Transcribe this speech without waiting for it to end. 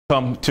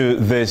Come to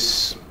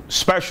this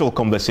special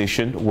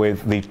conversation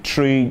with the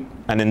Trade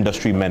and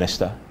Industry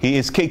Minister. He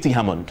is K.T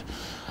Hammond.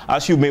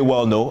 As you may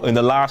well know, in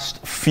the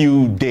last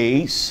few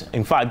days,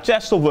 in fact,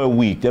 just over a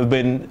week, there have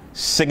been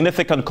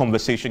significant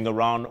conversation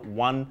around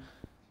one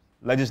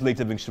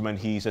legislative instrument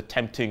he's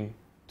attempting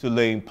to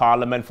lay in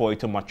Parliament for it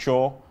to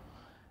mature.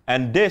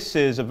 And this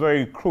is a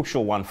very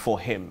crucial one for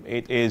him.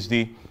 It is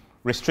the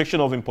Restriction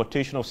of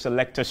Importation of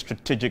Selected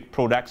Strategic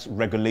Products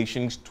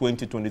Regulations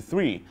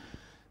 2023.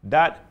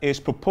 That is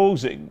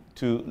proposing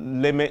to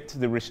limit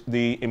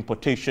the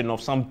importation of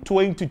some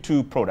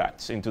 22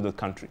 products into the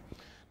country.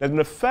 There's been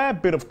a fair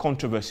bit of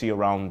controversy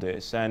around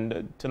this,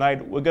 and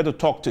tonight we're going to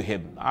talk to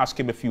him, ask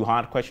him a few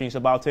hard questions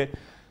about it,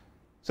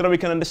 so that we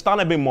can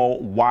understand a bit more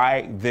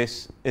why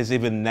this is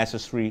even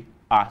necessary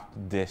at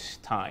this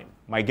time.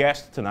 My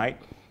guest tonight,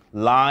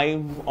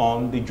 live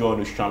on the Joy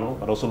News channel,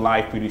 but also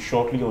live pretty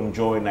shortly on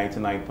Joy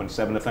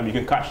 99.7 FM. You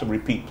can catch the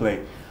repeat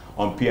play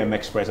on PM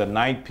Express at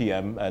 9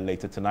 p.m.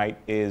 Later tonight,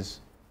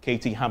 is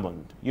K.T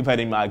Hammond. You've heard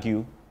him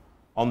argue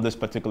on this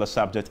particular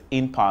subject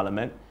in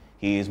Parliament.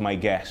 He is my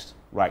guest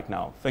right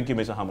now. Thank you,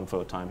 Mr. Hammond, for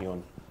your time here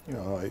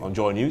on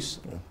Joy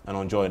News and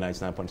on Joy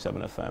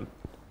 99.7 FM.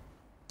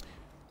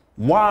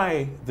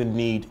 Why the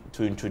need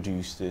to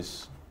introduce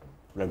this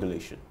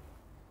regulation?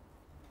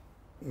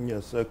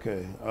 Yes,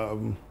 okay.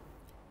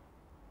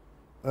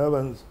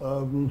 Evans,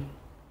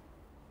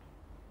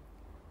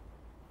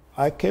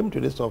 I came to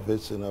this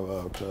office in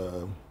about,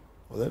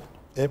 was it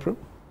April?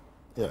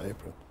 Yeah,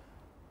 April.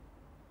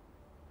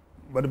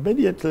 But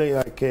immediately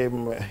I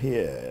came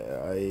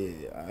here,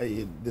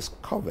 I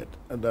discovered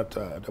that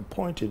at a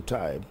point in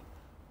time,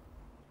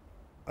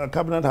 our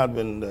cabinet had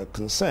been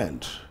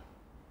concerned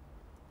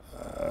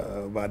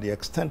by the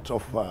extent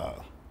of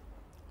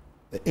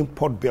the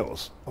import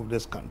bills of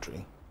this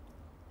country.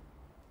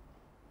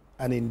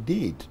 And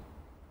indeed,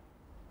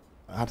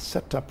 I had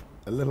set up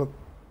a little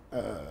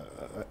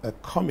a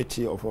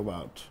committee of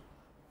about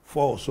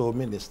 4 or so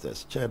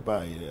ministers, chaired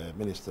by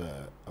Minister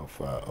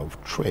of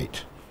Trade,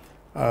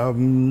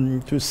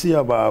 to see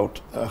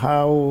about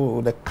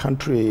how the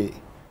country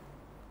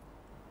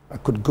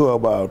could go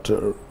about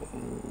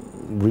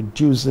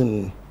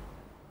reducing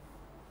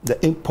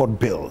the import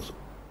bills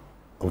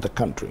of the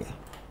country.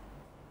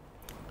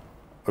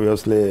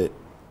 Obviously,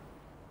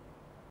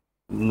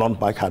 not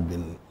much had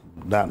been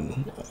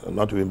done,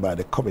 not even by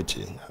the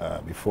committee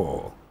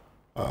before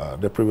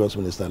the previous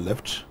minister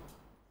left,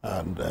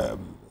 and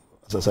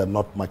as I said,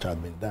 not much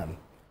had been done.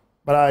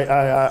 But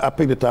I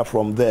picked it up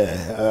from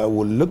there.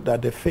 We looked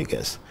at the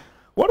figures.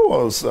 What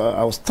was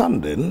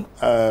outstanding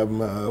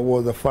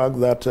was the fact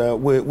that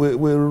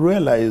we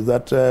realized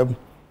that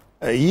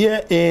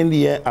year in,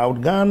 year out,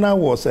 Ghana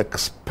was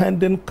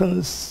expending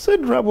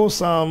considerable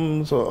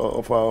sums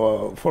of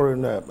our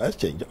foreign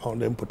exchange on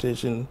the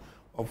importation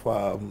of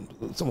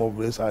some of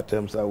these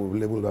items that we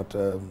labeled at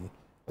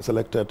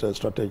selected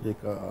strategic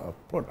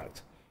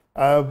products.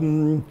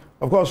 Of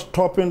course,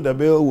 topping the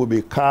bill would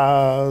be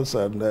cars,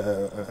 and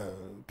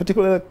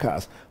particularly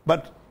cars.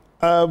 But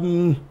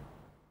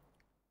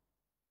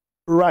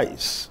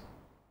rice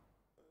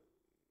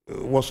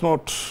was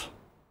not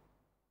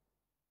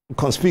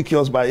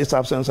conspicuous by its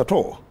absence at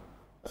all.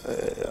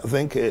 I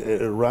think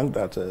it ranked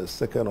at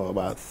second or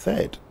about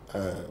third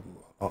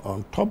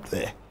on top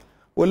there.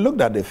 We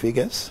looked at the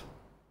figures.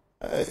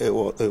 It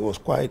was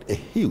quite a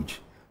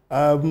huge.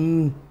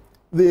 The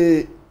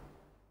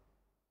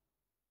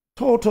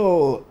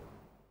total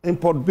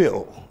import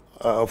bill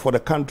for the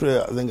country,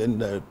 I think in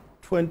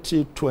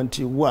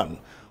 2021,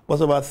 was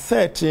about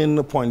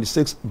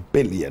 $13.6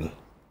 billion.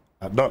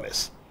 Now,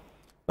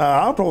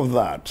 out of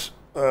that,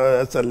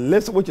 it's a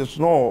list which is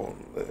not.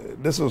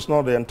 This is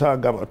not the entire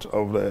gamut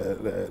of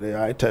the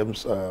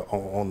items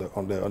on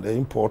the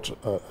import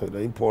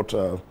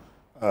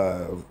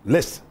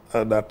list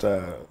that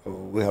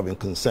we have been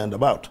concerned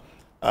about.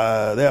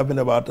 There have been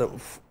about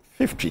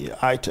 50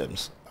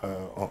 items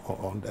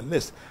on the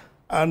list,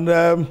 and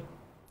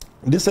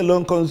this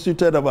alone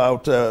constituted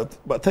about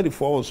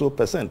 34% or so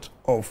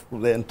of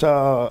the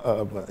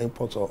entire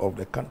imports of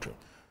the country.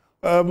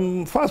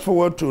 Fast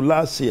forward to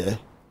last year,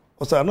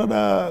 was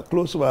another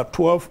close to about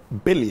 $12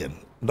 billion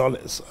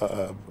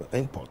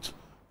imports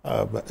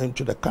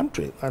into the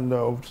country, and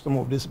some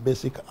of these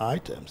basic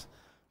items.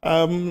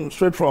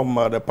 Straight from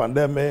the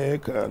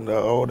pandemic and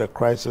all the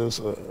crisis,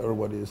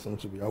 everybody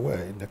seems to be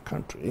aware in the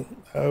country.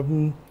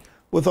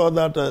 We thought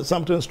that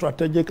something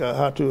strategic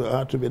had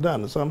to be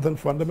done, something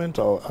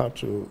fundamental had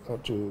to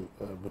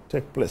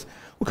take place.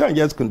 We can't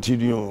just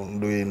continue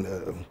doing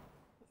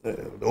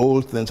the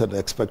old things and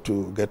expect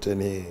to get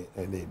any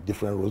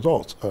different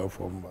results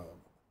from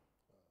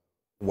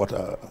what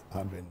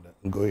had been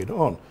going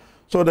on.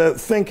 So the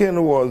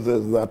thinking was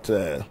that,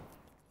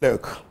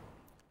 look,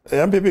 the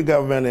MPP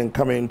government, in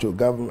coming to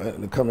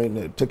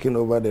government, taking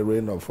over the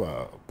reign of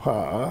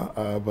power,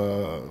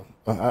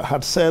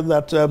 had said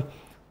that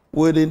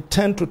we'd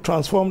intend to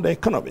transform the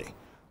economy.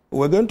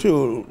 We're going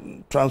to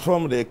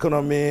transform the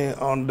economy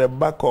on the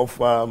back of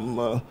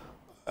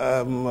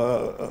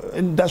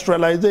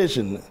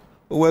industrialization.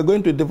 we're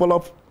going to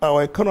develop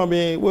our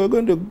economy. We're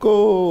going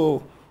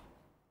to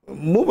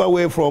move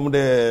away from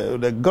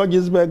the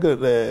Gettysburg,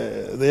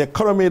 the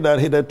economy that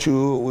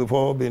hitherto we've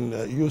all been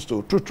used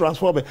to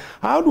transform it.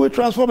 How do we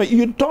transform it?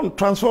 You don't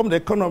transform the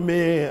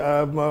economy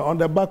on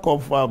the back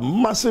of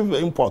massive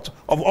import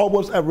of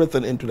almost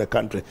everything into the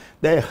country.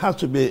 There has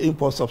to be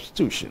import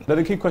substitution. But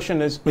the key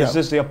question is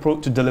this the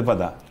approach to deliver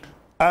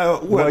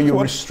that? Where you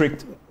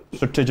restrict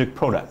strategic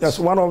products? That's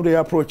one of the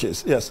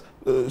approaches, yes.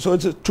 So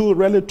it's a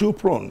really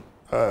two-pronged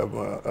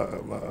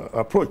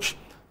approach.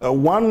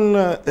 One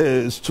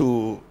is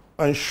to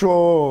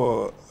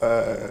ensure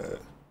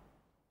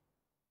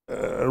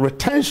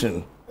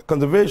retention,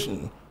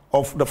 conservation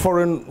of the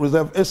foreign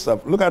reserve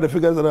itself. Look at the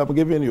figures that I'm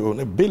giving you,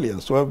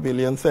 billions, 12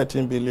 billion,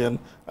 13 billion,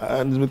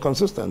 and it's been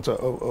consistent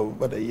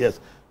over the years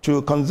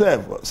to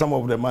conserve some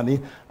of the money,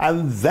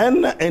 and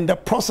then in the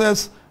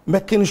process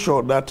making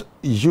sure that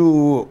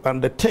you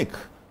undertake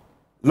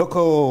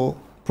local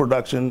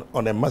production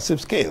on a massive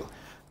scale.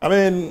 I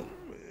mean,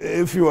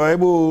 if you are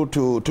able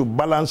to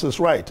balance this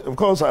right, of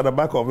course, at the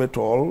back of it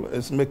all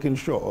is making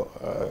sure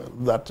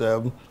that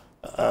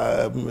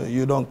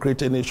you don't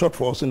create any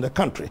shortfalls in the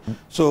country.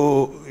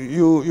 So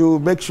you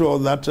make sure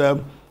that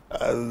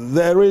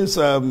there is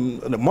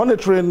the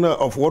monitoring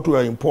of what we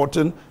are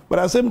importing, but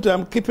at the same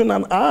time keeping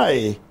an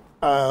eye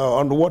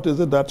on what is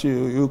it that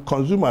you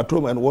consume at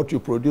home and what you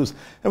produce.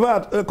 In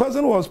fact, a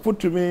question was put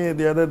to me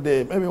the other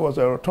day, maybe it was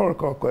a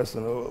rhetorical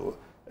question.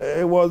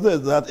 It was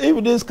this, that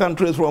if these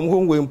countries from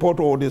whom we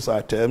import all these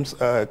items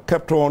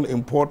kept on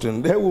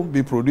importing, they won't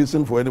be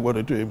producing for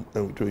anybody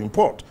to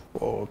import,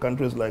 or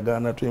countries like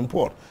Ghana to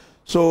import.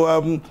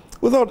 So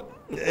we thought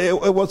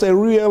it was a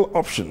real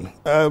option.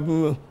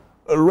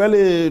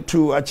 Really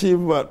to achieve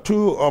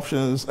two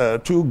options,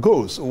 two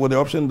goals with the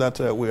option that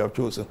we have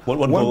chosen.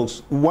 What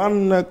goals?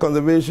 One,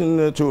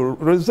 conservation, to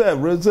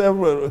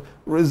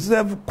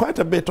reserve quite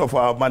a bit of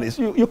our money.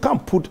 So you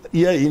can't put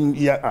year in,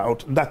 year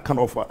out that kind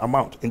of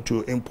amount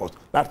into imports.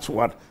 That's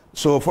what.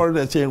 So foreign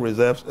exchange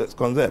reserves is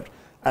conserved.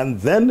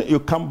 And then you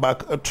come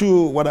back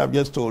to what I've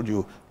just told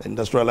you,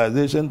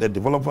 industrialization, the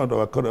development of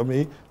our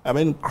economy, I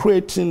mean,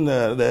 creating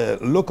the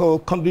local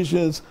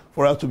conditions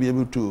for us to be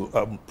able to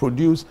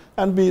produce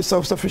and be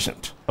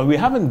self-sufficient. But we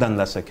haven't done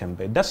that second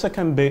bit. That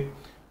second bit,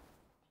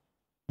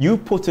 you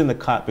put in the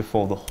cart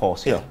before the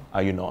horse here,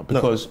 are you not?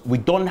 Because we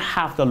don't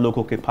have the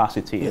local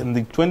capacity in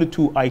the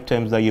 22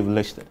 items that you've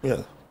listed.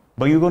 Yeah.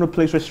 But you're going to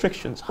place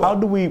restrictions. How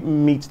do we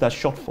meet that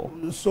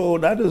shortfall? So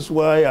that is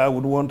why I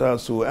would want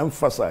us to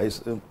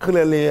emphasize,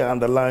 clearly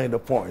underline the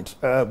point.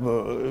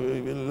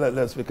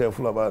 Let's be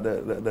careful about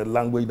the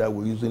language that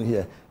we're using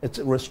here. It's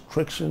a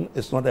restriction,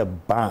 it's not a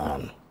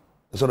ban.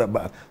 It's not a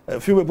ban. A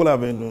few people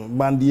have been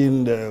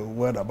bandying the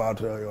word about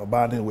you're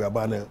banning, we are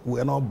banning. We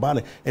are not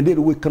banning. Indeed,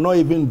 we cannot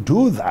even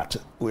do that.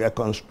 We are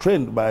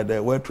constrained by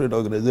the World Trade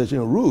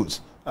Organization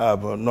rules.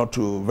 Not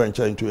to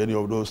venture into any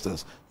of those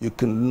things. You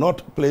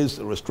cannot place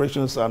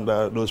restrictions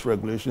under those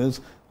regulations,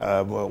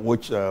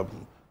 which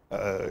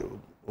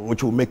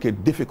will make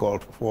it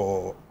difficult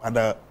for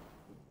other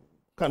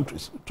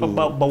countries to.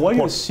 But what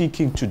you're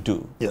seeking to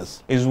do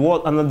is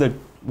what under the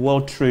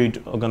World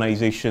Trade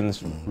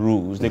Organization's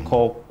rules they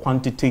call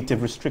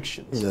quantitative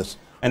restrictions. Yes.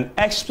 And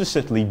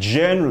explicitly,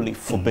 generally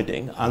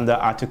forbidding under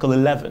Article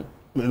 11.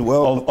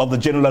 Of the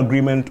General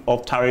Agreement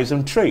of Tariffs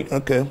and Trade,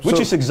 which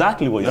is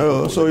exactly what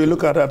you're So you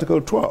look at Article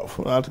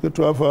 12. Article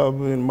 12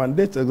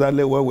 mandates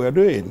exactly what we're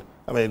doing.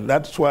 I mean,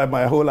 that's why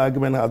my whole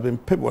argument has been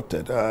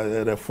pivoted.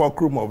 The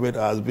fulcrum of it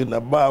has been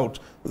about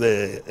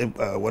the,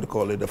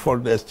 the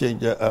foreign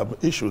exchange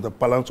issues, the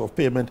balance of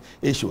payment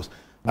issues.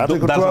 That's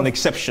 12, an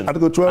exception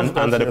Article 12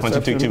 under the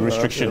quantitative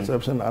restriction.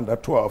 Exception under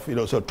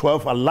 12. So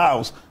 12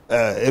 allows,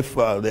 if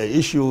the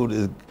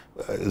issue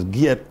is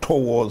geared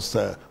towards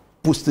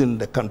boosting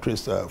the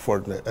country's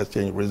foreign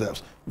exchange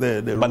reserves.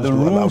 But the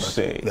rules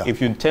say if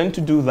you intend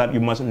to do that,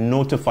 you must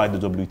notify the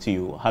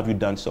WTO. Have you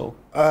done so?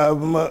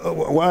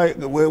 Why?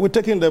 We're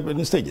taking them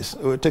in stages.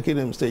 We're taking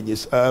them in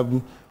stages.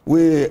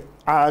 We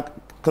are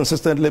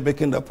consistently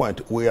making the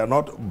point. We are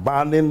not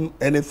banning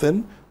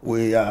anything.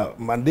 We are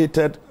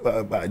mandated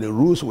by the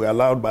rules. We are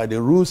allowed by the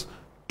rules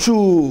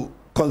to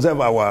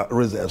conserve our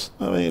reserves.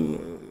 I mean,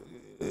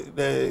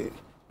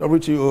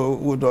 WTO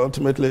would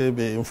ultimately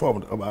be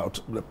informed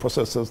about the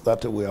processes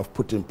that we have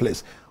put in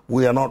place.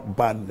 We are not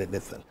banning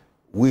anything.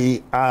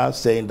 We are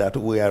saying that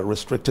we are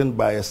restricting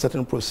by a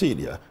certain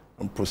procedure.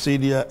 And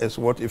procedure is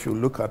what, if you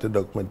look at the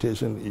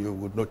documentation, you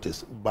would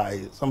notice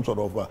by some sort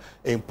of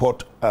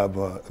import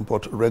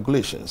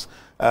regulations.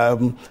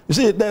 You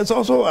see, there's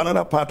also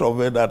another part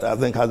of it that I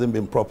think hasn't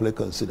been properly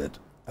considered.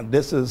 And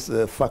this is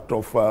the fact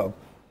of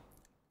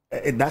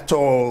that's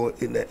all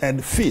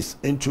and feeds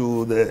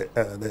into the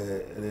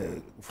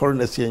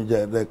foreign exchange,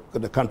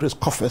 the country's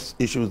coffers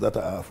issues that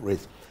I have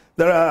raised.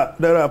 There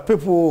are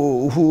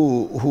people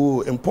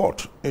who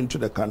import into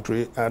the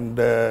country and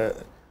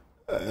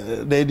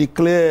they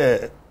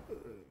declare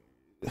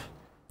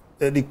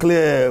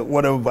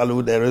whatever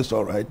value there is,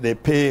 all right. They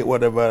pay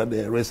whatever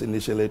there is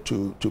initially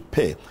to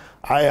pay.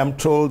 I am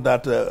told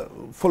that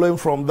following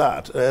from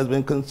that, there has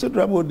been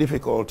considerable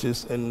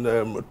difficulties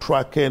in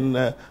tracking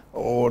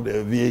all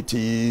the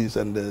VATs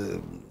and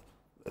the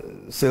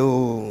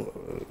sale,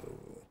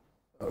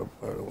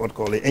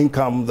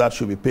 income that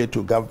should be paid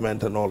to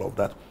government and all of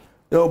that.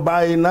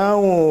 By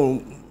now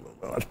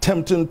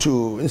attempting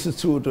to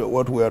institute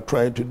what we are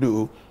trying to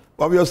do,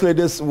 obviously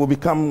this will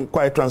become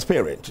quite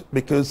transparent,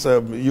 because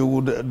you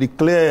would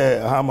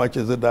declare how much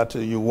is it that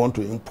you want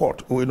to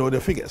import. We know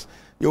the figures.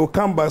 You will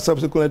come back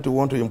subsequently to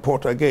want to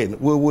import again.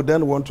 We would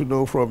then want to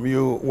know from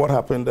you what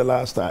happened the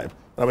last time.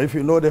 If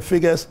you know the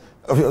figures,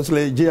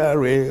 obviously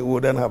GRA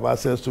will then have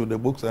access to the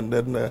books, and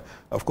then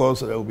of course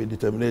there will be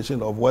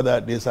determination of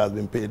whether this has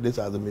been paid, this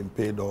hasn't been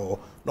paid or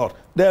not.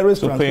 There is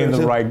paying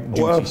the right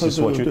duties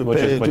is what you're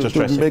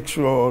stressing. To make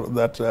sure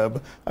that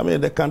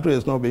the country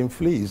is not being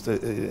fleeced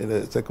in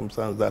a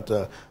circumstance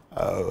that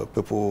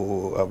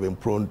people have been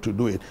prone to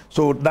do it.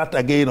 So that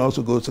again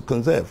also goes to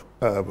conserve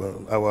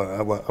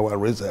our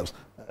reserves,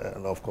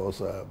 and of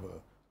course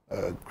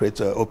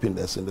create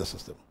openness in the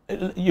system.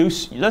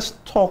 Let's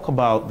talk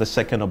about the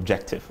second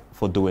objective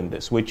for doing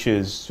this, which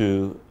is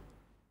to,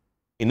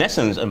 in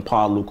essence,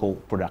 empower local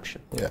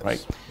production. Yes.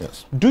 Right?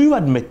 Yes. Do you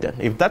admit then,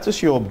 if that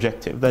is your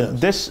objective, that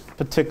yes. this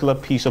particular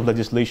piece of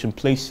legislation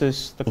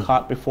places the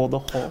cart before the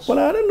horse? Well,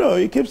 I don't know.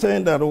 You keep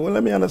saying that. Well,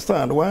 let me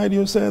understand. Why do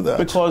you say that?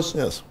 Because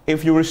yes.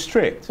 if you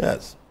restrict,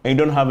 yes. and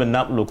you don't have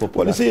enough local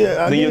production, well, you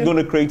see, then you're going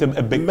to create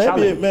a big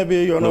challenge.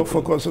 Maybe you're not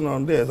focusing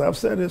on this. I've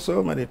said it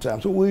so many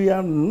times. We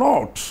are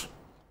not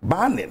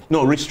banning.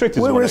 No,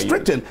 restricting. We're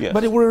restricting, yes.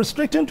 but we're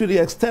restricting to the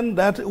extent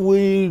that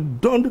we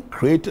don't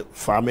create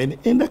famine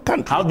in the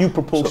country. How do you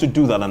propose to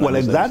do that? Well,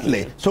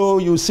 exactly. So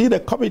you see the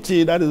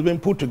committee that has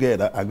been put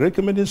together,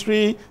 Agriculture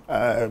Ministry,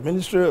 how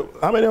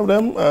many of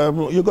them?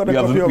 You got a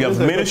copy of this? You have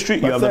the Ministry,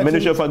 you have the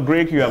Ministry of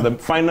Agriculture, you have the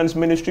Finance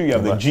Ministry, you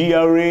have the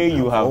GRA,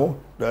 you have...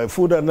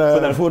 Food and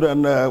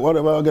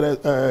whatever,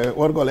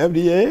 what called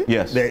FDA.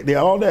 Yes, they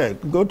are all there.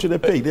 Go to the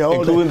page. They are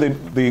all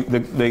including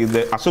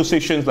the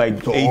associations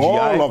like so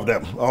AGI.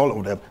 All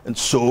of them. And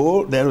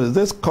so there is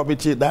this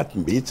committee that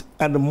meets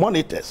and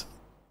monitors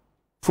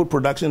food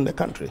production in the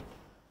country.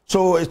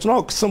 So it's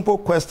not a simple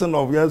question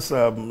of just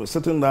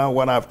sitting down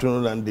one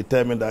afternoon and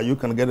determine that you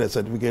can get a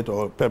certificate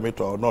or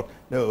permit or not.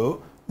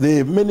 No.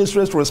 The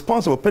ministry is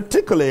responsible,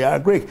 particularly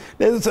Agric.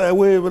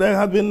 There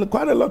have been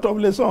quite a lot of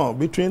liaison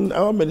between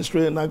our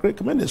ministry and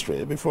Agric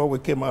ministry before we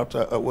came out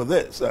with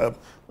this.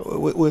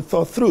 We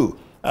thought through.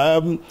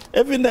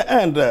 If in the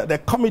end,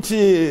 the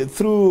committee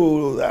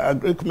through the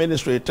Agric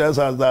ministry tells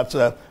us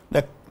that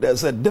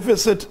there's a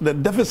deficit, the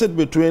deficit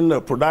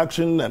between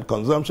production and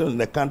consumption in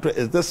the country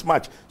is this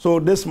much, so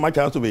this much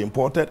has to be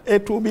imported,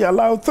 it will be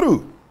allowed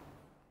through.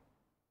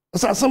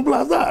 It's as simple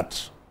as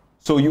that.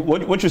 So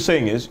what you're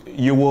saying is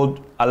you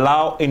would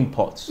allow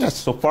imports, yes,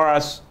 so far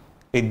as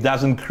it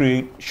doesn't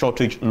create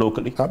shortage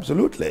locally?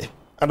 Absolutely.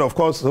 And of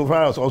course, so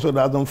far as also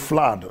doesn't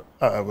flood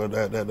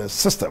the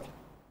system.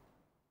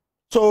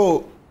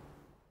 So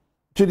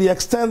to the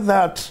extent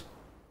that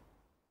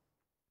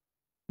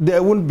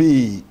there won't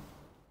be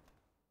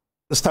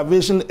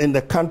starvation in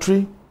the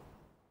country,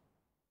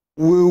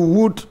 we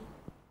would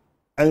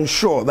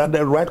ensure that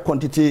the right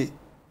quantity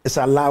is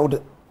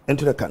allowed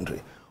into the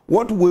country.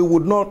 What we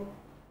would not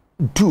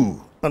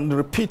do, and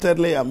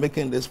repeatedly I'm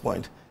making this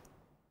point,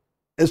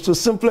 is to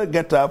simply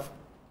get up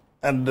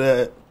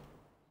and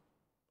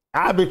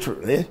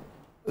arbitrarily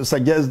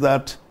suggest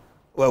that,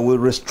 well, we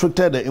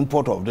restricted the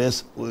import of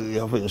this, we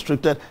have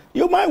restricted.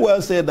 You might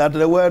well say that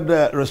the word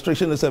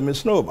restriction is a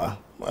misnomer,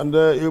 and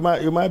you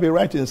might be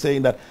right in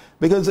saying that,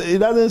 because it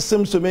doesn't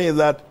seem to me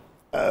that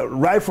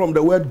right from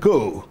the word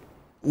go,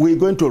 we're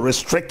going to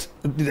restrict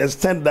to the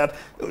extent that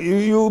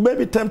you may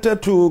be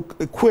tempted to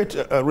equate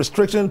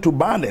restriction to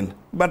banning,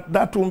 but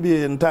that won't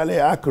be entirely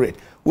accurate.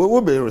 We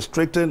will be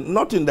restricting,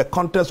 not in the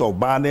context of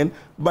banning,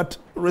 but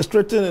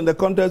restricting in the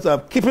context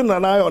of keeping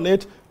an eye on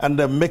it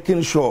and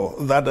making sure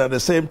that at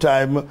the same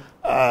time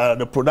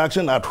the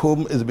production at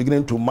home is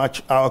beginning to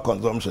match our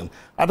consumption.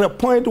 At a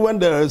point when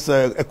there is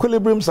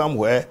equilibrium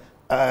somewhere,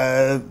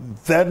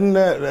 then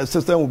the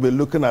system will be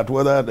looking at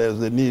whether there's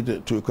a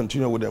need to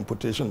continue with the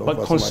importation of.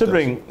 But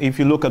considering, if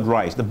you look at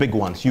rice, the big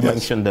ones, you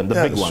mentioned them, the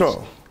big ones.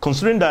 Sure.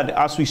 Considering that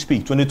as we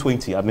speak,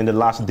 2020, I mean the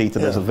last data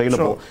that's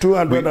available.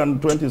 Sure.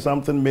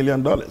 $220-something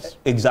million.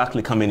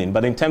 Exactly, coming in.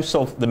 But in terms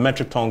of the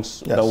metric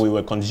tons that we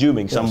were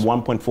consuming, some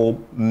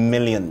 1.4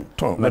 million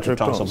metric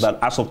tons of that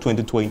as of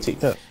 2020.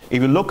 Yes.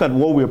 If you look at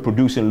what we're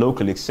producing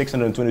locally,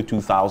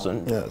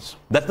 622,000. Yes.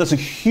 That's a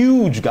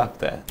huge gap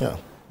there. Yeah.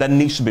 That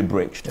needs to be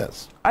bridged.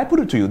 Yes. I put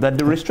it to you that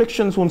the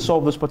restrictions won't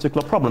solve this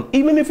particular problem.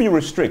 Even if you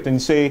restrict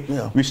and say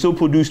we still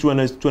produce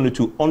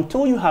 222,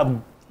 until you have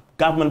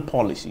government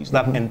policies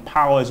that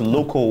empowers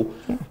local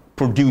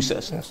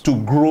producers to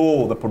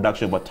grow the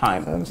production over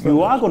time,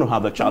 you are going to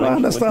have a challenge. I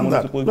understand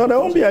that. No, there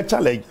won't be a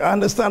challenge. I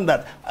understand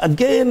that.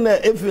 Again,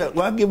 if your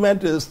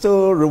argument is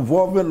still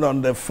revolving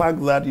on the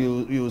fact that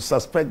you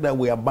suspect that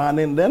we are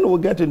banning, then we'll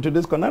get into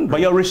this conundrum.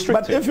 But you're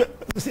restricting. But if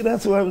you see,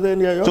 that's what I'm saying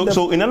here.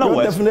 So in other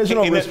words,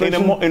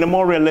 in a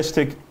more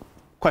realistic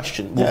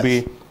question will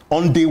be,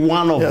 on day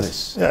one of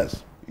this,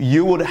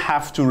 you would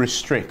have to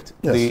restrict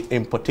the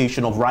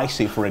importation of rice,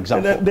 say, for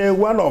example. Day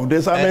one of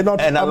this, I may not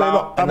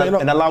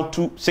allow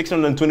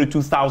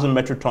 622,000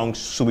 metric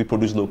tons to be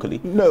produced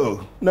locally.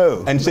 No.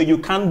 And so you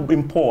can't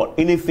import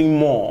anything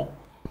more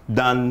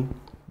than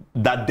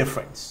that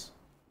difference.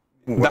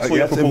 That's what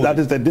you're proposing. That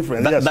is the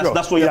difference.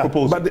 That's what you're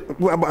proposing.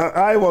 But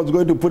I was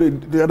going to put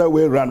it the other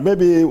way around.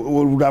 Maybe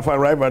we would have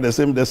arrived at the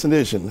same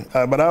destination.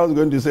 But I was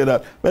going to say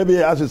that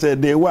maybe, as you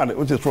said, day one,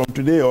 which is from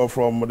today or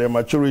from the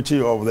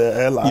maturity of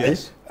the LI,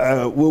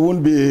 we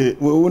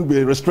won't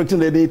be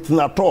restricting anything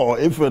at all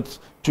if it's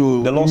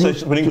to. The law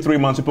says within 3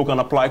 months people can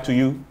apply to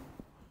you.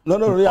 No,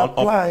 they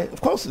apply.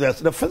 Of course, yes.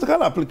 The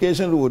physical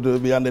application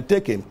would be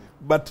undertaken.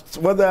 But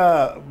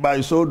whether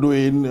by so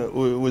doing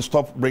we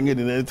stop bringing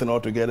in anything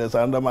altogether is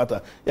another matter.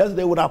 Yes,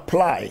 they would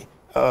apply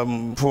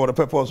for the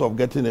purpose of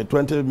getting a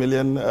 20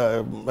 million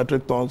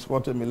metric tons,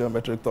 40 million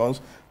metric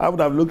tons. I would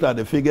have looked at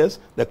the figures.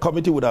 The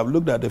committee would have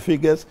looked at the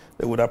figures.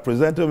 They would have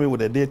presented me with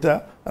the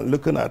data. And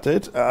looking at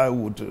it, I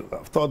would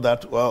have thought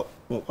that, well,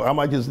 how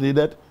much is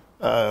needed?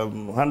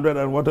 100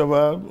 and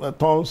whatever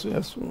tons,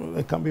 yes,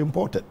 it can be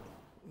imported.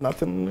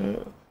 Nothing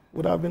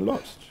would have been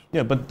lost.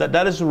 Yeah, but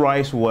that is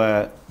rice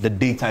where the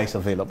data is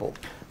available.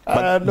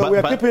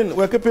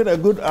 We're keeping a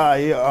good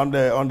eye on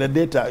the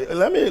data.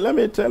 Let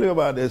me tell you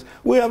about this.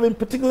 We have been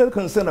particularly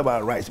concerned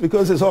about rice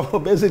because it's all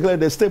basically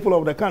the staple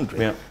of the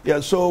country.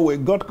 So we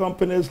got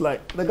companies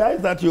like the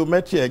guys that you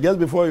met here just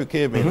before you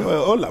came in,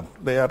 Olam.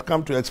 They had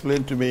come to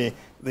explain to me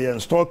the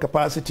installed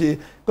capacity.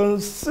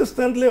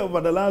 Consistently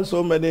over the last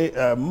so many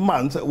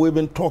months, we've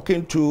been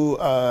talking to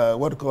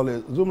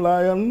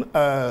Zoomlion,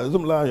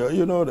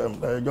 you know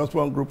them, just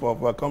one group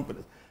of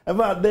companies. In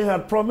fact, they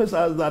had promised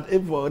us that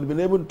if we had been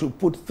able to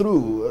put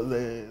through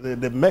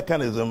the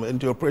mechanism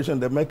into operation,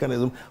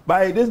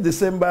 by this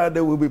December,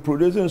 they will be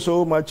producing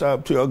so much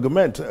to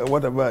augment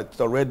whatever it's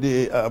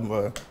already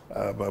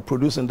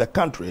producing the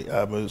country.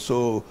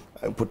 So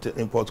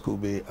imports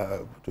could be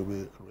to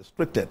be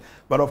restricted.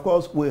 But of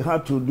course, we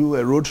had to do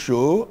a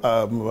roadshow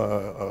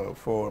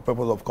for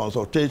purpose of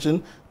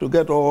consultation to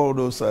get all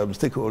those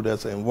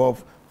stakeholders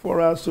involved for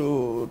us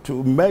to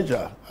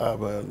measure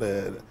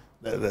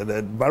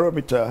the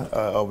barometer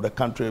of the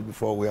country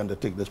before we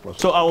undertake this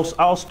process. So I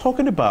was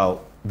talking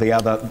about the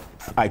other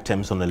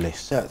items on the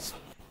list. Yes.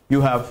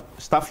 You have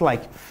stuff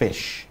like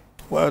fish.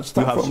 Well,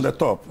 start from the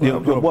top.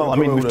 Well, I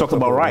mean, we've talked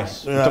about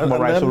rice. We've talked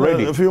about rice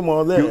already. A few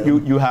more there.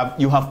 You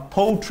have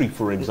poultry,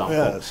 for example.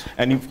 Yes.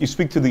 And if you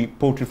speak to the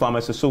Poultry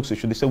Farmers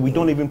Association, they say we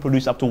don't even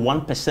produce up to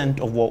 1%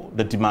 of what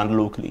the demand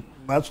locally.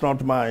 That's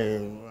not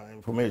my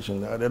information.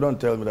 They don't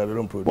tell me that they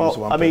don't produce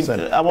 1%. I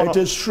mean, it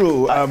is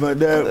true.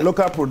 The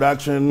local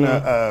production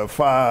according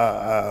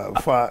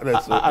to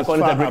the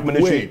Agriculture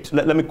Ministry,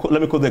 let me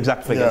quote the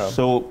exact figures.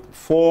 So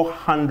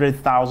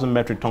 400,000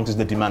 metric tons is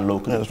the demand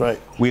locally. That's right.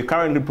 We are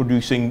currently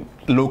producing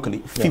locally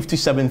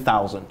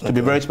 57,000. To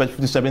be very specific,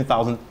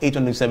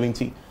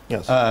 57,870.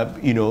 Yes.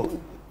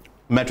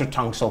 Metric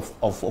tons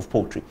of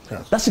poultry.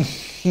 Yes. That's a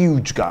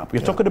huge gap.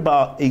 You're talking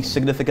about a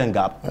significant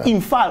gap.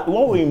 In fact,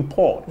 what we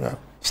import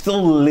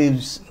still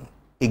leaves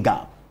a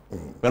gap.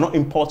 We're not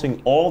importing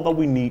all that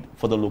we need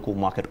for the local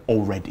market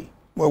already.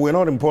 Well, we're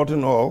not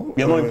importing all.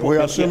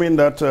 We're assuming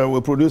that we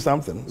produce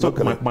something. So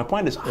my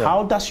point is,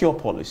 how does your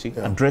policy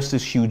address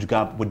this huge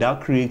gap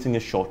without creating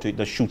a shortage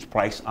that shoots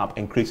price up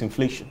and creates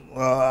inflation?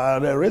 At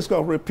the risk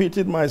of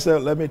repeating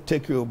myself, let me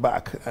take you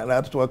back. And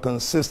that's what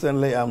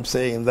consistently I'm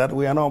saying, that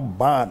we are not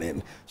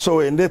banning.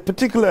 So in the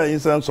particular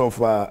instance of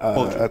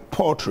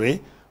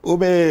poultry, we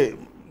may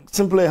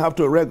simply have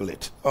to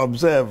regulate,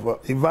 observe,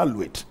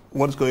 evaluate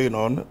what's going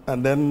on,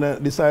 and then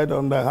decide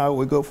on how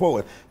we go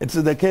forward. It's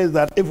the case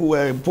that if we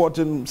were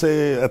importing,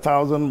 say,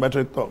 1,000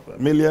 metric ton,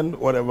 million,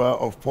 whatever,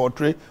 of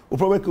poultry, we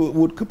probably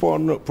would keep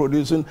on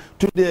producing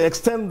to the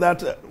extent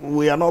that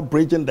we are not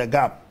bridging the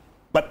gap.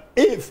 But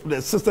if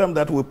the system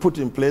that we put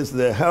in place,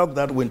 the help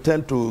that we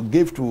intend to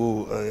give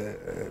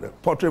to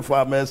poultry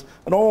farmers,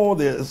 and all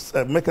the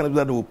mechanisms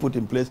that we put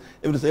in place,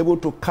 if it's able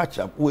to catch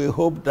up, we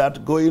hope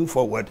that going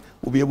forward,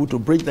 we'll be able to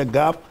bridge the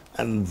gap,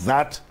 and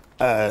that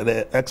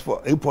the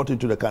import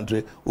into the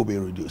country will be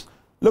reduced.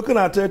 Looking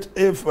at it,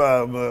 if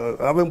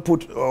having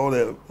put all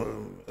the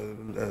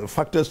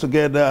factors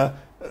together,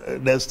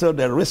 there's still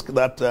the risk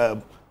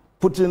that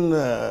putting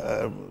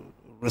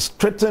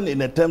restricting in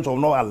the terms of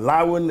not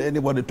allowing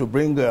anybody to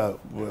bring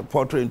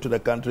poultry into the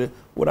country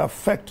would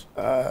affect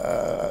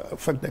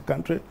the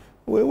country.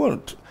 We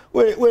won't.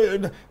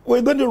 We're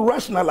going to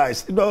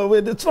rationalize.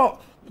 It's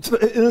not.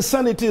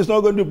 Insanity is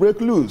not going to break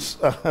loose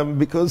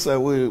because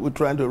we're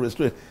trying to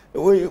restrict.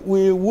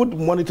 We would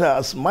monitor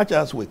as much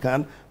as we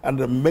can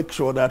and make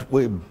sure that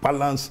we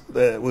balance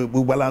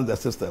the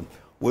system.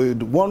 We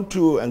want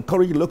to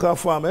encourage local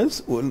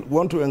farmers. We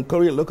want to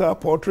encourage local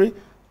poultry.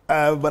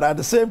 But at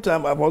the same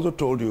time, I've also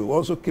told you,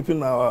 also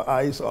keeping our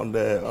eyes on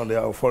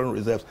our foreign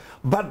reserves.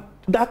 But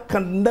that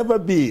can never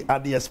be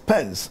at the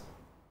expense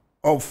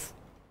of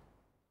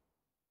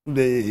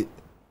the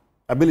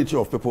ability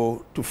of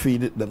people to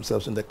feed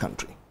themselves in the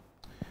country.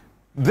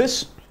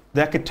 The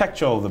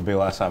architecture of the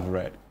bill, as I've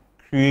read,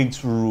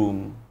 creates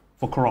room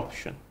for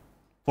corruption,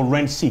 for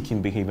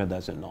rent-seeking behavior,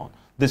 does it not?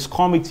 This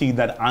committee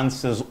that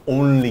answers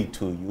only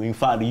to you. In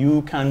fact,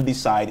 you can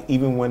decide,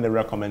 even when they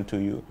recommend to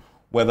you,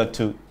 whether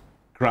to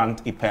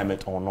grant a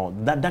permit or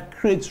not. That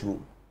creates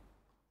room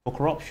for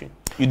corruption.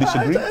 You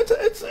disagree?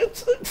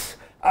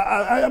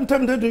 I am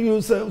tempted to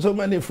use so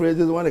many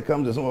phrases when it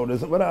comes to some of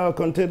this, but I'll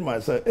contain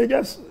myself. It's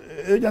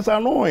just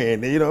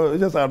annoying, you know.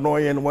 It's just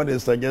annoying when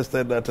it's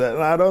suggested that.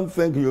 And I don't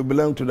think you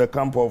belong to the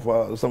camp of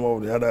some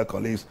of the other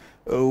colleagues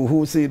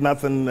who see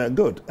nothing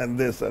good in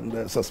this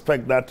and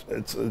suspect that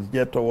it's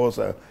geared towards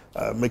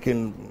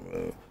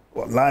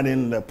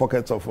lining the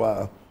pockets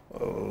of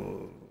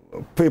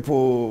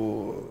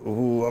people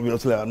who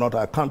obviously are not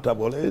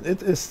accountable.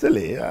 It's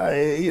silly.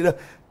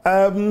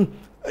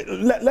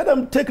 Let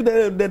them take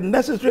the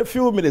necessary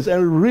few minutes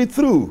and read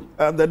through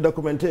the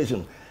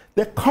documentation.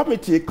 The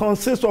committee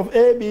consists of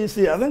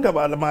ABC. I think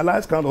about my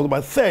last count was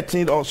about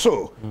 13 or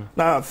so.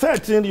 Now,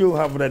 13, you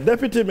have the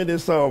deputy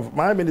minister of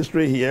my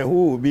ministry here,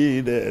 who will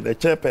be the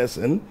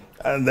chairperson.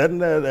 And then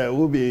there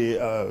will be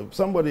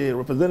somebody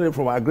representative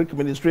from our Greek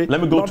ministry.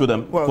 Let me go to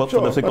them for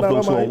the sake of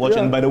those who are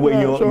watching. By the way,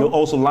 you're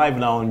also live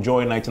now on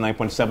Joy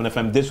 99.7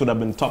 FM. This would have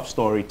been top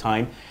story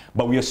time.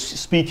 But we are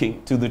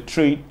speaking to the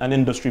Trade and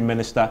Industry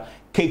Minister,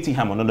 K.T.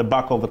 Hammond, on the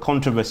back of the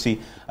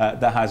controversy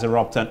that has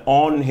erupted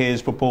on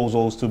his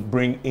proposals to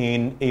bring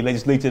in a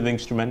legislative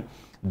instrument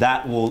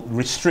that will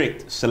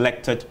restrict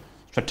selected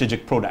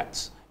strategic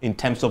products in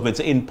terms of its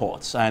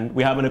imports. And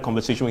we're having a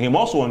conversation with him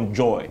also on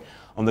Joy,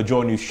 on the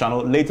Joy News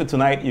channel. Later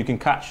tonight, you can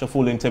catch the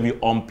full interview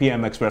on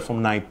PM Express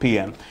from 9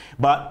 p.m.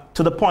 But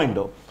to the point,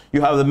 though, you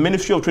have the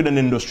Ministry of Trade and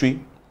Industry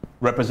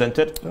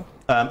represented,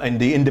 and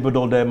the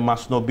individual there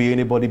must not be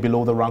anybody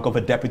below the rank of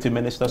a deputy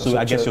minister. So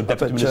I guess your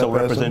deputy minister will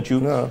represent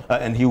you,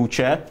 and he will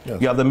chair.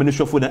 Yes. You have the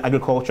Ministry of Food and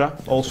Agriculture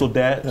also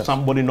there,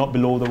 somebody not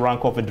below the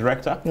rank of a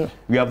director.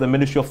 You have the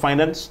Ministry of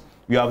Finance.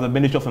 You have the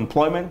Ministry of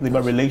Employment,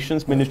 Labour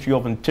Relations, Ministry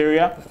of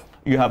Interior.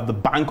 You have the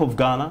Bank of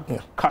Ghana,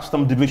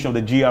 Custom Division of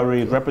the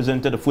GRA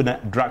represented, the Food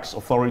and Drugs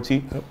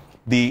Authority.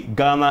 The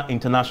Ghana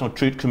International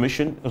Trade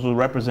Commission is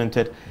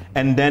represented,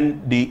 and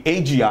then the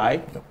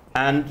AGI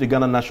and the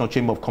Ghana National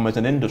Chamber of Commerce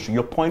and Industry.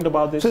 Your point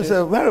about this is? It's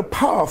a very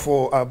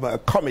powerful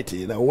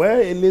committee. Now,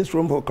 where it leaves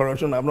room for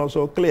corruption, I'm not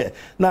so clear.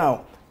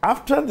 Now,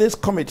 after this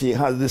committee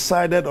has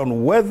decided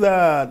on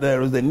whether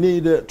there is a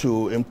need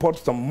to import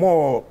some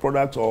more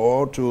products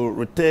or to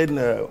retain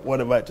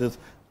whatever it is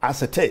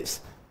as it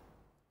is,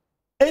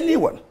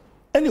 anyone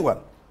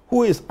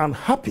who is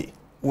unhappy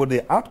with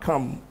the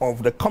outcome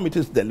of the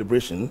committee's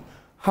deliberation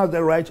has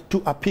the right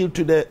to appeal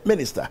to the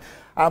minister.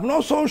 I'm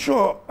not so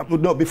sure,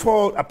 no,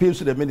 before appeals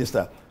to the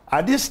minister.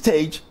 At this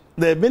stage,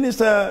 the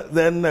minister,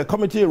 then the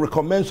committee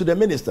recommends to the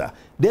minister.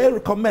 They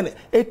recommend it.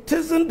 It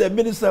isn't the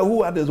minister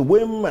who at his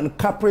whim and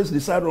caprice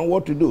decide on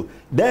what to do.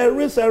 There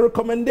is a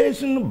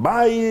recommendation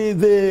by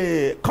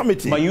the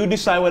committee. But you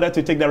decide whether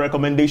to take the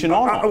recommendation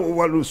or not.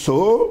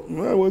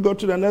 We'll go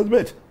to the next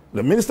bit.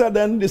 The minister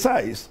then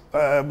decides.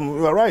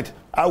 You're right.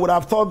 I would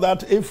have thought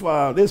that if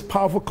this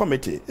powerful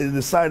committee is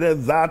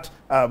decided that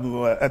a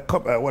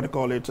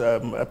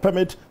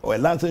permit or a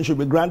license should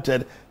be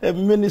granted, a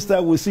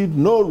minister will see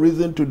no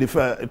reason to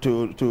differ from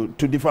those.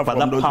 But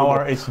that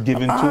power is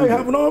given to you. I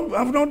have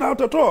no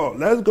doubt at all.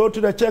 Let's go to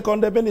the check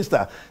on the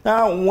minister.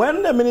 Now,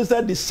 when the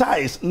minister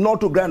decides not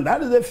to grant,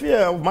 that is the fear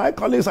of my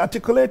colleagues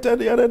articulated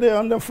the other day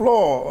on the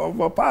floor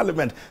of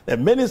Parliament. The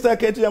minister,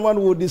 K.T. Hammond,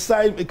 will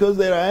decide because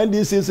there are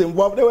NDCs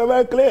involved. They were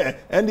very clear.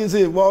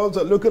 NDC involved,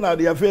 looking at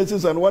their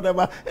faces and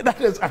whatever. That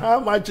is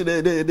how much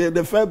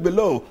they fell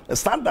below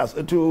standards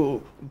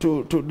to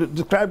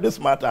describe this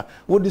matter.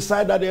 Would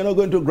decide that they're not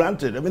going to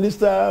grant it. The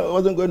minister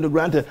wasn't going to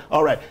grant it.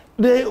 All right.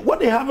 What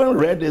they haven't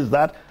read is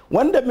that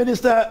when the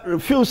minister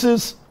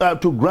refuses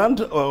to grant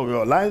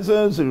your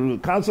license,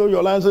 cancel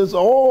your license,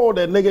 all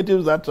the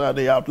negatives that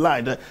they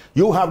outlined,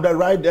 you have the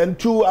right then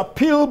to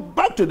appeal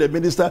back to the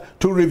minister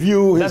to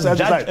review his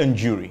exercise. Judge and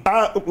jury.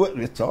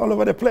 It's all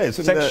over the place.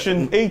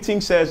 Section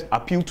 18 says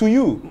appeal to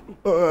you.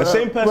 The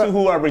same person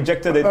who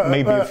rejected it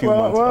maybe a few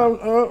months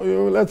back.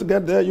 Let's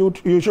get there.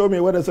 You show me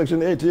where the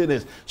Section 18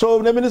 is.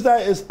 So the minister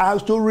is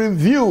asked to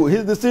review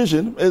his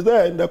decision. Is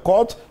there in the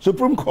court,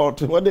 Supreme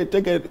Court, when they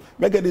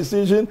make a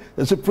decision,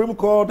 the Supreme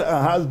Court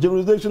has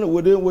jurisdiction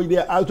within which they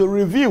are asked to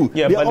review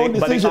their own decision.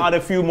 But they add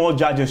a few more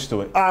judges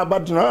to it.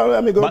 But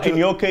let me go in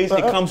your case,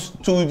 it comes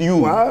to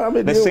you,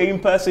 the same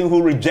person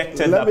who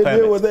rejected that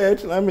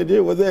permit. Let me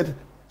deal with it.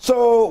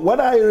 So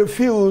when I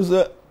refuse,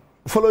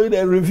 following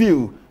a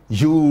review,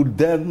 you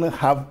then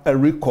have a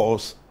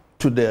recourse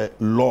to the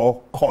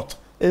law court.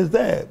 Is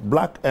there,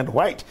 black and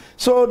white.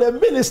 So the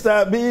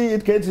minister, be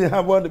it K.T.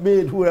 Hammond, be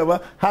it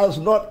whoever, has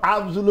not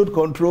absolute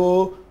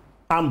control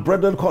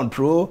unbridled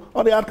control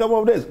on the outcome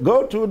of this.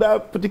 Go to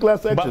that particular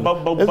section.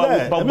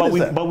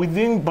 But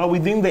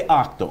within the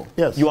act, though,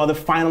 yes, you are the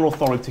final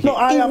authority here. No,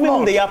 I am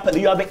not.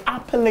 You are the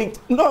appellate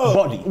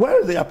body. Where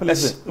is the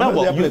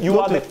appellate? You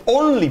are the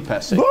only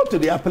person. Go to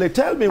the appellate.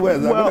 Tell me where.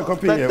 Well,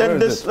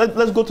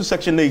 let's go to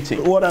Section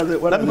 18. What does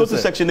it? Let me go to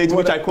Section 18,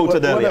 which I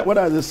quoted earlier. What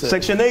does it say?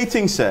 Section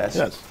 18 says,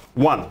 yes,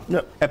 1,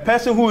 a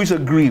person who is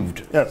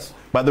aggrieved, yes,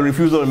 by the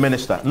refusal of the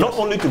minister, not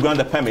only to grant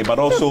the permit, but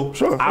also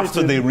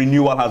after the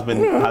renewal has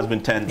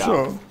been turned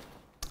down,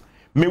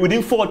 may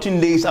within 14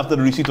 days after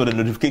the receipt of the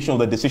notification of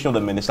the decision of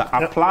the minister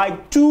apply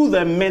to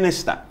the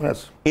minister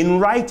in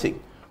writing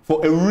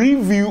for a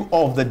review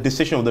of the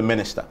decision of the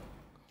minister.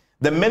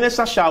 The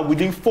minister shall,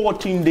 within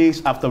 14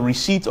 days after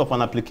receipt of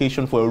an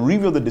application for a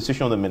review of the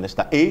decision of the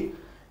minister, A,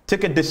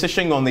 take a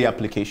decision on the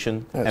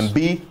application, and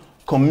B,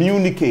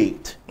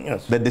 communicate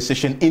the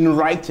decision in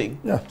writing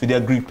to the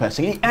aggrieved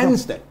person. It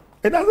ends there.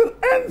 It doesn't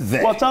end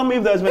there. Well, tell me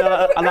if there's been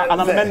an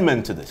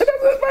amendment to this. It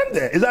doesn't end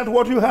there. Is that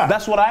what you have?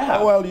 That's what I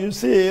have. Well, you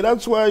see,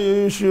 that's why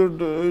you should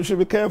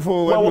be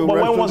careful when you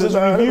when was this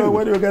reviewed?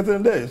 When you get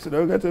in this,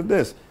 you get in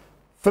this.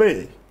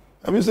 3.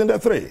 Have you seen the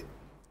 3?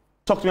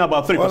 Talk to me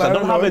about 3, because I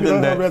don't have it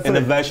in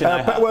the version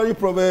I have. Well, you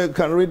probably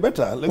can read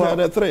better. Look at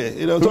the 3.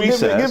 You know, so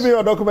give me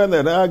your document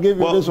then. I'll give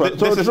you this one.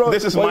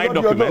 This is my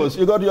document.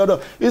 You got your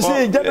document. You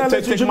see,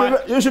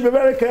 journalists, you should be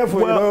very careful.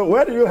 You know,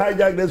 where do you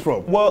hijack this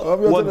from?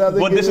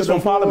 Well, this is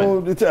from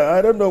Parliament.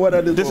 I don't know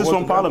whether this is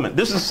from Parliament.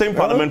 This is the same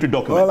parliamentary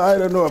document. Well, I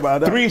don't know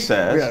about that. 3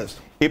 says,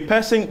 a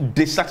person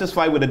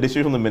dissatisfied with the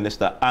decision of the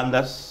minister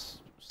under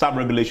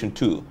sub-regulation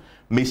 2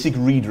 may seek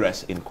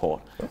redress in court.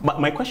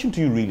 My question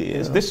to you really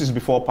is, this is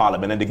before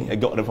Parliament, and they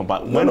got it from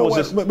Parliament. When was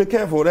this? But be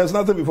careful, there's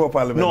nothing before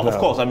Parliament. No, of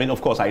course. I mean,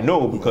 of course, I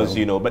know, because,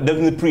 you know, but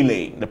then the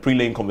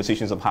pre-laying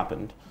conversations have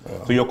happened.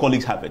 So your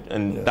colleagues have it,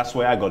 and that's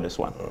where I got this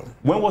one.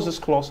 When was this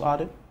clause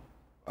added?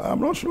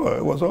 I'm not sure.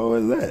 It was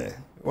always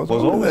there. It was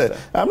always there.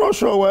 I'm not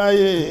sure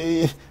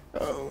why.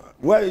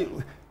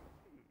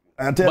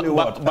 I tell you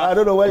what, I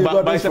don't know where you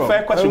got this from. But it's a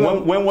fair question.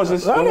 When was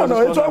this? No,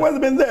 it's always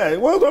been there. It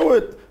was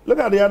always. Look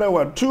at the other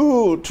one.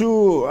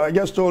 Two. I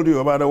just told you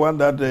about the one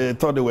that they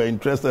thought they were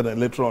interested and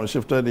later on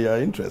shifted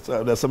their interest.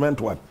 The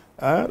cement one.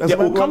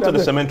 We'll come to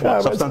the cement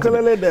one. It's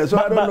clearly there, so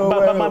I don't know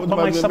where. But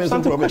my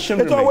substantive question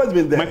remains. It's always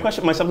been there. My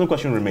substantive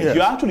question remains. Yes.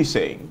 You're actually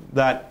saying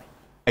that,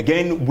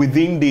 again,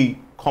 within the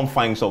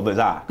confines of this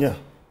act,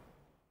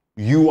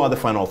 you are the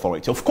final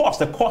authority. Of course,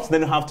 the courts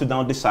then have to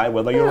now decide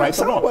whether you're right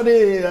or not.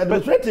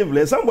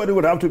 Administratively, somebody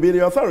would have to be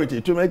the authority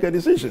to make a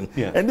decision.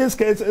 In this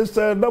case, it's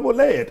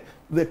double-layered.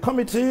 The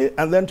committee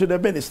and then to the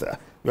minister.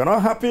 You're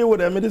not happy with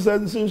the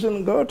minister's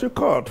decision, go to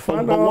court.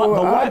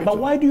 But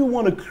why do you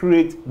want to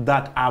create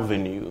that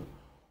avenue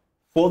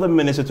for the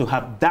minister to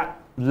have that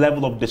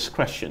level of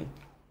discretion,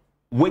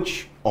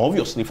 which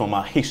obviously from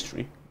our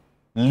history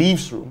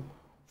leaves room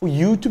for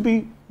you to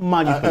be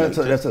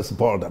manipulated? That's a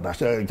ball that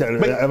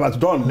was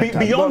done later.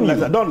 Beyond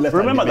you.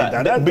 Remember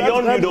that.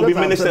 Beyond you, there'll be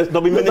ministers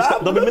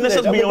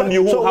beyond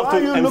you who have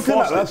to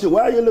enforce this.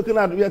 Why are you looking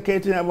at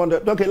K.T Hammond?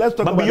 Okay, let's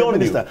talk about the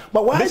minister.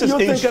 But why this is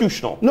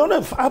institutional. No,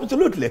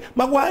 absolutely.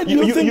 But why do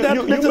you think that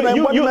this is an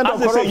embodiment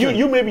of corruption?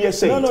 You may be a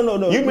saint.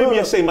 No. You may be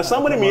a saint, but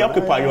somebody may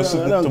occupy your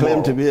seat tomorrow. I don't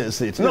claim to be a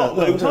saint.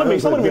 No,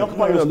 somebody may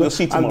occupy your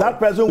seat tomorrow. And that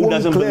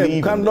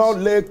person cannot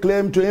lay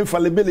claim to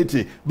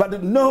infallibility.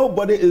 But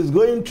nobody is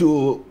going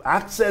to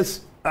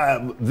access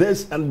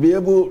this and be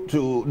able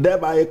to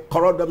thereby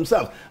corrupt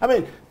themselves. I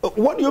mean,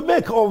 what do you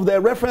make of the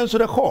reference to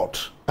the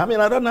court? I mean,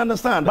 I don't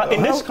understand. But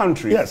in this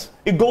country,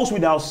 it goes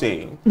without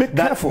saying that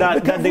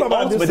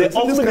the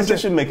ultimate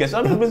decision makers,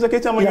 Mr.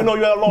 K.T Hammond, you know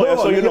you're a lawyer,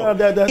 so you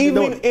know,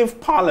 even if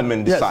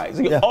Parliament decides,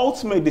 the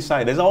ultimate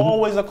deciders are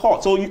always a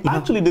court. So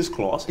actually this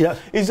clause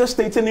is just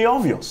stating the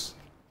obvious.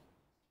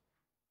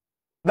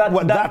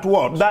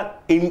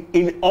 That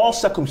in all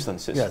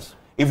circumstances,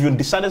 if you're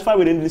dissatisfied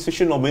with any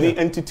decision of any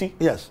entity,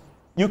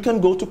 you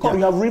can go to court.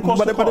 You have recourse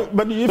to court.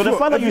 But the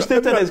fact that you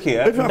stated it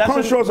here, if you're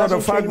conscious of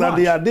the fact that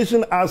the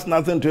addition adds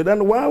nothing to it,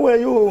 then why were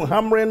you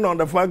hammering on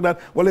the fact that,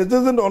 well, it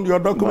isn't on your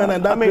document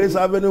and that creates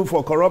avenue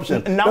for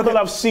corruption? Now that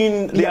I've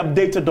seen the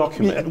updated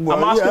document,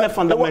 I'm asking a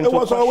fundamental question. It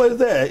was always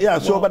there,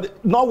 so,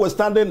 but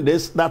notwithstanding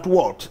this, that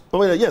what?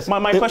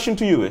 My question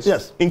to you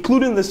is,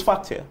 including this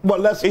fact here,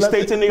 it's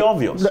stating the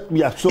obvious.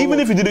 Even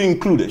if you didn't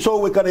include it, so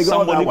we can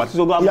ignore that one.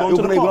 You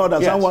can ignore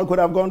that someone could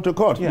have gone to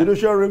court.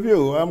 Judicial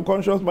review, I'm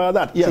conscious about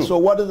that. Yes,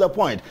 so what is the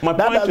point? That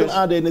doesn't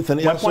add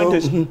anything. My point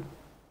is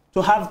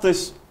to have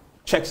this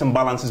checks and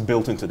balances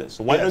built into this.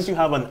 Why don't you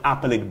have an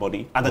appellate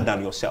body other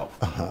than yourself?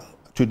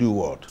 To do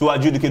what? To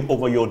adjudicate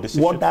over your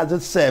decision. What does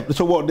it say?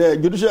 So what the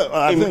judicial?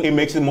 It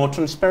makes it more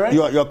transparent.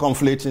 You're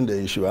conflating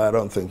the issue. I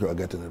don't think you are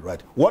getting it right.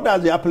 What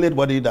does the appellate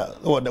body do?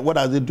 What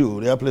does it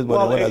do? The appellate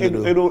body. What does it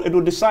do? It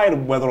will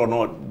decide whether or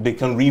not they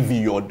can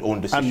review your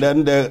own decision.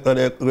 And then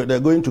they're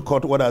going to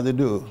court. What does it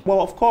do? Well,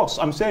 of course,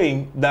 I'm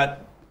saying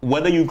that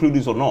whether you include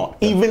this or not,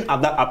 even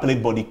at that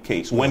appellate body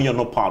case, when you're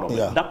not part of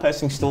it, that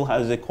person still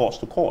has a cause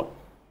to court.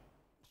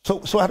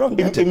 So I don't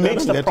get it. It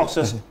makes the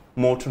process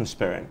more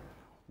transparent.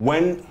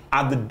 When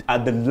at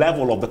the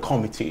level of the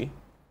committee,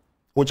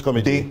 Which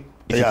committee?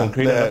 If you can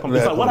create another committee.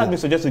 In fact, what I've been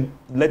suggesting,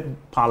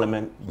 let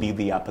Parliament be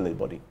the appellate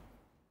body.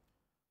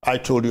 I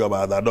told you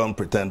about that. Don't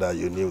pretend that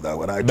you knew that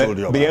when I told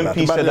you about that.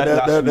 The MP said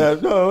that last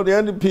week. No, the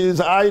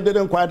MPs, I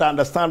didn't quite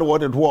understand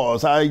what it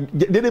was.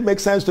 Didn't make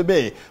sense to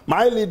me.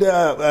 My leader,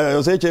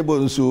 Oseche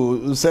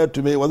Bonsu, said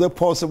to me, was it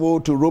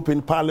possible to rope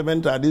in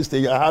Parliament at this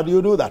stage? How do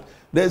you do that?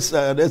 This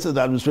is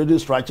the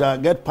administrative structure.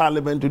 Get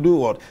Parliament to do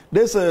what?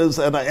 This is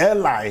an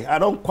airline. I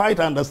don't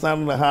quite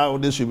understand how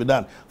this should be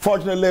done.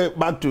 Fortunately,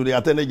 back to the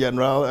Attorney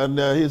General, and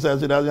he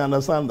says he doesn't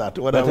understand that.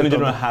 The Attorney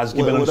General has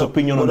given his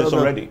opinion on this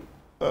already.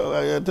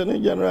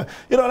 Attorney General,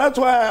 that's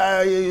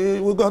why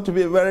we've got to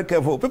be very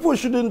careful. People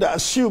shouldn't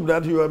assume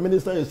that you're a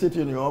minister, you sit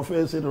in your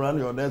office, sit around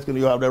your desk, and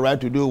you have the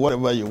right to do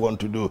whatever you want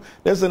to do.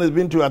 This has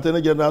been to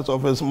Attorney General's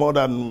office more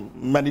than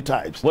many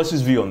times. What's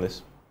his view on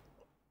this?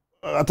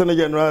 Attorney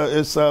General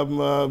is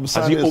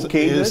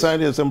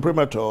signed his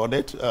imprimatur on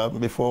it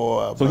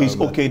before. So he's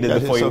okayed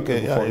it before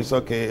he's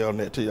okay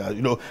on it.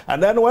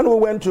 And then when we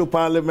went to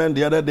Parliament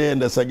the other day,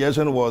 and the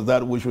suggestion was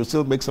that we should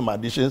still make some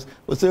additions,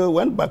 we still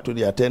went back to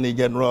the Attorney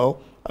General,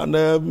 and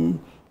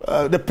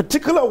the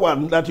particular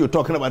one that you're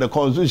talking about, the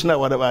constitutional,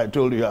 whatever I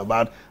told you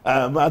about,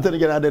 Attorney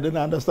General didn't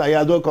understand. He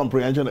has no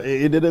comprehension.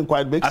 It didn't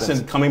quite make sense. As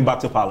in coming back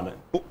to Parliament.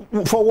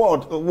 For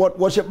what?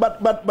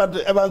 But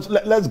Evans,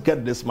 let's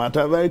get this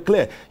matter very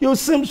clear. You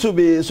seem to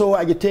be so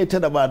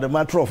agitated about the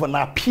matter of an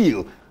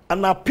appeal.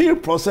 An appeal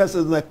process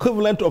is the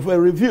equivalent of a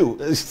review,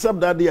 except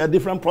that they are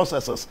different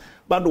processes.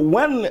 But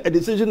when a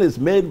decision is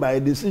made by a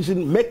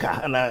decision maker,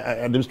 an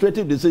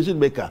administrative decision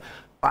maker,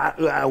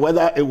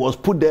 whether it was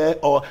put there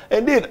or...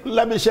 Indeed,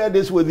 let me share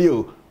this with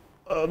you.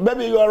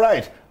 Maybe you are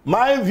right.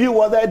 My view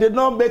was that it did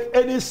not make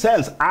any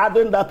sense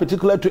adding that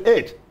particular to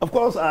 8. Of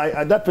course,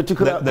 that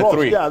particular... The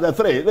 3. Yeah, the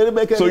 3. It didn't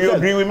make any sense. So you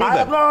agree with me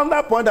then? On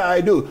that point,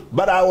 I do.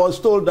 But I was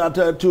told that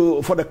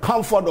for the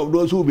comfort of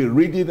those who will be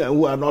reading and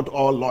who are not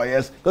all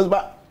lawyers...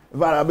 I'm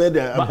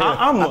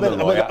not a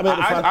lawyer.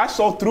 I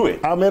saw through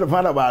it. I made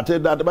fun about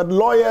it. But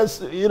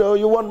lawyers,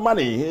 you want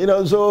money.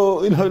 So,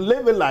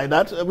 live it like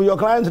that. Your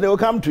clients, they will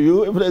come to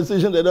you. If the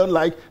decision they don't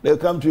like, they'll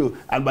come to you.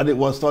 But it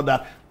was thought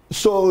that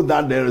so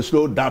that there is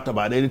no doubt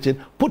about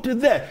anything, put it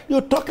there.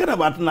 You're talking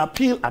about an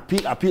appeal.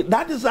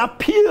 That is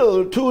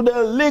appeal to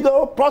the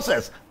legal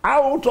process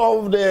out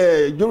of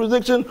the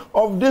jurisdiction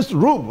of this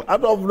room,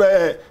 out of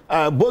the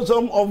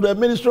bosom of the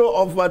Ministry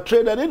of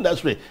Trade and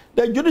Industry.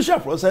 The judicial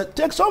process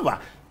takes over.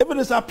 If it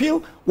is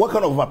appeal, what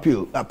kind of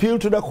appeal? Appeal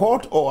to the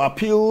court or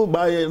appeal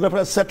by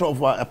a set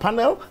of a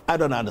panel? I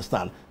don't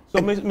understand.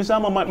 So, Ms.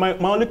 Amma, my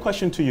only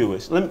question to you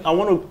is, I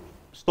want to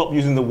stop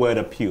using the word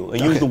appeal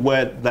and use the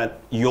word that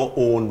your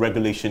own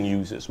regulation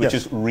uses, which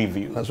is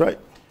review. That's right.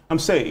 I'm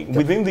saying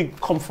within the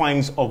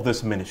confines of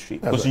this ministry,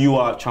 because you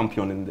are a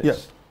champion in this,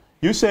 yes.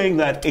 You're saying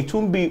that it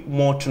will be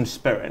more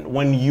transparent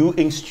when you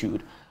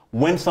institute,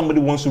 when somebody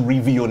wants to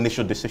review your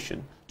initial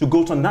decision, to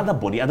go to another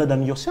body other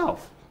than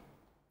yourself.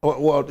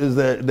 What is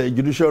the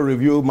judicial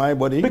review my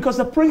body? Because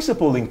the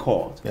principle in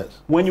court,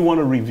 when you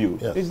want to review,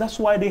 is that's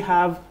why they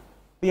have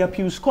the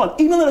appeals court.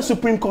 Even at the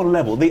Supreme Court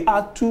level, they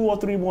add 2 or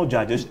 3 more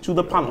judges to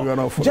the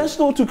panel. Just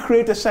so to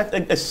create a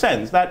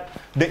sense that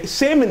the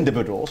same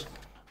individuals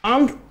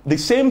and the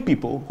same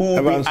people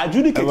who will be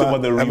adjudicated over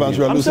the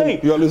review.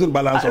 You're losing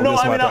balance on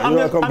this matter.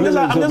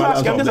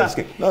 I'm just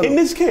asking. In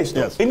this case,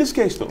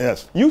 though,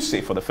 you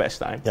say for the first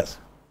time,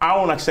 I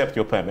won't accept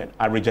your permit,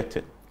 I reject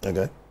it.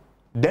 Okay.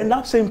 Then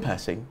that same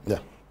person,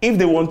 if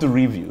they want to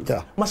review,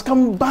 must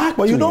come back.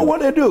 But you know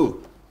what they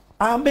do?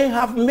 I may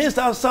have missed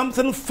out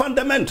something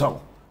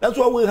fundamental. That's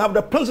why we have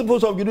the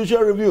principles of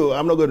judicial review.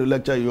 I'm not going to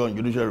lecture you on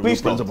judicial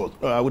review principles.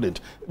 No, I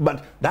wouldn't.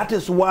 But that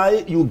is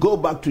why you go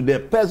back to the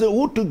person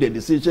who took the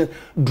decision,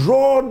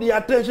 draw the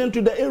attention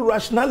to the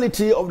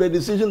irrationality of the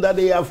decision that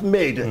they have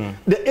made,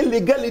 the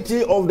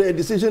illegality of the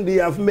decision they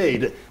have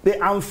made, the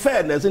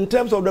unfairness in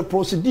terms of the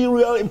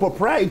procedural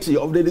impropriety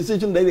of the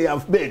decision that they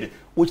have made,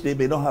 which they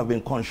may not have been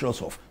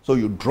conscious of. So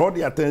you draw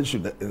the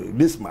attention to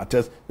these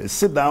matters, they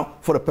sit down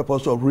for the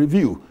purpose of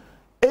review.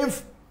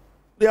 If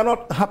they are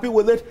not happy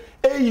with it,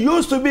 it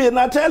used to be, and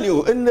I tell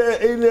you, in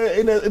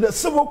the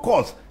civil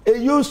courts, it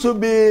used to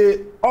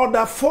be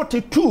Order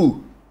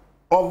 42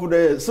 of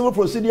the Civil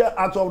Procedure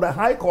Act of the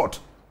High Court,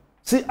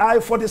 CI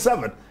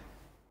 47.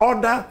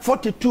 Order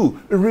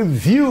 42,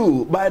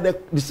 review by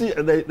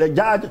the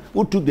judge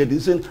who took the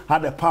decision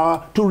had the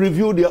power to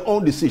review their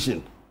own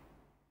decision.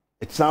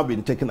 It's now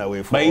been taken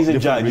away from. But he's a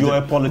judge, you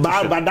are a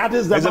politician. But that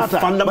is the matter. There's a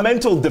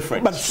fundamental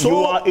difference. But so, you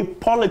are a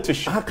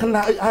politician. How can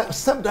I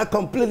accept that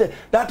completely?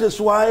 That is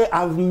why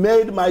I've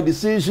made my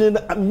decision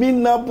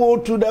amenable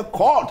to the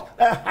court.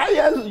 The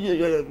highest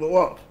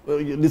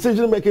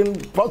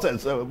decision-making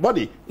process,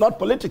 body, not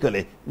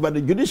politically, but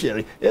the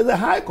judiciary, is the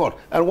High Court.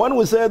 And when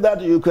we say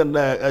that you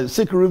can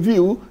seek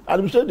review,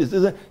 administrative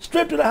decision,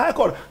 straight to the High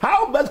Court.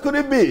 How best could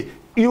it be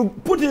you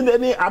put in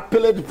any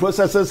appellate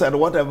processes and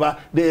whatever,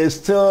 there is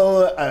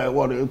still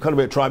what kind of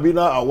a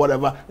tribunal or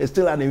whatever, it's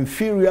still an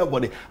inferior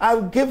body.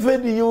 I've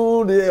given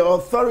you the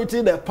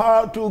authority, the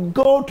power to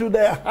go to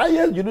the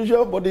highest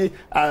judicial body,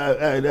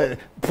 the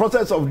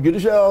process of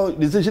judicial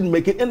decision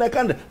making in the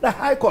country, the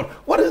High Court.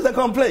 What is the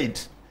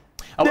complaint?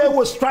 They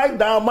will strike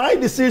down my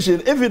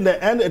decision. If in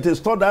the end it is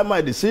thought that my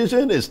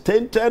decision is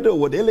tainted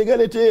with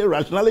illegality,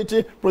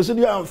 irrationality,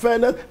 procedural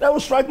unfairness, they will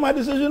strike my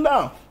decision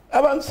down.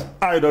 Evans,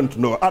 I don't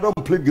know. I don't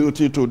plead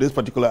guilty to this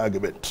particular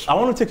argument. I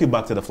want to take you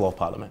back to the floor of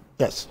Parliament.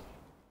 Yes.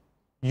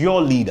 Your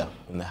leader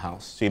in the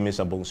House, James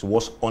Abonsu,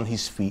 was on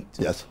his feet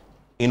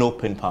in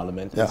open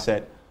Parliament and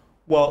said,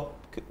 well,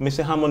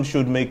 Mr. Hammond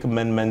should make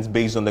amendments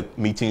based on the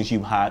meetings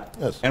you've had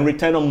and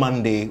return on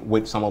Monday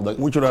with some of the...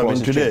 Which would have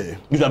been today.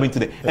 Which would have been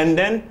today. And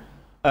then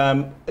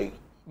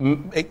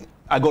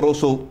I got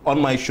also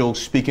on my show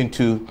speaking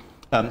to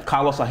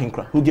Carlos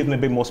Ahinkra, who gave me a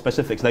bit more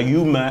specifics. Like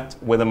you met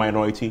with a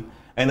minority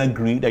and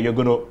agreed that you're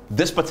going to,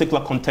 this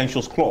particular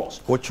contentious clause,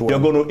 you're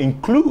going to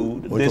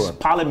include this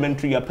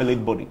parliamentary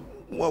appellate body.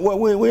 Well,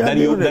 that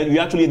you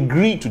actually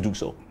agreed to do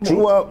so.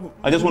 True? Well,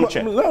 I just want to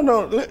check.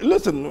 No,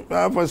 listen,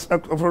 I've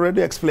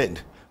already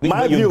explained.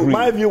 My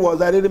view was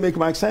that it didn't make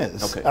much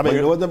sense. Okay. I mean,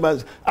 it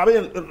wasn't. I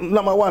mean,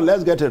 number one,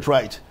 let's get it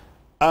right.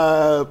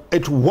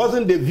 It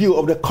wasn't the view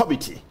of the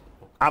committee.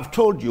 I've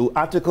told you,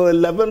 Article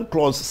 11,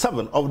 Clause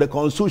 7 of the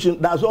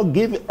Constitution does not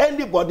give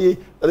anybody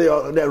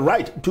the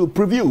right to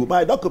preview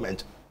my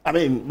document. I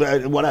mean,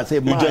 when I say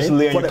you just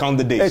lay and you count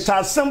the days. It's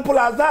as simple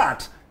as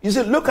that. You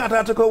see, look at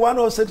Article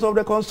 106 of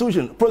the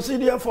Constitution.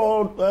 Procedure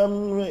for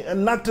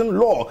enacting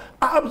law,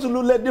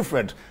 absolutely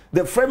different.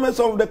 The framers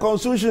of the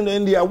Constitution,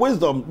 in their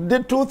wisdom,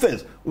 did two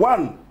things.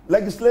 One,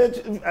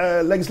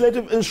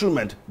 legislative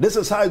instrument. This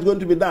is how it's going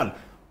to be done.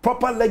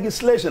 Proper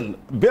legislation,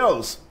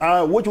 bills,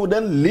 which would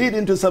then lead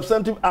into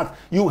substantive acts.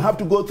 You have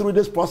to go through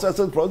this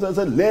processes,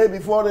 lay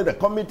before the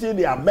committee,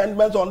 the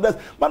amendments on this.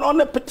 But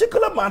on a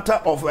particular matter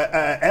of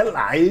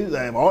LIs,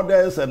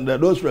 orders, and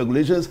those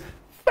regulations,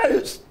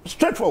 very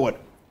straightforward.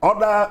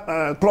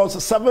 Order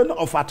Clause 7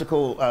 of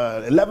Article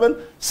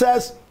 11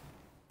 says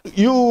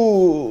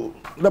you,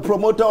 the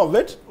promoter of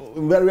it,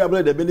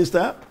 invariably the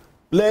minister,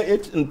 lay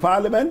it in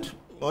Parliament.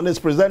 When it's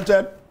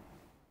presented,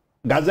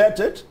 gazette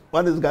it.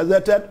 When it's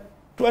gazetted,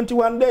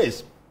 21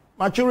 days.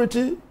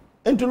 Maturity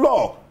into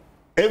law.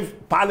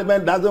 If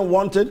Parliament doesn't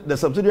want it, the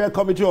subsidiary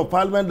committee of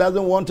Parliament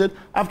doesn't want it,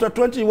 after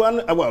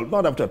 21, well,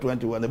 not after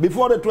 21,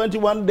 before the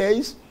 21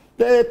 days,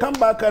 they come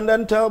back and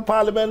then tell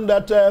Parliament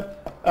that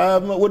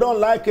we don't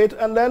like it,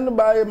 and then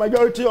by a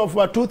majority of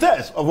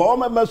 2/3 of all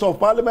members of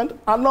Parliament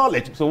annul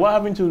it. So what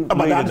happened to...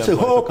 But that's the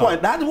whole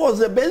point. That was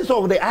the base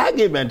of the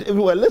argument, if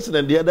you were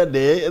listening the other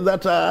day,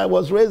 that I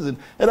was raising.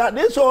 And that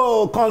this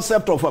whole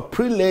concept of a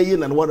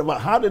pre-laying and whatever,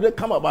 how did it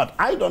come about?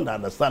 I don't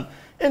understand.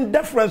 In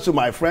deference to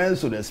my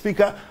friends, to the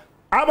speaker,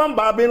 Aban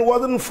Babin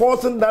wasn't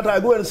forcing that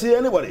I go and see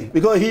anybody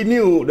because he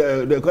knew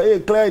the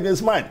clear in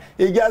his mind.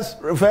 He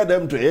just referred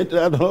them to it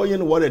and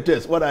knowing what it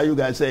is. What are you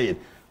guys saying?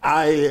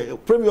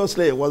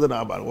 Previously, it wasn't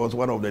Aban, it was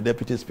one of the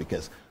deputy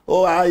speakers.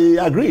 Oh, I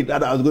agreed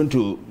that I was going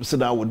to sit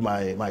down with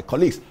my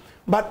colleagues.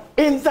 But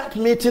in that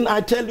meeting,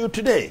 I tell you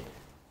today,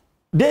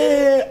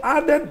 they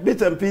added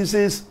bits and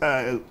pieces.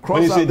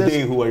 When you say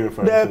they, who are you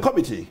referring to? The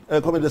committee,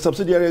 the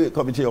subsidiary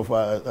committee of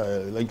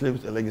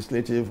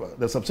legislative,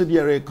 the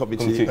subsidiary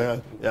committee,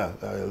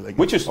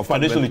 which is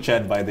traditionally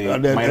chaired by the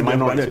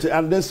minority,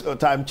 and this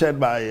time chaired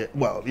by,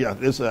 well,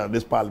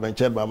 this Parliament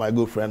chaired by my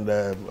good friend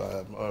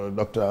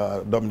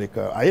Dr. Dominic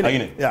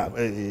Ayine. Yeah,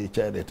 he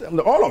chaired it. And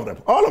all of them.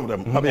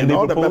 Mm-hmm. I mean,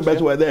 all the members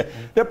were there.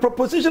 The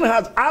proposition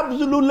has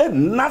absolutely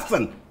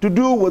nothing to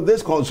do with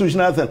this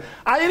constitutional thing.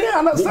 I didn't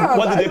understand.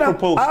 What did they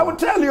propose? I will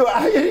tell you,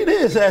 he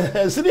is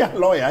a senior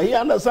lawyer. He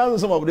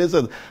understands some of this.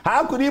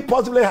 How could he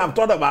possibly have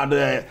thought about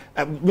a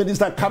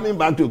minister coming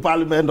back to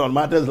Parliament on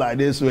matters like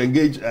this to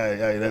engage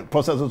in the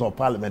processes of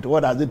Parliament?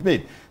 What does it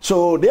mean?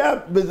 So their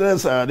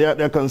business,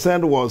 their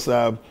concern was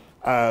some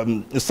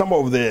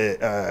of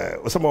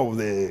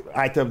the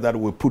items that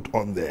were put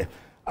on there.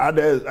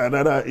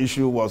 Another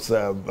issue was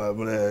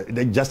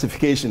the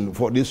justification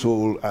for this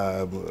whole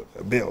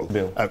bill.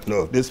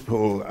 No, this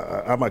whole,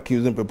 I'm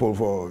accusing people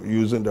for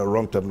using the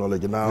wrong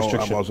terminology. Now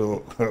I'm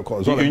also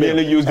you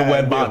nearly use the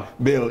word ban.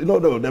 Bill. No,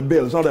 the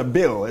bill. It's not a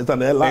bill. It's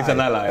an ally. It's an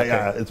ally. Okay.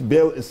 Yeah, it's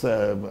bill. It's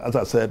as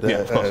I said,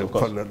 of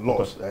course. for the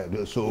laws.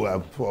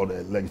 So for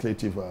the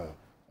legislative,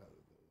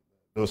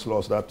 those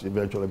laws that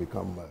eventually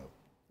become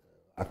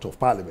act of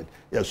Parliament.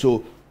 Yeah.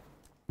 So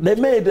they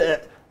made.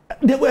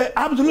 They were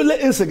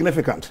absolutely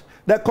insignificant.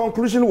 The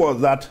conclusion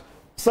was that,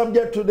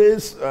 subject to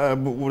this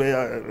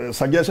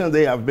suggestions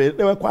they have made,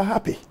 they were quite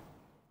happy.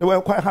 They were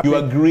quite happy. You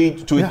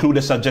agreed to include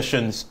the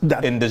suggestions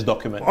in this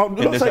document?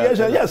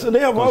 Yes, they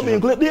have all been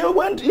included. They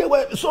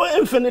were so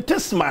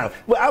infinitesimal.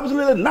 Well,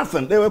 absolutely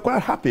nothing. They were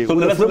quite happy. So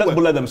let's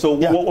bullet them. So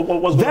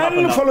what was going to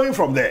happen now? Following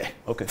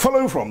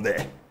from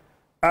there,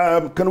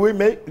 can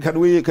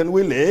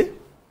we lay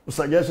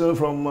suggestions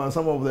from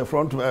some of the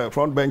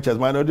front benches,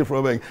 minority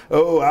front bench.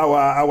 Oh,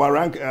 our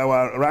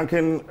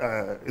ranking,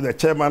 the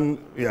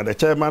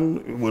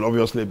chairman will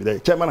obviously be there.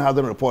 Chairman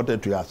hasn't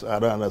reported to us. I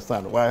don't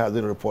understand why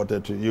hasn't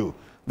reported to you.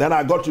 Then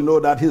I got to know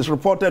that he's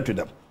reported to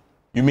them.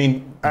 You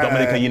mean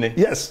Dominic Ayine?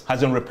 Yes.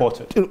 Hasn't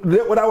reported?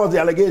 That was the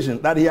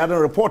allegation, that he hadn't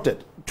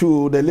reported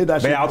to the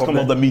leadership. The outcome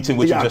of the meeting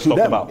which you just talked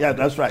about. Yeah,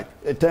 that's right.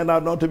 It turned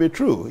out not to be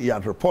true. He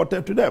had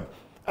reported to them.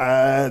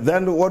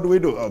 Then what do we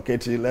do? Okay,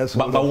 let's.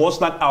 But was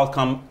that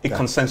outcome a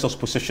consensus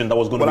position that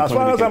was going to be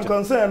communicated? As far as I'm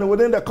concerned,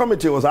 within the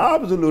committee was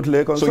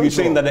absolutely consensus. So you're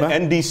saying that the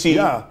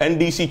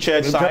NDC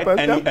chair side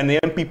and the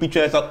MPP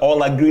chair side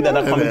all agreed at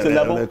that committee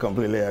level? They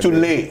completely agree. Too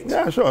late?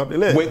 Yeah, sure.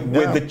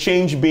 With the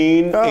change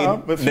being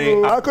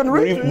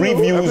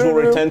reviews will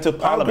return to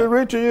Parliament. I can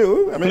read to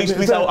you. I mean,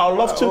 please, I'd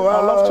love to.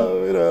 I'd love to.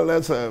 You know,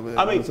 let's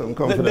some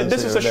confidence.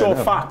 This is a sure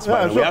fact,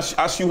 by the way,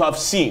 as you have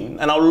seen.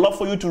 And I would love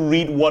for you to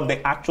read what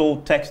the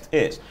actual text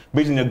is,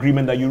 based on the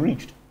agreement that you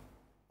reached.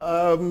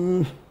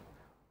 Can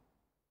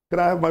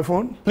I have my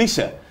phone? Please,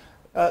 sir.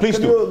 Please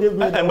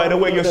do. And by the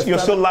way, you're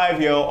still live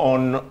here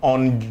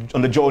on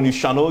the Joy News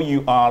channel.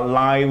 You are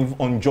live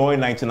on Joy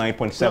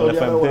 99.7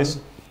 FM.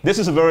 This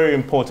is a very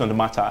important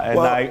matter, and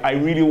I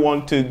really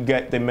want to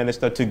get the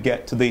minister to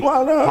get to the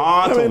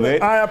heart of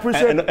it. I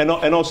appreciate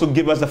and also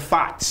give us the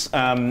facts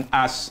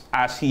as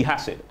he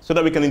has it, so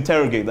that we can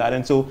interrogate that.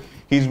 And so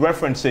he's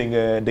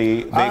referencing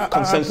the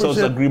consensus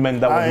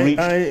agreement that was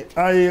reached.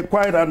 I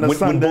quite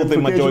understand with both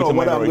the majority and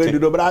minority.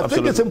 But I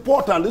think it's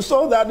important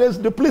so that this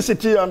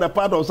duplicity on the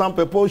part of some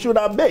people should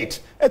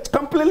abate. It's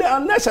completely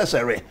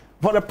unnecessary.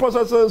 For the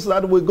processes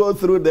that we go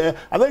through there,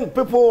 I think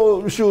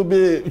people should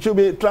be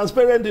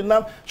transparent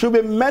enough, should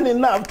be men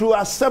enough to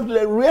accept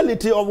the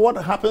reality of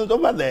what happens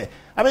over there.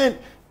 I mean,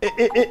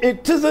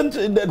 it isn't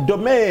in the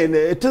domain,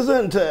 it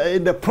isn't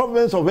in the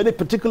province of any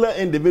particular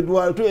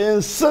individual to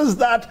insist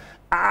that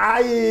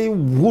I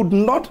would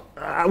not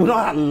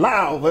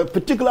allow a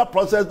particular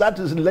process that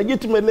is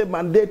legitimately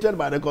mandated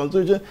by the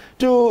Constitution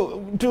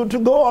to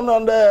go on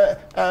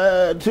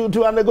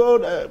to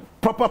undergo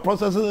proper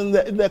processes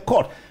in the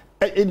court.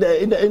 In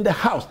the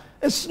house,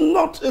 it's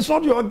not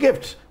your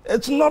gift.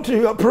 It's not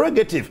your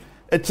prerogative.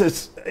 It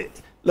is.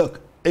 Look,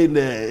 in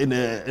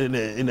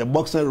the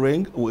boxing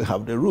ring, we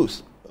have the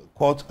rules.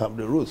 Courts have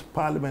the rules.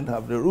 Parliament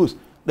have the rules.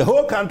 The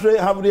whole country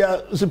have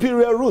their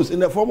superior rules in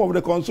the form of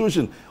the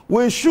Constitution.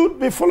 We should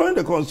be following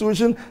the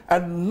Constitution,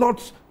 and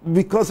not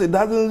because it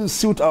doesn't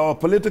suit our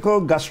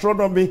political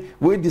gastronomy,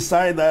 we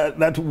decide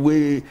that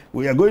we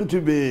are going to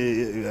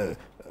be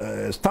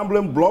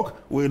stumbling block.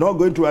 We're not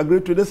going to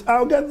agree to this.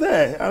 I'll get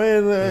there. I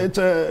mean,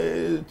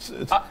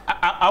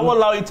 I will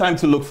allow you time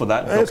to look for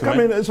that. It's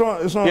coming. It's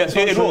not. Yes,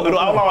 it will.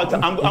 I'll allow it.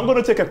 I'm going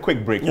to take a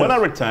quick break. Yes. When I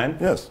return,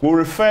 we'll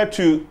refer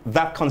to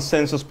that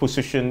consensus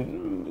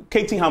position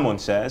K.T. Hammond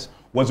says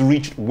was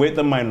reached with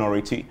the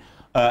minority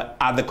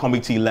at the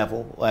committee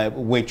level,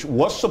 which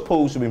was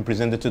supposed to be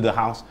presented to the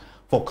House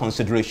for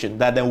consideration,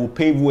 that they will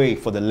pave way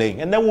for the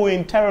laying. And then we'll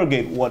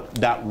interrogate what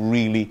that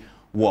really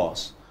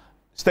was.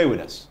 Stay with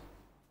us.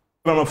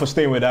 Thank you for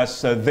staying with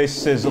us.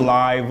 This is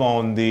live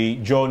on the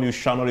Joy News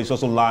channel. It's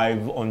also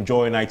live on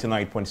Joy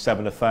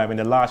 99.7 FM. In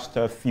the last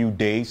few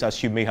days,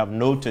 as you may have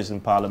noticed in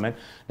Parliament,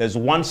 there's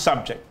one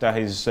subject that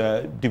is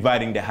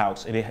dividing the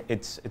House.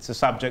 It's a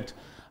subject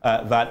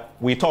that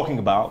we're talking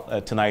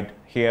about tonight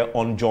here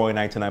on Joy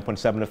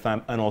 99.7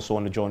 FM and also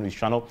on the Joy News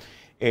channel.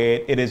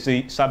 It is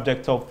the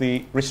subject of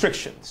the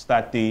restrictions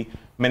that the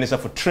Minister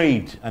for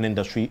Trade and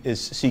Industry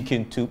is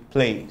seeking to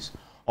place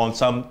on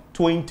some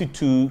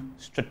 22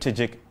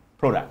 strategic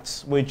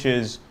products, which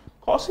is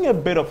causing a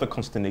bit of a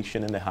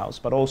consternation in the House,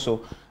 but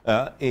also,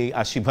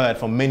 as you've heard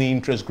from many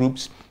interest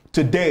groups,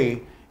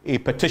 today a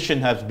petition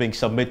has been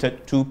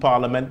submitted to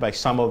Parliament by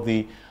some of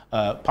the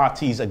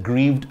parties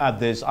aggrieved at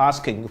this,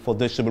 asking for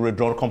this to be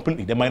withdrawn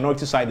completely. The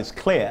minority side is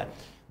clear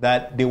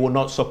that they will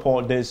not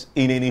support this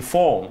in any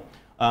form.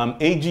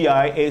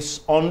 AGI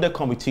is on the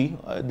committee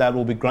that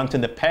will be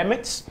granting the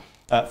permits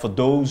for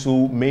those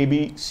who may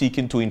be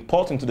seeking to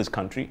import into this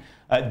country.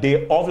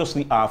 They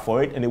obviously are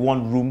for it, and they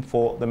want room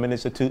for the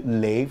minister to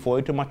lay for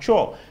it to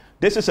mature.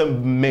 This is a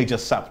major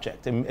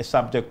subject, a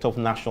subject of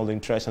national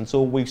interest, and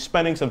so we're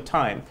spending some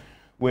time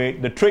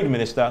with the trade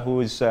minister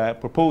who is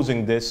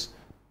proposing this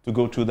to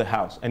go to the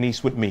House, and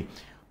he's with me.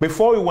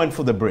 Before we went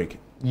for the break,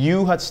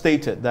 you had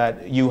stated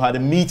that you had a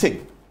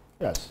meeting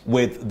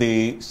with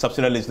the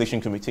Subsidiary Legislation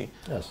Committee,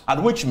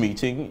 at which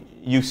meeting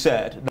you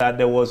said that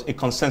there was a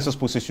consensus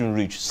position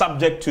reached,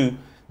 subject to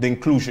the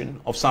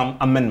inclusion of some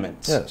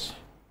amendments. Yes.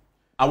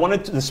 I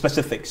wanted the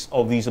specifics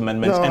of these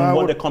amendments and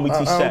what the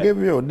committee said. I'll give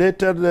you,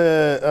 dated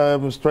the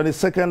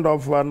 22nd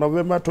of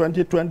November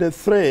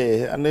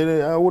 2023, and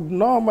I would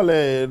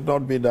normally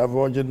not be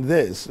divulging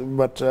this,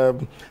 but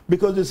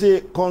because you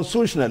see,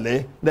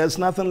 constitutionally, there's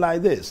nothing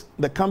like this.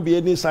 There can't be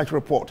any such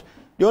report.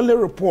 The only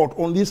report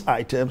on these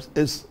items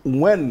is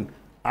when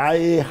I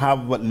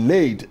have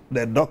laid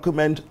the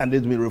document and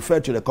it's been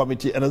referred to the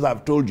committee. And as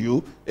I've told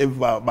you, if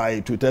by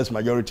two-thirds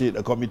majority,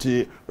 the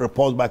committee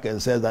reports back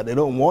and says that they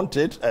don't want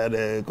it,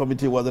 the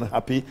committee wasn't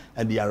happy,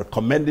 and they are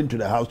recommending to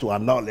the House to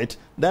annul it,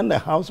 then the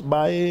House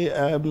by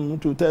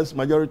two-thirds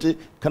majority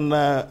can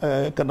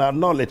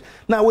annul it.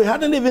 Now, we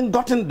hadn't even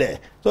gotten there.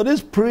 So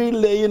this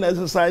pre-laying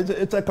exercise,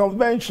 it's a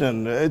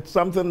convention. It's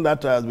something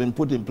that has been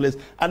put in place.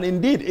 And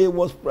indeed, it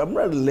was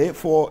primarily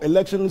for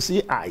election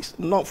CIs,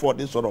 not for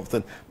this sort of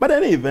thing. But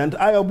in any event,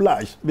 I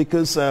obliged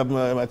because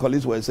my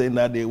colleagues were saying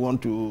that they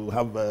want to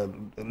have a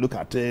look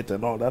at it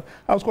and all that.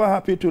 I was quite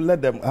happy to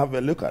let them have a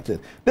look at it.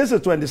 This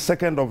is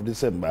 22nd of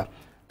December.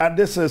 And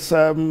this is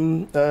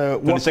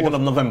 22nd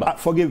of November.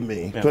 Forgive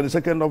me, yeah.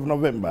 22nd of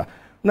November.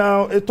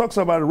 Now, it talks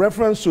about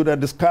reference to the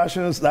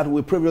discussions that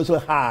we previously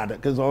had,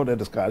 because all the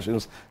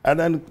discussions, and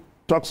then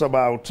talks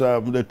about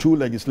the two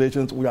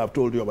legislations we have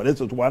told you about.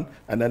 This is one,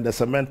 and then the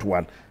cement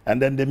one,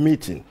 and then the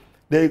meeting.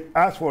 They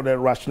asked for the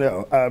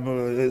rationale,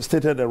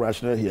 stated the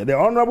rationale here. The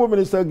Honorable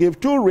Minister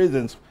gave two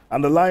reasons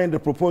underlying the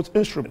proposed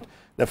instrument.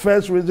 The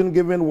first reason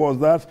given was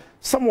that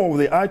some of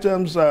the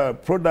items,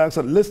 products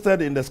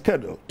listed in the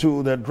schedule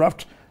to the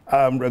draft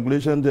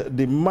regulation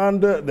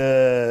demand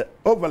the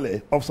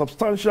overlay of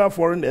substantial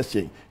foreign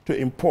exchange to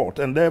import,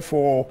 and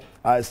therefore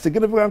a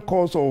significant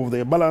cause of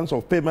the balance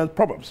of payment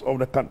problems of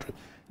the country.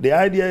 The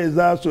idea is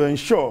that to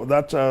ensure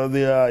that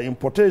their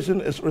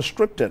importation is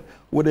restricted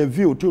with a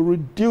view to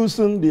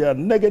reducing their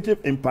negative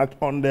impact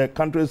on the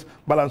country's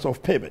balance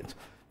of payments.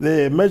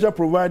 The measure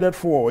provided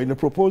for in the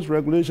proposed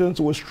regulations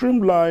will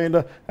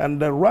streamline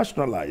and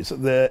rationalize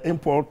the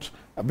import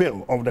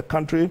bill of the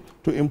country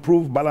to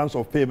improve balance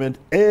of payment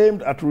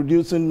aimed at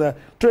reducing the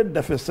trade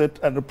deficit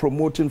and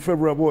promoting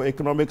favorable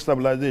economic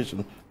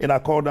stabilization in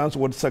accordance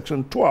with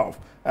Section 12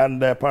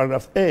 and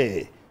Paragraph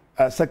A.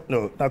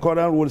 In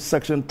accordance with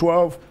Section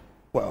 12,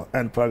 well,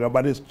 and paragraph,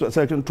 but it's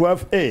Section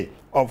 12A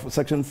of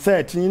Section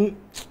 13,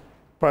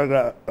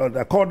 paragraph, in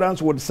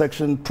accordance with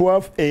Section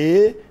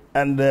 12A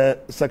and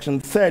Section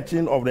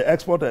 13 of the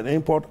Export and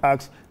Import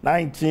Acts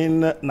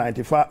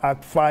 1995,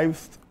 Act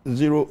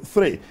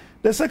 503.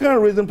 The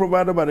second reason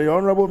provided by the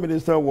Honorable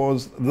Minister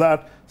was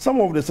that some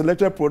of the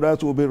selected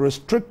products will be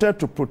restricted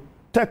to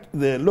protect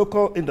the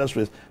local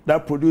industries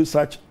that produce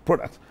such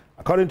products.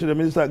 According to the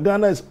Minister,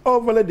 Ghana is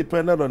overly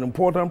dependent on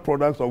important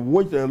products of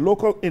which the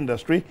local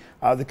industry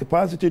has the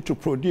capacity to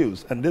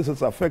produce, and this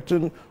is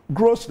affecting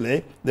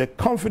grossly the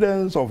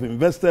confidence of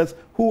investors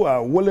who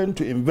are willing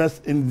to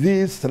invest in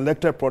these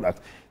selected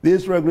products.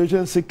 These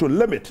regulations seek to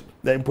limit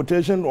the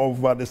importation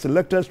of the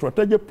selected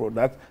strategic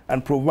products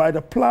and provide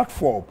a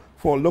platform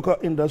for local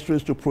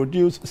industries to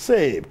produce,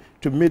 save,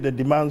 to meet the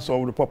demands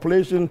of the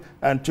population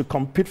and to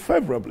compete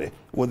favorably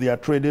with their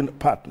trading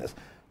partners.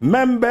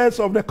 Members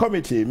of the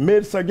committee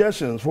made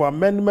suggestions for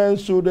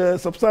amendments to the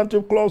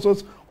substantive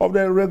clauses of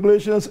the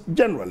regulations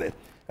generally.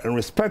 In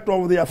respect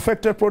of the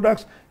affected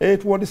products,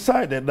 it was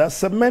decided that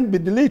cement be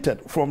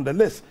deleted from the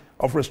list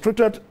of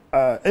restricted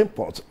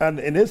imports and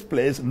in its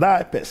place,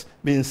 diapers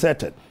be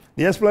inserted.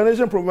 The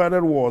explanation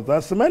provided was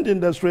that cement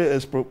industry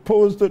is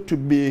proposed to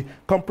be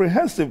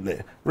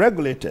comprehensively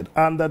regulated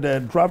under the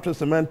draft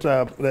cement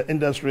the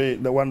industry,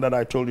 the one that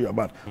I told you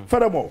about.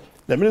 Furthermore,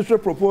 the ministry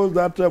proposed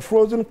that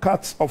frozen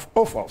cuts of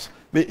offals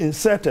be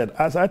inserted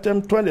as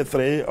item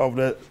 23 of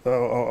the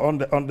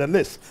on the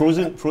list.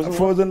 Frozen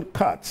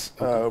cuts,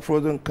 okay.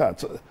 Frozen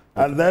cuts, okay.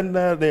 And then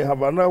they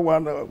have another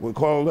one we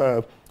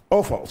call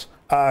offals,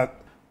 and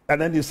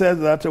then he says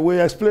that we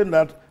explain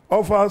that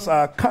offals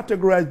are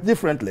categorized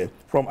differently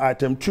from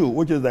item 2,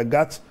 which is the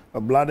guts,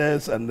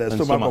 bladders, and the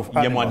stomach of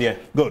animals.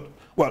 Good.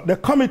 Well, the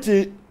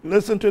committee,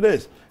 listen to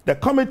this. The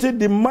committee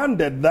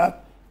demanded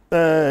that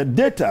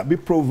data be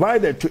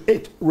provided to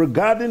it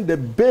regarding the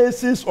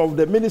basis of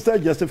the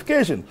minister's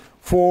justification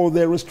for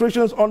the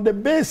restrictions on the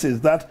basis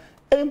that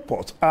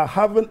imports are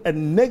having a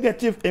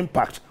negative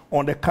impact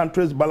on the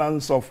country's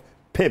balance of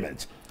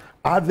payments.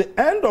 At the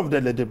end of the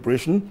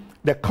deliberation,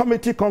 the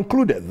committee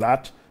concluded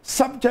that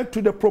subject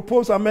to the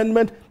proposed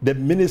amendment, the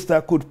minister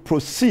could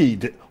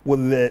proceed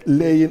with the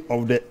laying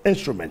of the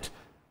instrument.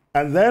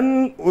 And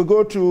then we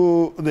go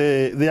to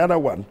the other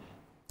one,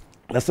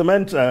 the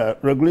cement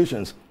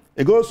regulations.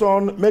 It goes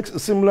on, makes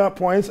similar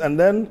points, and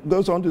then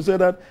goes on to say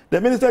that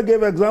the minister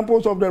gave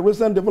examples of the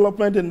recent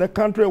development in the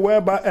country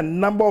whereby a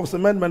number of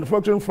cement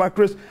manufacturing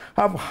factories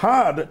have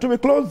had to be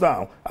closed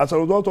down as a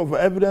result of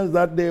evidence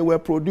that they were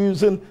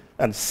producing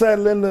and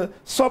selling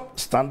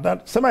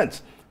substandard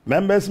cements.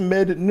 Members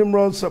made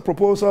numerous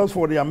proposals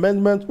for the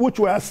amendment, which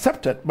were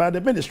accepted by the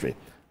ministry.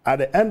 At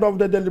the end of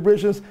the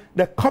deliberations,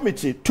 the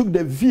committee took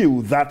the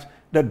view that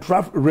the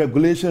draft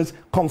regulations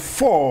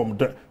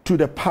conformed to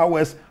the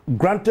powers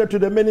granted to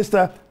the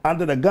minister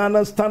under the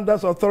Ghana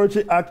Standards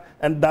Authority Act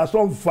and does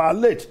not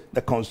violate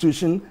the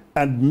Constitution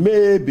and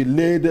may be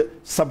laid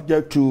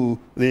subject to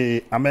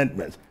the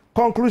amendments.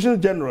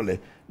 Conclusion generally,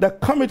 the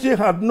committee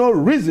had no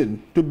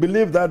reason to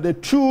believe that the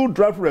two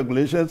draft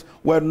regulations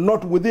were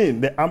not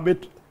within the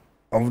ambit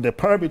of the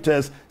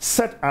parameters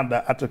set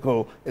under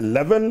Article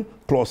 11,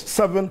 Clause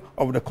 7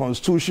 of the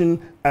Constitution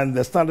and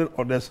the standing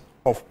orders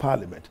of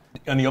Parliament.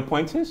 And your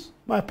point is?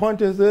 My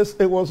point is this: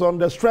 it was on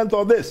the strength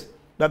of this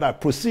that I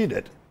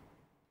proceeded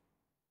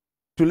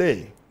to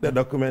lay the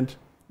document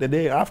the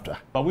day after.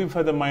 But we've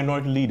heard the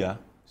minority leader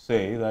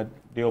say that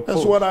they oppose.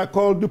 That's what I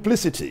call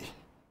duplicity.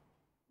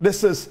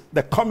 This is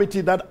the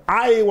committee that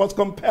I was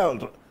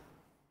compelled,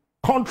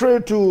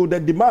 contrary to the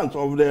demands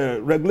of the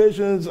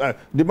regulations,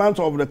 demands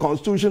of the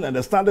Constitution and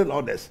the standing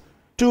orders,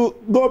 to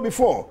go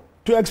before,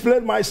 to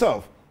explain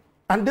myself.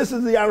 And this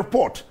is their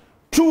report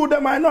to the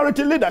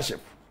minority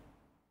leadership.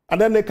 And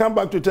then they come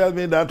back to tell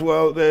me that,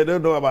 well, they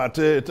don't know about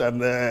it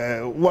and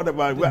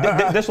whatever.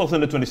 This was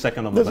on the 22nd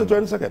of November.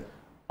 This is the 22nd.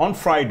 On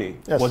Friday,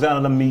 yes. Was there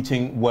another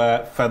meeting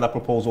where further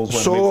proposals were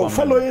made? So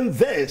following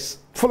this,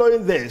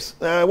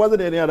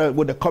 wasn't any other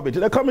with the committee.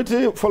 The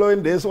committee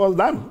following this was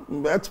done,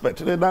 expert,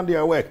 they done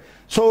their work.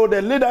 So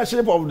the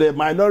leadership of the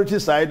minority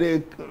side,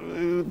 they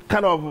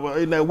kind of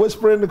in a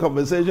whispering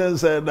conversation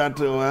said that,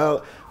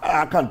 well,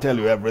 I can't tell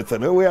you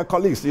everything. We are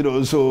colleagues, you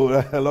know,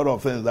 so a lot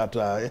of things that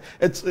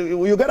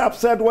you get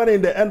upset when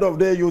in the end of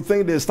the day you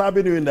think they're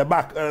stabbing you in the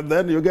back, and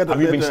then you get. Have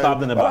you been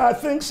stabbed in the back? Well, I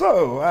think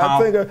so. How?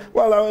 I think.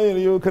 Well, I mean,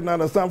 you can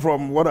understand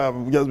from what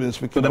I've just been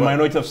speaking. So the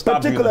minority have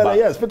stabbed you in the back?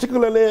 Yes,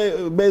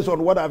 particularly based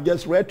on what I've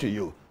just read to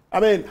you. I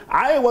mean,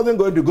 I wasn't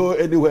going to go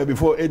anywhere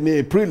before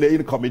any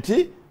pre-laying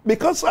committee,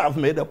 because I've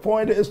made a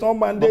point. It's not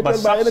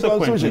mandated by any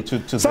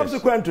constitution.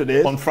 Subsequent to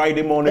this, on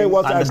Friday morning, I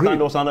understand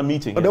there was another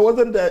meeting. Yes.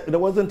 There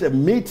wasn't a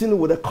meeting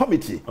with a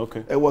committee.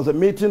 Okay. It was a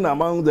meeting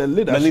among the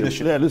leadership. The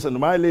leadership. Yeah, listen,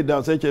 my leader,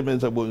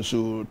 Minister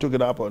K.T, took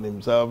it up on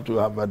himself to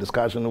have a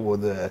discussion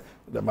with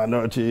the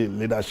minority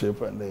leadership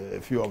and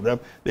a few of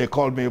them. They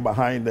called me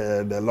behind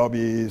the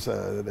lobbies,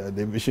 the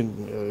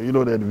division, you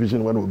know, the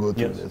division when we go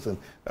through this. And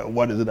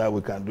what is it that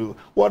we can do?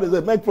 What is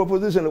it? Make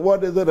proposition.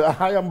 What is it?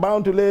 I am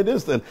bound to lay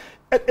this thing.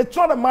 It's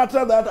not a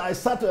matter that I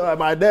sat at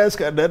my desk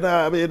and then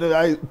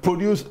I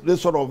produced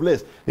this sort of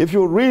list. If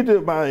you read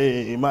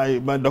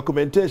my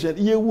documentation,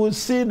 you will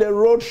see the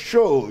road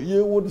show.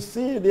 You would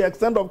see the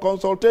extent of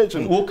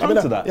consultation. We'll come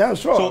to that. Yeah,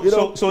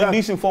 sure. So in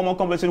these informal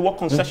conversations, what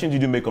concessions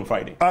did you make on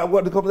Friday?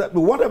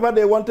 Whatever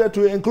they wanted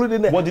to include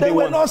in there, what did they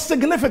were want? not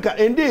significant.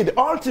 Indeed,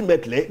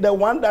 ultimately, the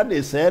one that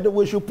they said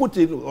we should put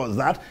in was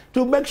that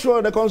to make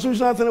sure the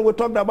constitutional thing we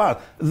talked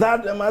about,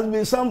 that there must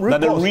be some recourse.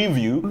 That the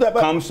review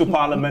comes to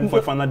Parliament for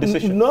a final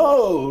decision.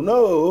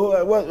 No,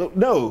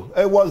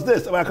 it was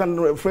this. I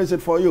can phrase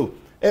it for you.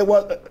 It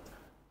was,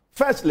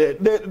 firstly,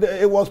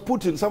 it was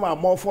put in some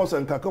amorphous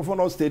and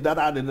cacophonous state that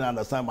I didn't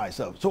understand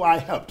myself. So I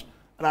helped.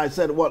 And I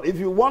said, well, if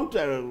you want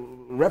a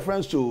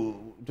reference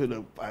to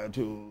the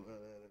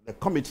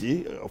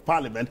committee of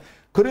Parliament,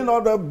 could it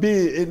not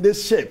be in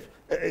this shape?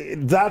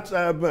 That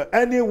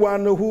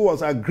anyone who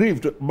was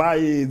aggrieved by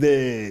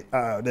the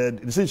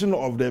decision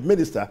of the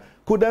minister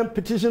could then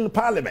petition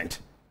Parliament.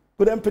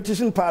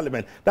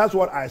 That's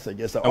what I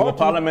suggested. And will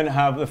Parliament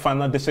have the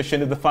final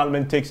decision if the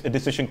Parliament takes a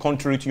decision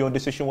contrary to your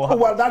decision? What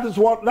happens?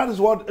 Well, that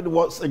is what it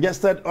was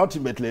suggested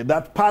ultimately.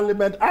 That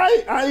Parliament,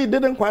 I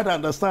didn't quite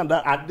understand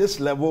that at this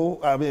level.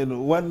 I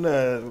mean, when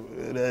the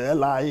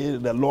LI,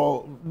 the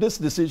law, this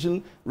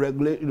decision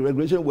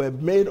regulation were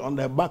made on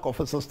the back of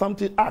a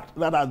substantive act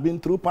that has been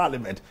through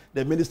Parliament.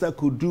 The minister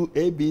could do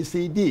A, B,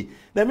 C, D.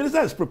 The minister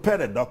has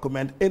prepared a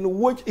document in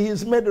which he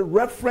has made a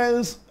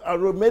reference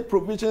or made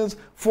provisions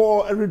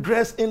for a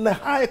redress in the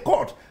High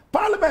Court.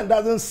 Parliament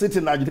doesn't sit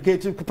in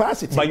adjudicative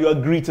capacity. But you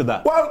agree to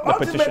that? Well,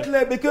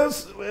 ultimately,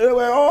 because they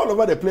were all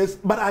over the place,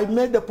 but I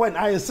made the point,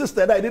 I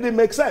insisted that it didn't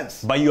make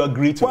sense. But you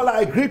agreed to it? Well,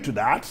 I agreed to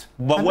that.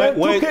 But where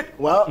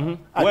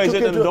is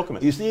it in the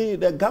document? You see,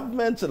 the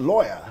government's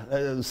lawyer,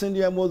 the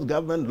senior most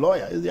government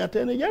lawyer, is the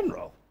Attorney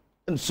General.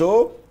 And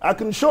so, I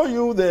can show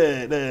you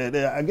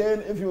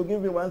again, if you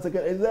give me 1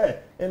 second, it's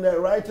there in the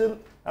writing.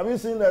 Have you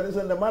seen that? It's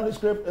in the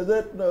manuscript. Is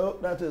it? No,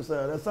 that is,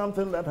 there's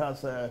something that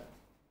has,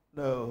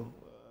 no.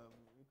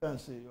 You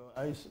can't see your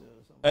eyes.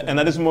 And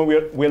at this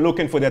moment, we're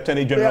looking for the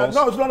Attorney General. Yeah,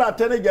 no, it's not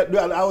Attorney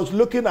General. I was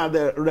looking at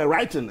the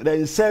writing, the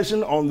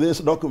insertion on this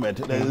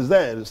document.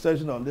 The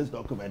insertion on this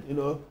document. You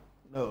know,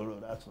 no,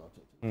 that's not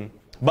it.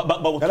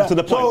 But to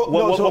the point,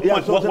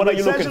 what are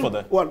you looking for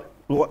there?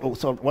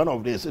 So one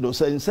of these, it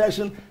was an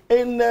insertion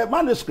in the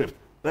manuscript,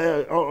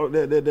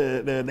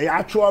 the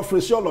actual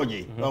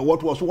phraseology,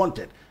 what was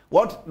wanted.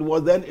 What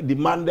was then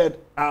demanded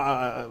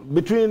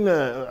between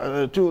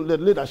to the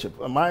leadership,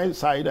 my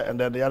side and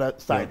then the other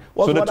side.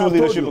 So the two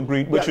leadership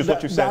agreed, which is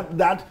what you said.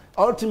 That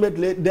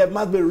ultimately there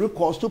must be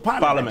recourse to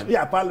Parliament.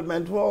 Yeah,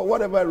 Parliament, for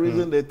whatever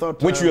reason they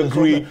thought. Which you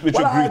agreed.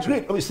 I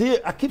agreed. You see,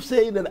 I keep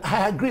saying that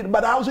I agreed,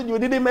 but I also knew it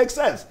didn't make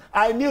sense.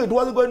 I knew it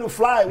wasn't going to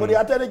fly with the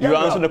Attorney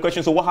General. You answered the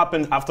question, so what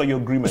happened after your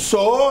agreement?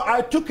 So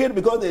I took it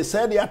because they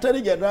said the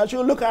Attorney General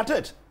should look at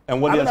it. And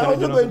what I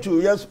wasn't going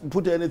to just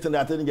put anything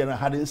the Attorney General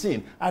hadn't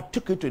seen. I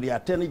took it to the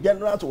Attorney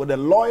General with a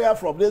lawyer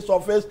from this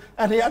office,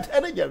 and the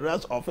Attorney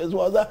General's office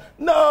was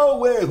no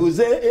way,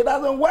 Jose, it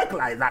doesn't work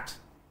like that.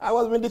 I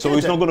was vindicated. So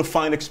it's not going to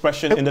find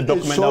expression in the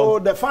document So now?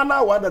 the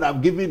final one that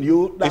I've given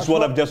you... That's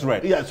what I've just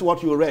read? Yes,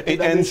 what you read. It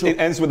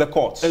ends with the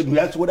courts? It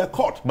ends with the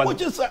court,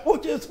 which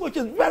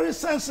is very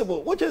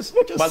sensible, which is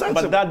sensible.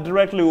 But that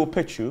directly will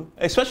pitch you,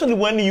 especially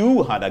when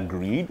you had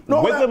agreed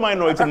with the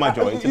minority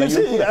majority.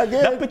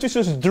 That pitches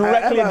us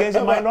directly against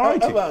the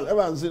minority.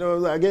 Evans, you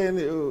know,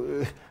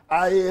 again...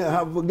 I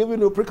have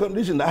given you a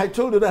precondition. I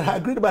told you that I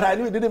agreed, but I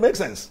knew it didn't make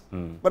sense.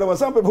 But there were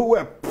some people who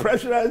were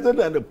pressurizing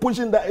and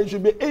pushing that it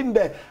should be in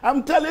there.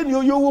 I'm telling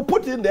you, you will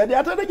put in there. The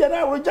Attorney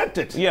General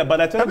rejected. Yeah,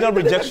 but Attorney General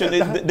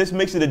rejection, this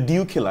makes it a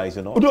due killer,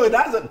 you know? No, it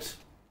doesn't.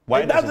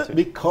 Why it doesn't?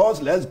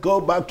 Because let's go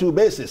back to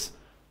basis.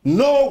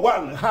 No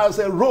one has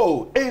a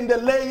role in the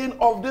laying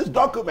of this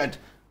document.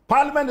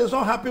 Parliament is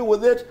not happy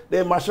with it.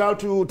 They marshal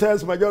to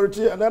test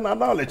majority and then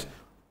annul it.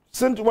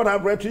 Since what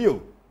I've read to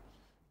you.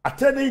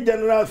 Attorney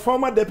General,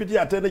 former Deputy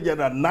Attorney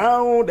General,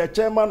 now the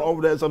chairman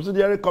of the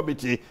subsidiary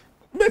committee,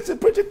 makes it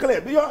pretty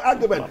clear. Your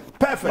argument,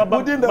 perfect,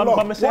 within the law.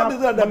 What is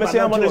that the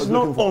minority is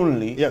not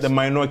only the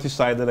minority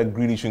side that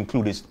agreed to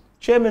include this.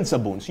 Chairman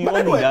Sabons, you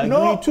anyway,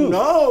 agree too.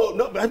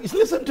 No,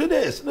 listen to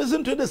this.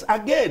 Listen to this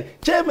again.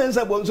 Chairman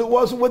Sabons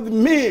was with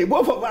me.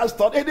 Both of us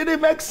thought it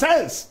didn't make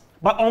sense.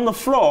 But on the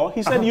floor,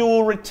 he said you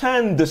will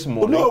return this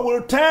morning. No,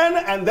 we'll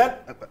return, and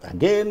that,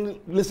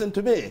 again, listen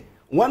to me.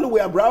 When we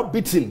are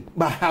browbeaten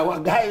by our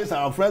guys,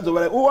 our friends over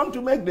there, we want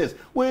to make this.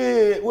 We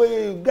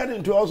get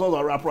into all sorts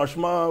of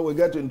rapprochement, we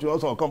get into all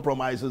sorts of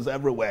compromises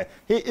everywhere.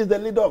 He is the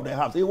leader of the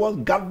house. He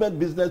wants government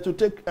business to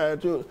take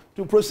to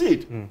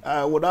proceed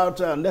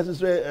without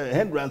necessary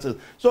hindrances.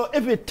 So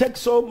if it takes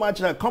so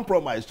much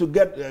compromise to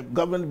get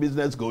government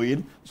business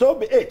going, so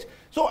be it.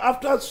 So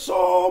after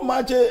so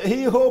much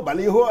hee-ho,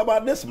 ballyho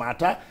about this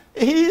matter,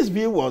 his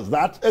view was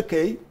that,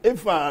 okay,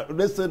 if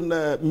listen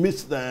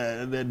miss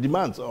the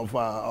demands of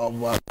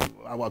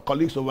our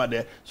colleagues over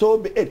there, so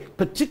be it.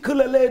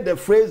 Particularly the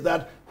phrase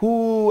that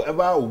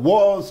whoever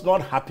was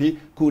not happy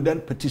could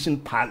then petition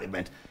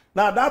Parliament.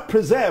 Now that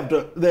preserved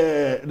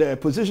the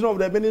position of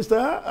the minister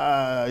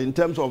in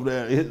terms of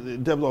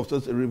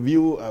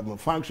review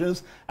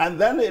functions, and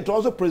then it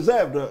also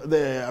preserved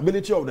the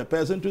ability of the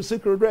person to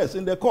seek redress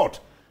in the court.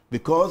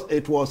 Because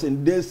it was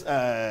in this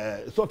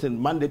sort of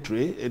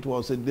mandatory, it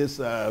was in this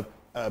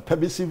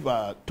permissive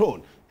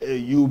tone.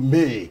 You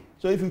may.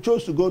 So if you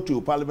chose to go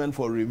to Parliament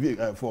for review,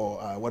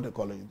 what they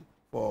call it,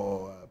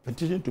 for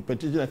petition to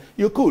petition,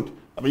 you could.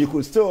 I mean, you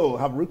could still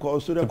have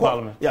recourse to the court.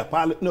 Parliament. Yeah,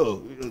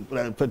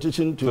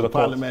 petition to the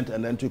Parliament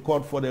and then to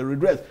court for the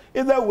redress.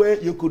 Either way,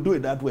 you could do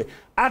it that way.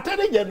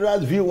 Attorney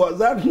General's view was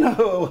that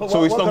no.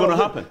 So it's not going to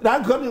happen.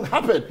 That's going to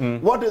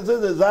happen. What it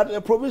is that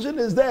a provision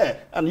is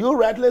there, and you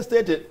rightly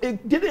stated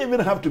it didn't even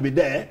have to be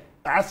there,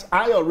 as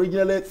I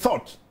originally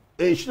thought.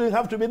 It shouldn't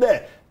have to be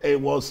there. It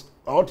was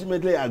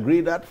ultimately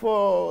agreed that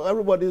for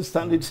everybody's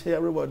sanity,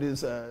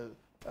 everybody's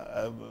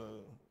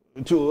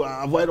to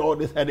avoid all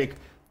this headache,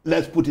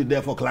 let's put it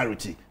there for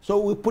clarity. So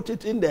we put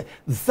it in there.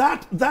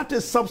 That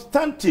is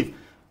substantive.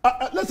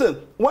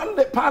 Listen, when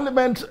the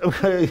Parliament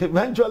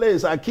eventually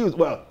is accused,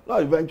 well,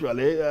 not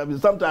eventually,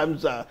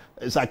 sometimes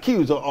it's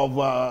accused of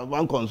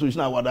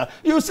unconstitutional order,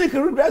 you seek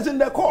redress in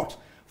the court.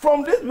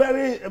 From this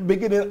very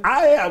beginning,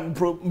 I am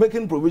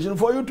making provision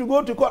for you to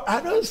go to court. I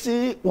don't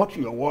see what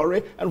your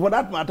worry, and for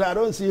that matter, I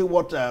don't see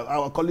what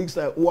our colleagues'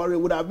 worry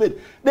would have been.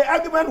 The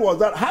argument was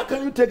that how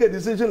can you take a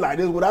decision like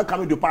this without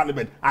coming to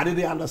Parliament? I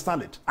didn't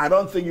understand it. I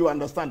don't think you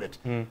understand it.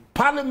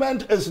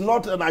 Parliament is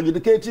not an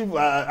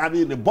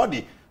adjudicative, a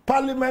body.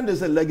 Parliament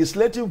is a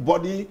legislative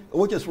body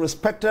which is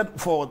respected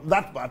for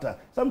that matter.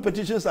 Some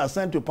petitions are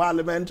sent to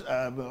Parliament,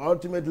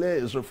 ultimately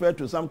is referred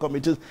to some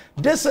committees.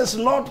 This is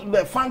not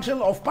the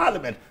function of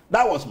Parliament.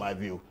 That was my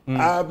view.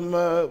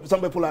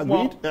 Some people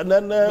agreed. And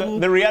then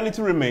the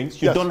reality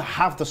remains, you don't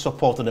have the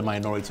support of the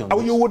minority on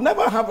this. You would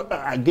never have,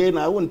 again,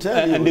 I wouldn't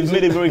tell you. And they've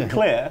made it very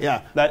clear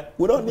that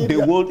we don't need they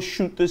will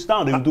shoot this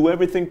down. They will do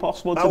everything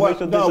possible to make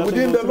sure this doesn't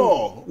within go the through.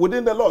 law.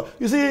 Within the law.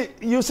 You see.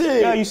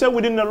 Yeah, you said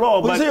within the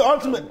law, but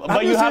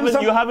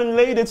you haven't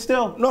laid it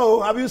still.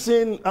 No, have you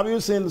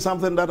seen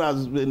something that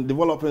has been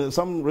developing,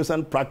 some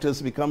recent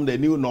practice become the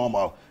new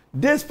normal?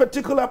 This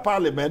particular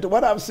Parliament,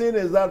 what I've seen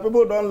is that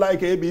people don't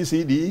like A, B,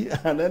 C, D,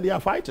 and then they are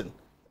fighting.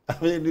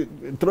 I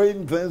mean,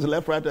 throwing things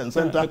left, right, and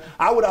center.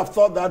 I would have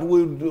thought that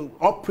would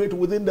operate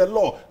within the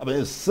law. I mean,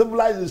 a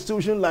civilized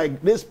institution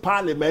like this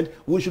Parliament,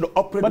 we should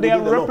operate within the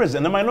law. But they are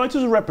representing, the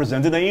minorities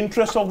representing the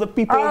interests of the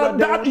people.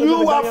 That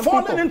you are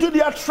falling into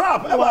their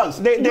trap, Evans.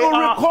 You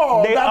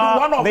recall that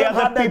one of them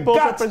had the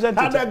guts.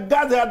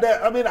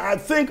 I mean, I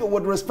think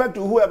with respect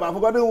to whoever, I've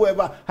forgotten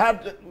whoever,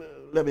 had,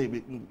 let me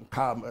be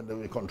calm and let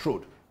me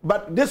controlled.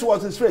 But this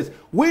was his phrase.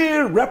 We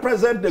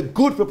represent the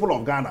good people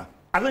of Ghana.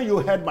 I think you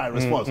heard my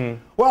response.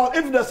 Well,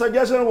 if the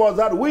suggestion was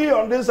that we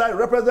on this side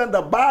represent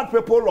the bad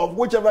people of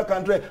whichever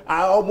country,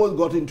 I almost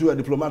got into a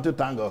diplomatic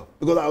tangle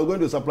because I was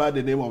going to supply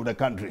the name of the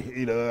country,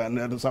 you know, and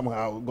then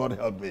somehow, God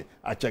help me,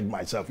 I checked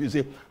myself. You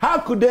see, how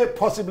could they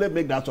possibly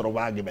make that sort of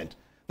argument?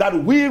 That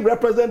we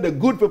represent the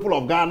good people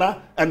of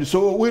Ghana, and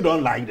so we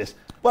don't like this.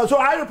 Well, so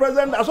I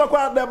represent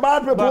the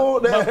bad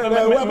people.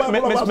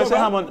 Mr.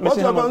 Hammond, what's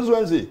your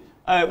constituency?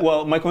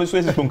 Well, my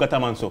constituency is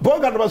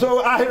Punkatamanso.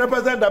 So I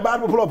represent the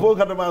bad people of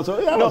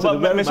Punkatamanso. Yeah, no,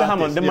 but Mr.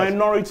 Hammond, the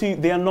minority,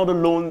 they are not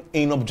alone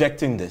in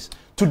objecting this.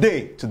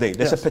 Today,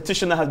 there's a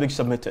petition that has been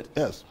submitted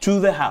to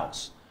the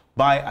House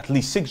by at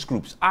least 6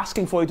 groups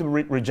asking for it to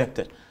be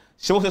rejected.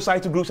 Civil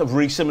society groups have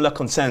raised similar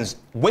concerns,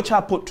 which I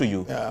put to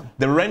you.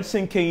 The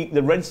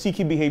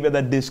rent-seeking behavior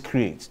that this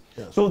creates.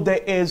 So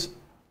there is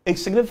a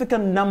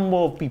significant number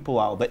of people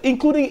out there,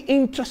 including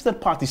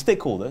interested party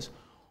stakeholders,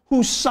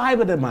 who side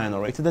with the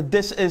minority that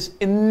this is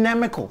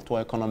inimical to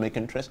our economic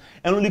interests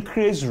and only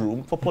creates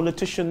room for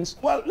politicians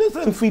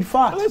to feed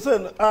fat.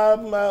 Listen,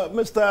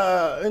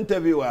 Mr.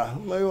 Interviewer,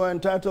 you are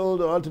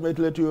entitled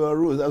ultimately to your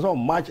rules. There's not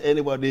much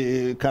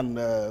anybody can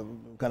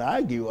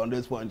argue on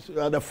this point.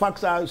 The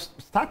facts are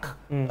stuck.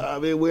 I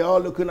mean, we're all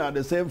looking at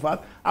the same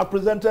fact. I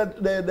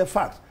presented the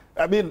facts.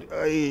 I mean,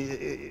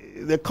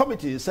 the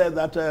committee said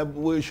that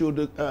we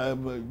should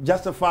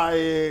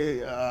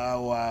justify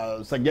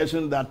our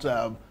suggestion that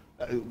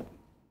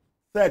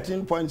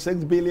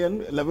 13.6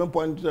 billion,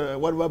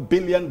 11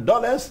 billion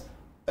dollars.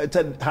 It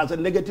has a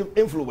negative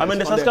influence. I mean,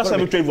 the Fiscal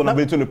Service Trade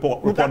Vulnerability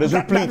Report is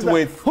replete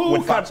with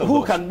facts.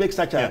 Who can make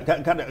such a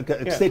kind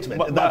of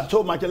statement? That's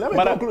so much.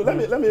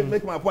 Let me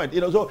make my point.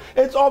 You know, so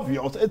it's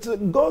obvious.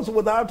 It goes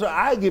without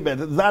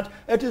argument that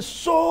it is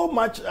so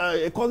much.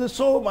 It causes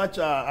so much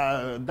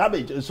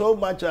damage, so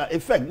much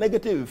effect,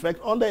 negative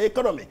effect on the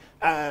economy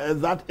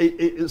that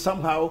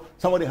somehow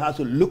somebody has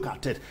to look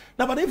at it.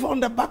 Now, but if on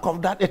the back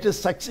of that it is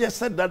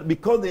suggested that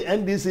because the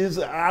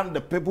NDCs and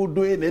the people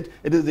doing it,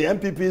 it is the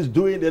MPPs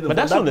doing it. But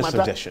that's not the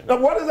suggestion. Now,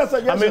 what is the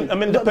suggestion? I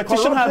mean, the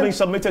petition having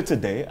submitted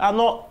today are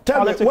not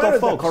political where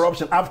is folks. The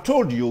corruption? I've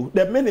told you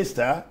the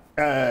minister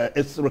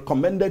is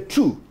recommended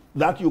to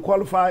that you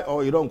qualify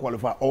or you don't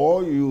qualify,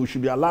 or you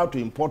should be allowed to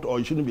import or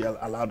you shouldn't be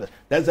allowed.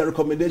 There's a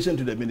recommendation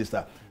to the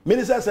minister.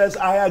 Minister says,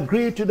 I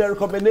agree to the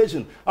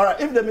recommendation. All right,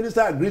 if the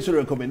minister agrees to the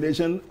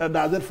recommendation,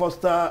 does it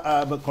foster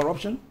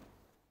corruption?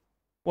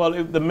 Well,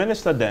 if the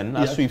minister then,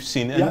 as we've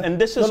seen, and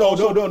this is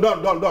also...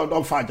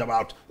 Don't fight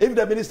about. If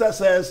the minister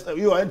says,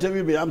 you are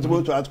interviewing me, I'm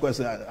supposed to ask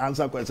questions,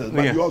 answer questions,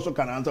 but you also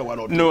can answer one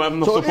or two. No, I'm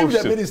not supposed to. So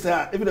if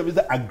the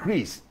minister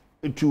agrees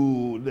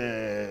to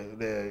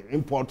the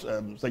import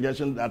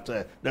suggestion that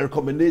the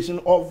recommendation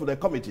of the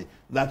committee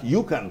that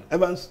you can,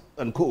 Evans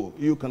and Co.,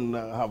 you can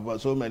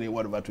have so many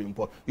whatever to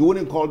import. You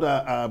wouldn't call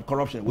that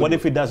corruption. What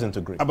if he doesn't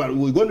agree? But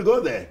we're going to go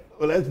there.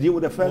 Well, let's deal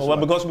with the first one.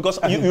 Because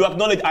you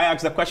acknowledge I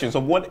asked the question. So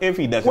what if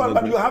he doesn't agree?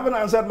 Well, but you haven't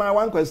answered my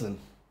one question.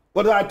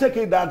 But I take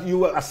it that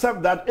you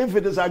accept that if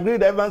it is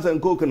agreed Evans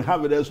and Co. can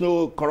have it, there's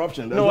no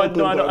corruption. No, I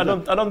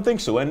don't think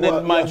so. And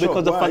then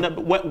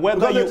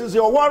because it is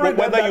your worry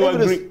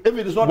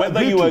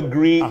whether you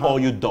agree or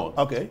you don't.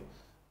 Okay.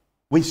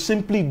 We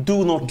simply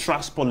do not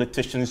trust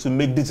politicians to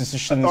make these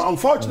decisions.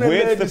 Unfortunately,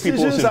 with the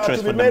decisions people's are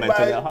to be made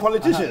by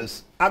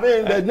politicians. I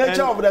mean, the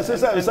nature of the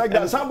system is like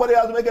that. Somebody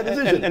has to make a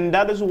decision. And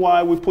that is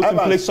why we put in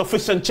place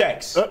sufficient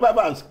checks.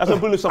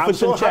 I'm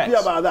so happy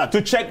about that.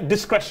 To check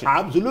discretion.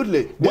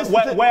 Absolutely.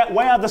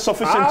 Where are the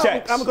sufficient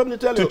checks I'm coming to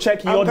tell you. to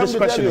check your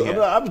discretion here?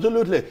 No,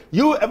 absolutely.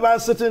 You ever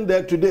sitting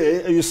there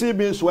today, you see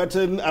me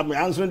sweating, I'm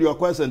answering your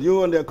questions,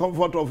 you in the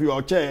comfort of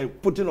your chair,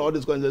 putting all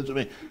these questions to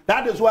me.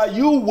 That is why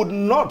you would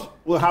not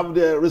have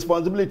the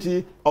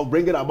responsibility of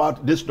bringing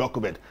about this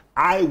document.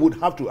 I would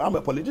have to. I'm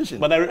a politician.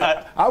 But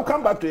I'll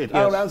come back to it. Yes.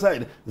 I'll answer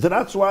it. So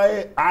that's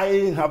why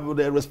I have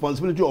the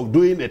responsibility of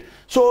doing it.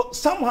 So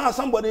somehow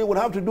somebody would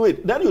have to do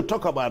it. Then you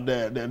talk about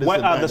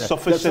what are the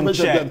sufficient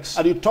checks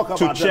and you talk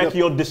about to check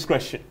your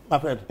discretion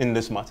in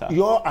this matter?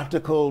 Your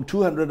Article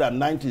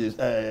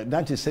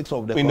 296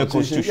 of the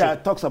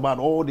Constitution talks about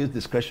all these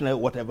discretionary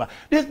whatever.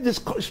 These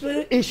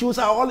discretionary issues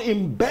are all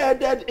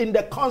embedded in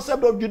the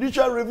concept of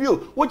judicial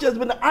review, which has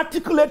been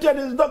articulated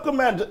in this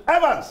document.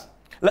 Evans.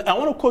 I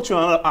want to quote you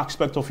another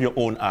aspect of your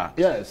own act.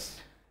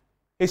 Yes.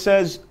 It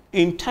says,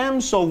 in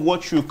terms of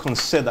what you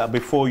consider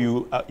before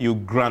you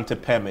grant a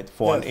permit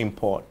for an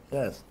import,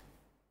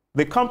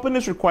 the company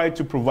is required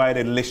to provide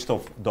a list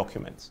of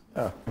documents.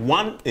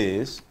 One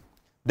is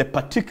the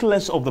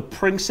particulars of the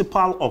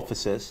principal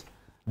officers,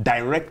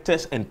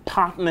 directors, and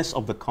partners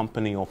of the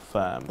company or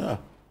firm.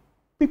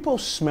 People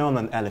smell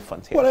an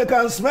elephant here. Well, they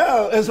can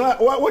smell. It's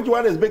not, which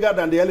one is bigger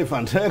than the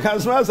elephant? They can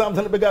smell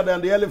something bigger than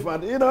the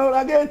elephant. You know,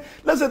 again,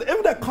 listen,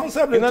 if the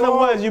concept in other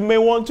words, you may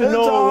want to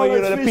know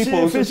the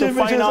people to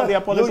find out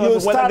their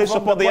political whether they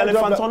support the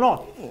elephant or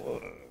not.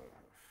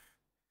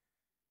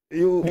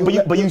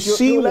 But you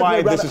see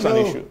why this is an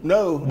issue.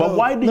 But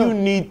why do you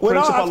need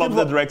principal of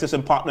the directors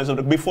and partners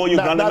before you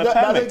grant them a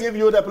permit? Does it give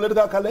you the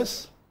political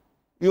colours?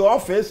 Your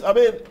office, I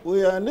mean,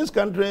 we are in this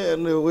country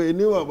and we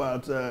knew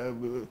about...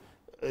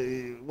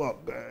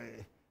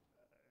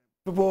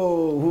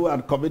 people who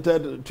had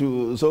committed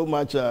to so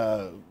much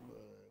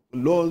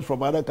loans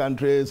from other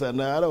countries, and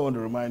I don't want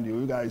to remind you,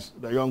 you guys,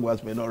 the young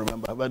ones may not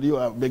remember, but you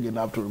are big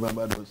enough to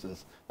remember those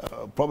things.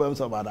 Problems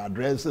about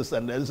addresses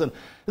and this.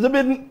 It's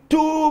been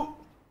 2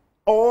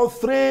 or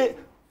 3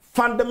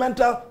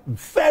 fundamental,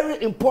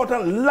 very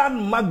important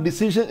landmark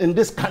decision in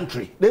this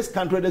country,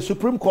 the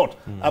Supreme Court,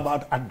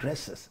 about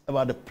addresses,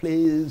 about the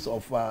place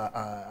of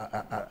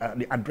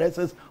the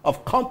addresses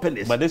of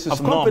companies. But this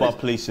is not about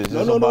places.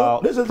 It's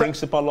about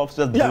principal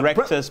officers,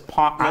 directors,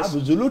 partners,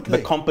 absolutely,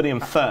 the company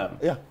and firm.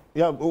 Yeah.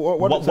 Yeah.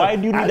 Why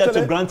do you need that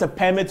to grant a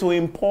permit to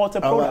import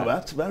a product? Well,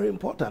 that's very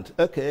important.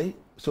 Okay.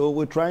 So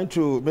we're trying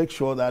to make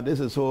sure that this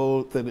is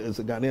whole thing is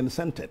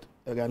Ghanaian-centered.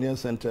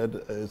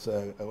 Ghanaian-centered is,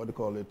 what do you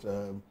call it?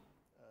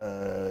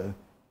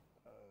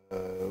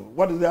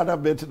 What is the other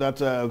bit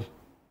that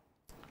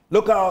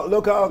local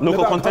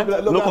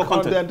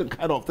content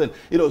kind of thing?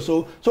 You know,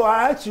 so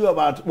I asked you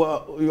about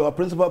your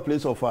principal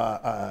place of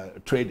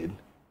trading.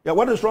 Yeah,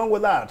 what is wrong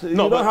with that?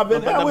 No, that's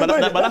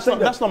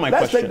not my question.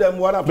 Let's take them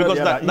one after because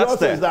the other.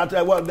 Yours is that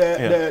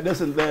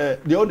this is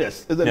the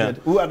owners, isn't it?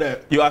 Who are the?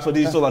 You asked for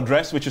digital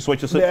address, which is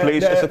what you said,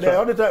 place, etc. The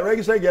auditor,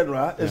 Registrar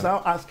General, is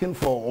now asking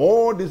for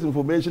all this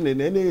information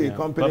in any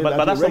company.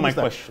 But that's not my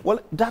question. Well,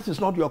 that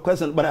is not your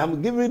question. But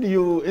I'm giving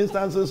you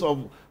instances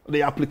of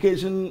the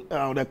application,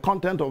 the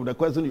content of the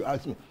question you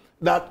asked me.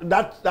 That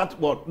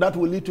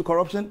will lead to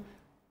corruption.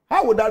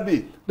 How would that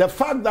be? The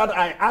fact that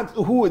I asked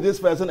who is this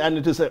person and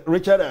it is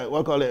Richard,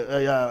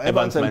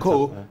 Evans and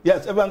Co. Yeah.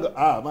 Yes, Evans.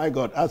 My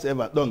God, ask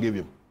Evans. Don't give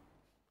him.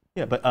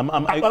 Yeah, but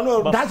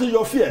that is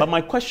your fear. But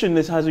my question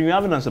is, you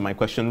haven't answered my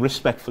question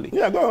respectfully.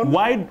 Yeah, go on.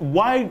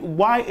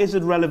 Why is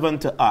it relevant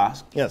to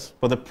ask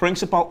for the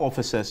principal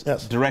officers,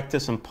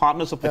 directors, and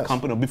partners of the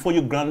company before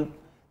you grant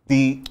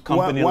the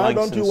company why license?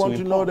 Why don't you want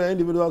to know the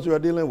individuals you are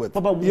dealing with?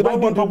 You don't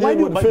want to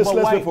deal with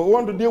faceless people. You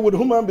want to deal with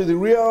human beings,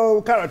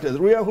 real characters,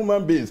 real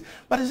human beings.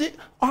 But you see,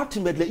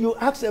 ultimately, you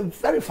ask a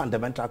very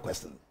fundamental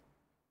question.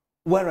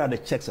 Where are the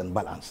checks and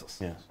balances?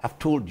 Yes. I've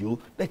told you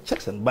the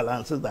checks and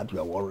balances that you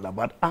are worried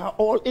about are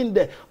all in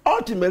there.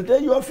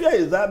 Ultimately, your fear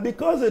is that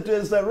because it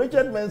is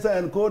Richard Mensah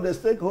and Co., the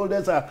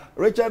stakeholders are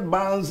Richard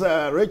Barnes,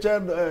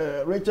 Richard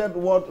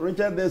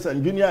this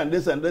and Junior and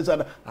this and this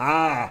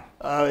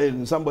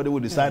and somebody will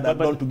decide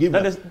not to give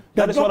that.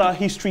 That is what our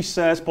history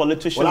says.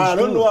 Politicians. Well, I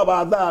don't know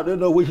about that. I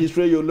don't know which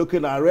history you're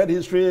looking at. I read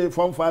history,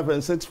 Form 5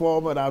 and 6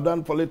 form, and I've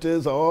done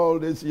politics all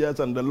these years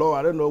and the law.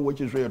 I don't know which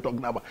history you're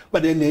talking about.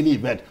 But in any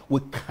event,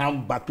 we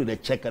come back to the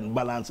check and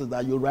balances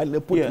that you rightly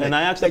put. Yeah, and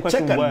I asked the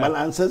question, check and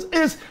balances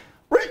is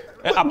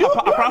apart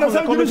from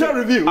the judicial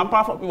review.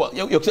 Apart from, well,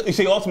 you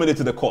say ultimately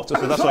to the court. So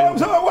that's why.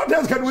 So what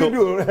else can we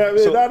do?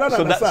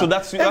 So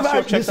that's if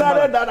I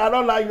decided that I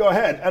don't like your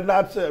head, and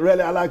that's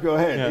really I like your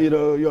head. You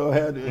know, your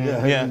head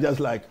is just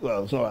like,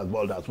 well, it's not as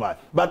bold as mine.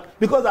 But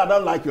because I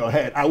don't like your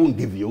head, I won't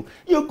give you.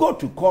 You go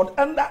to court,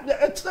 and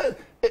it's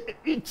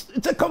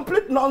a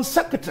complete non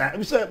sequitur.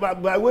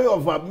 By way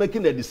of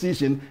making a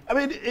decision. I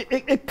mean,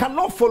 it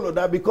cannot follow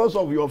that because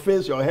of your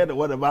face, your head, or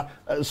whatever.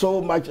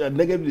 So much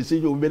negative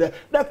decision will be there.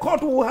 The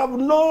court will have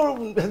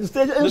no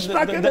hesitation in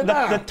striking it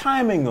down. The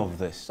timing of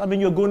this. I mean,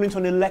 you're going into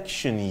an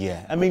election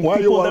year. I mean,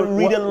 people don't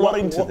read a lot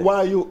into this. Why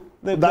are you?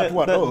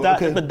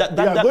 Okay.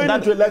 Going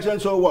into election,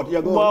 so what?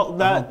 You're going,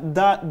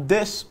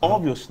 this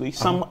obviously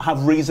some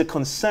have raised a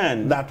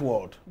concern.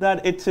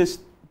 That it is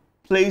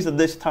placed at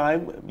this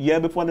time, year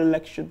before an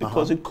election,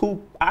 because it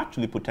could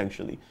actually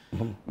potentially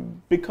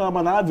become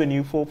an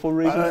avenue for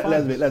raising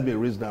funds. Let's be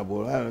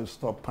reasonable. I'll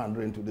stop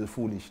pandering to this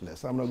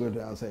foolishness. I'm not going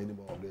to answer any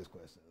more of these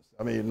questions.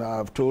 I mean,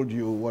 I've told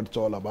you what it's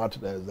all about.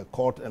 There's the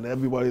court, and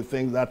everybody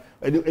thinks that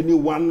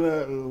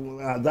anyone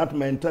has that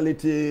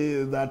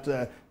mentality that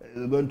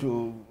is going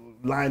to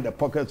line the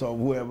pockets of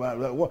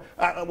whoever.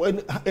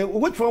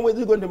 Which one is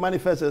it going to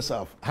manifest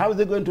itself? How is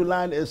it going to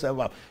line itself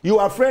up? You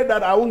are afraid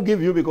that I won't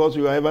give you because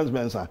you are Evans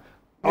Mensah.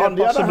 On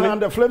the other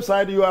hand, the flip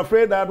side, you are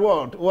afraid that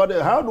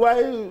how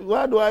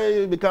do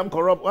I become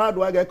corrupt? How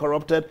do I get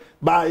corrupted?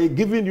 By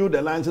giving you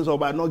the license or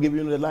by not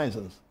giving you the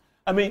license?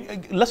 I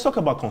mean, let's talk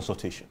about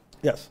consultation.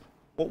 Yes.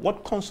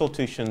 What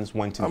consultations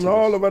went into this? I'm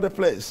all over the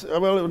place.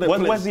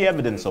 Where's the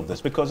evidence of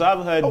this? Because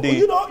I've heard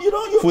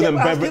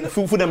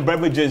food and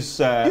beverages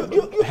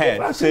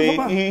head say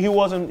he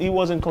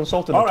wasn't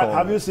consulted at all. All right,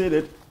 have you seen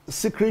it?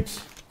 Secret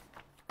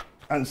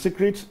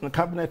and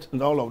cabinet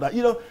and all of that.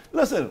 You know,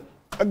 listen,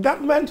 a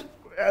government,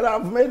 and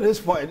I've made this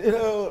point, you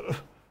know,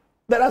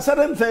 there are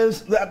certain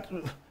things that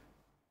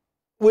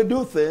we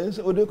do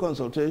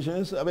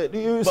consultations. I mean,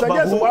 you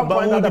suggest one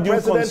point that the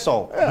president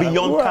consult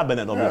beyond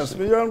cabinet, obviously.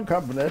 Yes, beyond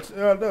cabinet.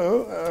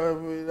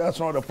 No, that's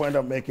not the point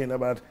I'm making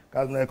about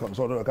cabinet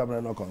consulted or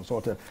cabinet not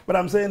consulted. But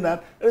I'm saying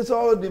that it's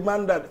all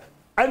demand that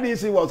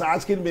NDC was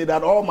asking me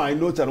that all my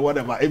notes and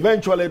whatever,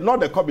 eventually, not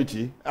the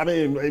committee, I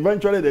mean,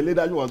 eventually the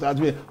leadership was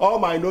asking me, all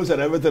my notes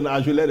and everything, I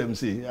should let them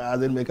see.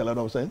 Does it make a lot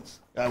of sense?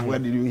 Where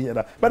did you hear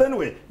that? But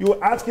anyway, you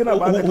were asking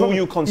about who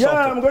you consulted.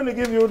 Yeah, I'm going to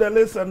give you the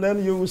list, and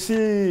then you will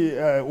see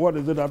what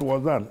is it that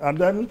was done. And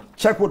then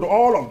check with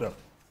all of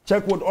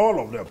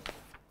them.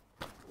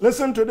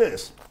 Listen to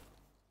this.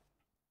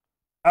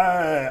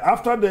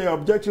 After the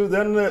objectives,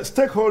 then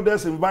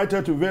stakeholders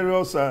invited to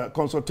various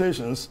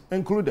consultations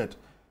included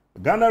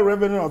Ghana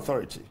Revenue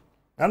Authority,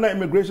 Ghana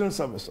Immigration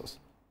Services,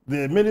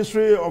 the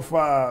Ministry of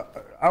our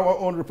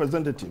own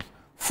representative,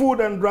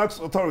 Food and Drugs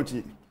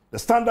Authority, the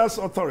Standards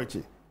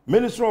Authority,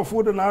 Ministry of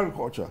Food and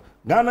Agriculture,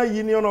 Ghana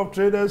Union of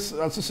Traders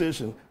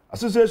Association,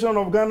 Association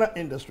of Ghana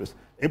Industries,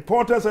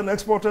 Importers and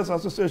Exporters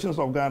Associations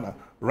of Ghana,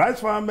 Rice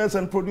Farmers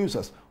and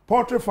Producers,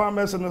 Poultry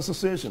Farmers and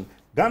Association,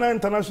 Ghana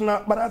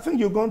International, but I think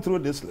you've gone through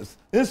this list,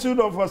 Institute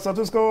of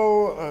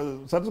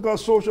Statistical,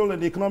 Social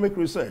and Economic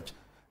Research,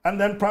 and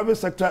then private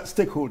sector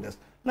stakeholders.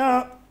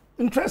 Now,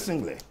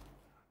 interestingly,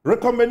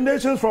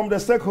 recommendations from the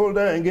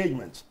stakeholder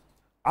engagements.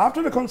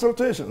 After the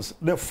consultations,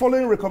 the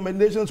following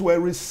recommendations were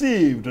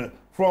received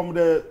from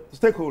the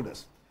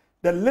stakeholders.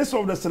 The list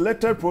of the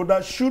selected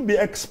products should be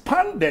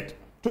expanded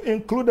to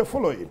include the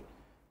following: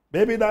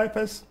 baby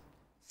diapers,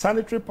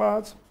 sanitary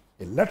pads,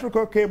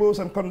 electrical cables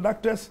and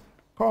conductors,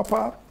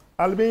 copper,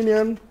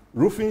 aluminium,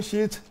 roofing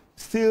sheets,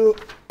 steel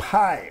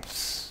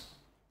pipes.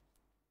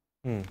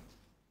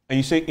 And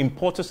you say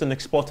importers and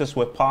exporters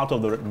were part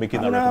of the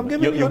making that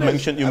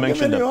recommendation. You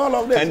mentioned them. All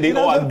of this. And they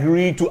all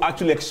agreed to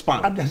actually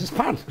expand. And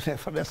expand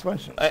for the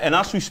expansion. And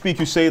as we speak,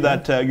 you say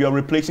that you are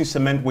replacing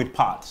cement with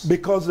parts.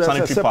 Because there's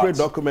a separate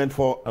document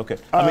for... Okay.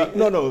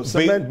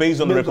 Cement,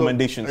 based on the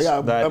recommendations, yeah,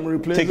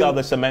 that take out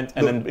the cement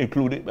and then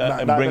include it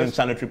and bring in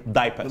sanitary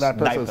diapers.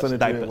 Diapers.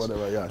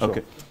 Whatever, yeah, sure.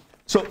 Okay.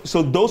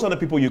 So those are the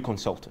people you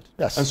consulted.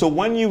 Yes. And so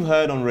when you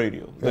heard on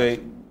radio, the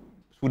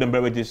Food and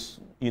Beverages,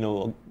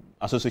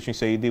 association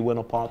say they were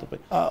not part of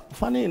it.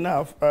 Funny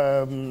enough,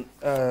 let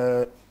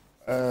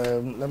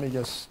me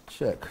just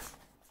check.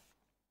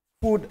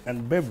 Food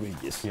and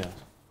beverages. Yes.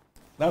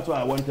 That's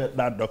why I wanted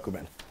that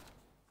document.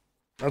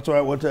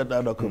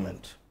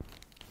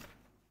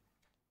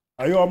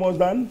 Are you almost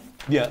done?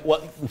 Yeah.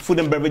 Well, Food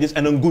and Beverages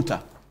and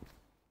Nguta,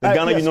 the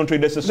Ghana Union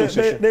Traders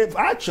Association. They've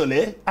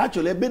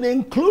actually been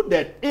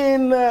included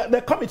in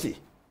the committee.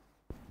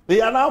 They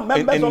are now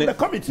members of the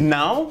committee.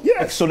 Now?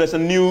 Yes. So there's a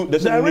new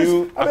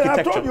architecture.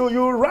 I told you,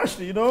 you rushed,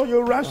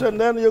 and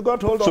then you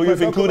got hold of. So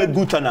you've included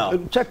Guta now.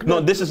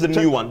 This is the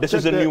new one. This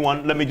is the new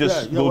one. Let me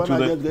just go to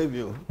the. I just gave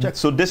you.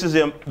 So this is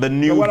the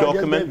new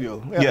document.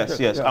 Yes.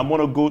 Yeah. I'm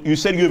gonna go. You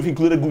said you've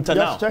included Guta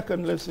now. Just check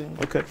and let's see.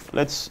 Okay.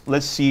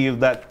 Let's see if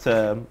that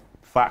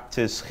fact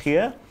is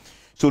here.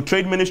 So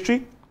Trade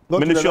Ministry,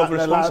 Ministry of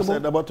Responsible.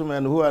 The bottom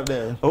and who are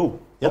there? Oh.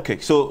 Yep. Okay.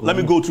 So let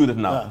me go through it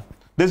now. Yeah.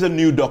 There's a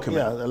new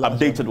document,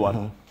 updated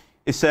one.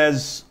 It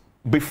says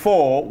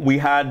before we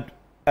had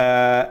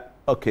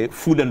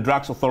Food and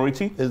Drugs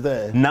Authority. Is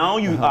there? Now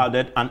you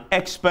added an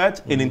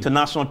expert in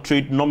international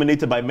trade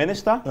nominated by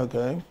minister.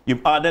 Okay.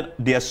 You've added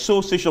the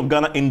Association of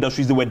Ghana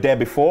Industries. They were there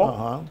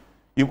before.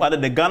 You've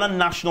added the Ghana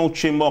National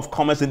Chamber of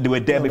Commerce. They were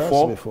there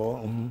before. That's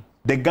before.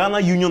 The Ghana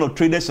Union of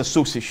Traders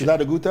Association. Is that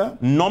the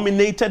Guta?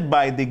 Nominated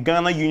by the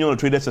Ghana Union of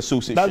Traders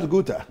Association. That's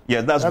Guta.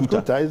 Yeah, that's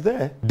Guta. Guta is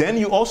there. Then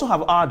you also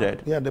have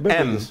added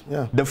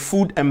the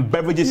Food and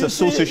Beverages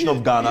Association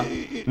of Ghana,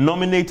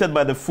 nominated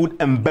by the Food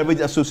and Beverage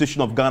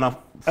Association of Ghana.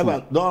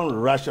 Evan, don't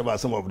rush about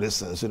some of these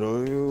things.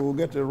 You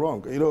get it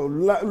wrong.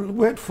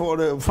 Wait for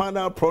the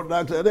final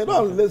product. They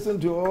don't listen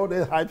to all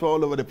the hype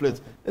all over the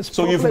place.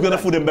 So you've got a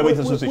Food and Beverage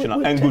Association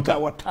and Guta.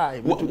 Our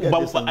time.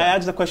 But I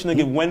asked the question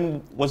again: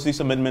 when was this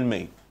amendment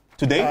made?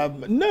 Today?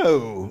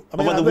 No.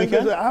 Over the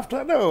weekend?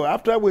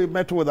 After we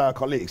met with our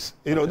colleagues.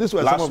 This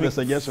was some of the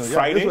suggestions.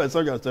 Friday? This was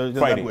suggestions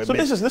Friday. So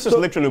this is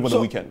literally over the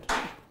weekend.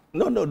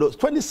 No,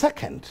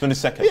 22nd.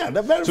 22nd. Yeah,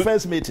 the very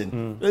first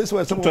meeting. This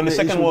was some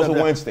 22nd was a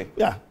Wednesday.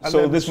 Yeah.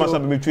 So this must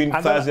have been between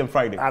Thursday and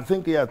Friday. I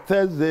think,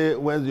 Thursday,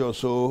 Wednesday or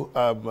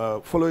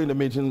so, following the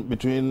meeting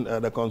between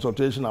the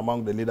consultation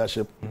among the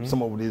leadership,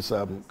 some of these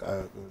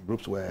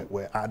groups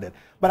were added.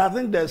 But I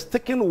think the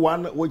sticking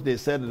one, which they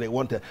said they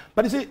wanted.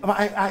 But you see,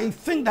 I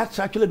think that's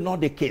actually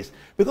not the case.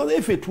 Because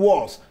if it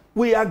was,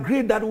 we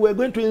agreed that we're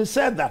going to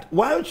insert that.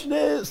 Why should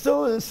they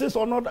still insist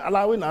on not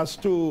allowing us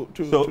to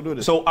do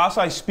this? So as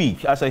I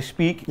speak,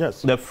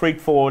 yes, the freight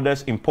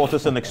forwarders,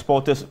 importers and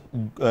exporters,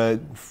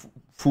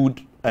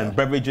 food and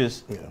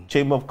beverages,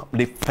 Chamber of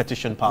they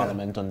petition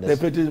Parliament on this.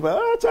 They petition, but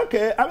it's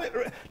okay. I mean,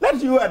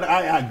 let you and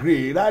I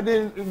agree that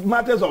in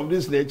matters of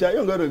this nature,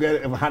 you're going to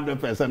get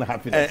 100%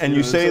 happiness. And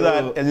you say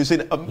that, and you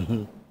say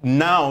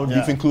now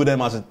you've included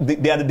them as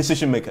they are the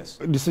decision makers.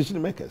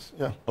 Decision makers,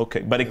 yeah.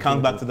 Okay, but it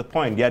comes back to the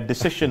point. Their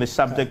decision is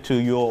subject to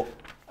your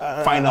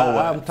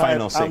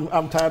final say.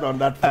 I'm tired on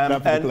that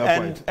particular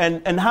point.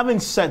 And having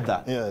said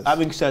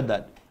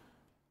that,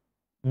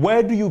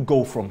 where do you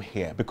go from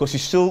here? Because you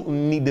still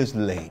need this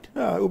laid.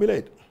 Yeah, it will be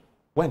late.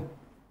 When?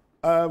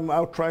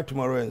 I'll try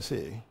tomorrow and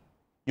see.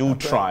 You'll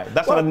try.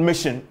 That's an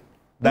admission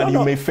that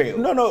you may fail.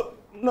 No.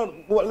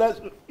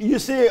 Well, you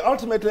see,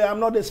 ultimately, I'm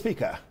not the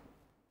speaker.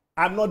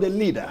 I'm not the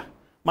leader.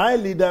 My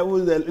leader, who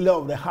is the leader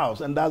of the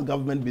House, and that's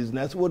government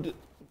business, would...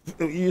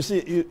 You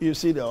see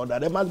the order.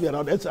 There must be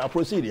another. It's a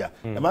procedure.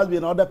 There must be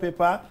another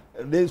paper.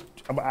 This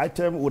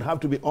item would have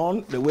to be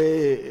on the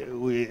way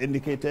we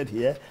indicated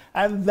here.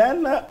 And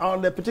then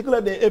on the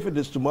particular day, if it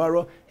is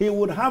tomorrow, he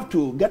would have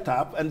to get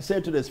up and say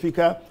to the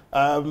Speaker,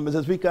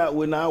 Mr. Speaker,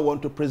 we now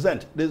want to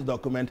present this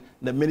document.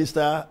 The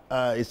Minister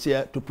is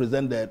here to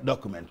present the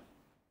document.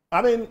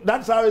 I mean,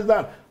 that's how it's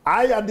done.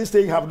 I, at this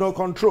stage, have no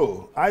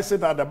control. I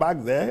sit at the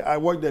back there. I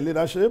watch the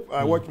leadership.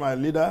 I watch my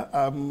leader,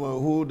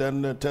 who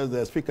then tells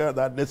the speaker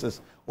that this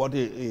is what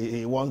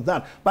he wants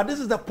done. But this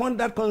is the point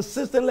that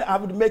consistently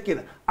I've been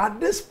making. At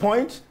this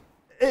point,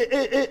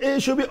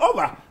 it should be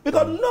over.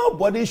 Because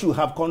nobody should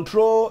have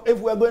control if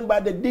we're going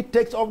by the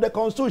dictates of the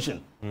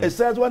Constitution. It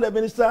says when the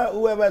minister,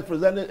 whoever is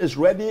presenting, is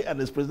ready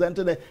and is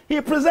presenting it, he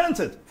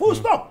presents it. Full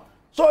stop.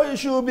 So it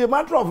should be a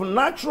matter of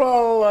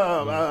natural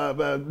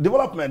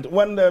development.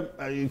 When the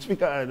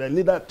speaker, the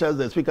leader tells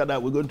the speaker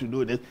that we're going to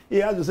do this, he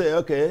has to say,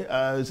 okay,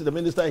 is the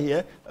minister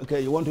here?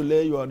 Okay, you want to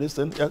lay your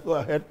distance? Just go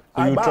ahead.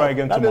 So you try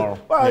again tomorrow.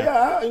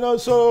 Yeah, you know,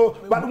 so,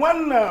 but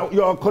when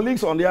your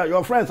colleagues on the,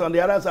 your friends on the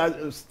other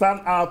side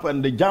stand up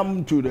and they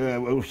jump to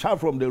the,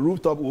 shout from the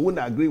rooftop, we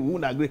wouldn't agree, we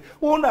wouldn't agree.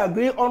 We wouldn't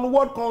agree on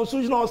what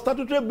constitutional or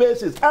statutory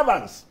basis?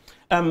 Evans.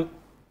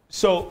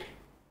 So,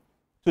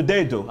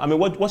 today, though, I mean,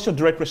 what's your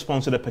direct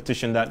response to the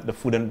petition that the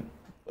food and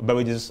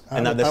beverages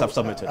and others have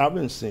submitted? I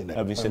haven't seen it.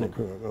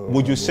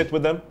 Would you sit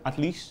with them at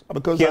least?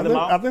 Because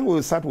I think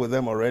we sat with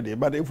them already.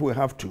 But if we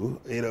have to,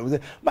 you know.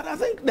 But I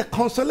think the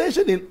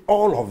consolation in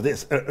all of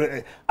this,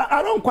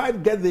 I don't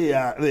quite get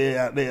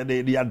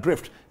the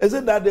drift. Is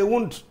it that they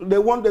want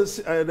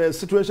the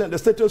situation, the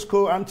status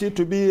quo ante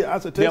to be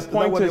as it is? Their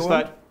point is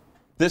that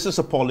this is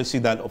a policy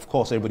that, of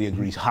course, everybody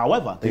agrees.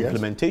 However, the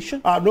implementation...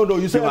 no,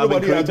 you say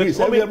everybody agrees.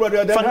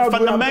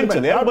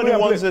 Fundamentally, everybody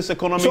wants this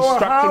economy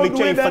structurally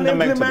changed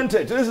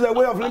fundamentally. This is a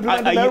way of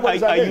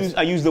implementing.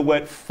 I use the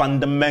word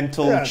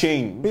fundamental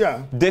change.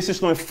 Yeah. This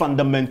is not a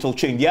fundamental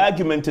change. The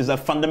argument is that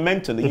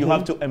fundamentally, you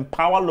have to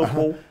empower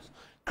local...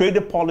 Create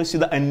a policy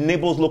that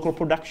enables local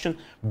production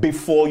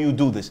before you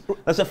do this.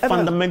 That's a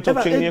fundamental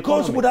change in the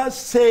economy. It goes without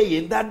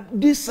saying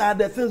that these are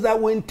the things that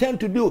we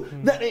intend to do.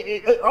 That,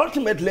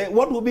 ultimately,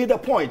 what will be the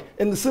point?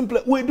 In the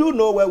simple, we do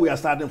know where we are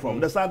starting from,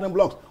 the starting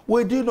blocks.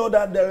 We do know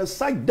that there is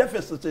such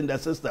deficits in the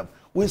system.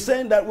 We're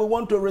saying that we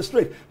want to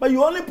restrict. But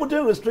you only put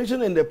in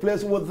restriction in the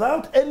place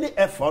without any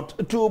effort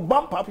to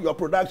bump up your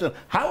production.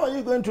 How are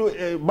you going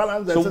to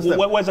balance the system?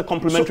 So where's a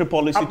complementary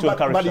policy to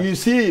encourage that? But you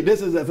see,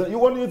 this is the thing.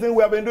 What do you think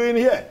we have been doing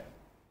here?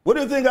 What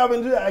do you think I've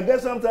been doing? I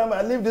guess sometime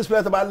I leave this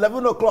place about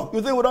 11 o'clock.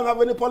 You think we don't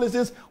have any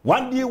policies?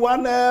 1D,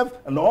 1F,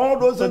 and all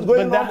those things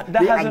going on?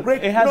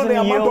 It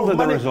hasn't yielded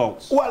the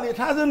results. Well, it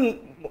hasn't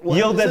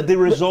yielded the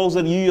results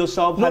that you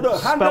yourself had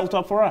spelled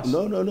up for us.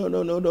 No.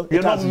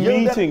 You're not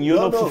meeting, you're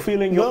not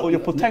fulfilling your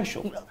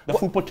potential, the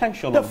full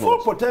potential of those. The full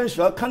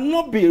potential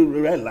cannot be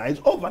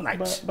realized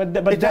overnight. But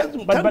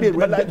therein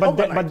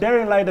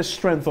lies the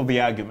strength of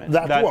the argument.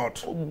 That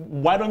what?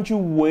 Why don't you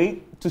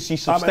wait to see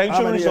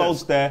substantial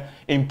results there,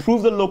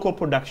 improve the local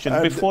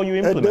production before you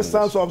implement this? A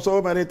distance of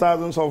so many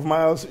thousands of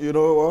miles, you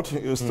know what?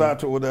 You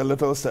start with the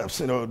little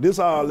steps. You know, these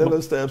are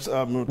little steps.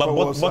 But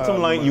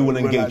bottom line, you will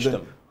engage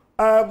them.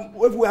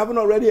 If we haven't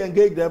already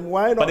engaged them,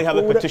 why not? But they have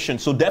a petition,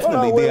 so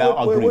definitely they are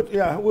aggrieved.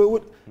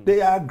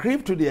 They are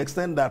aggrieved to the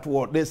extent that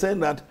what? They're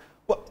saying that...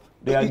 Well,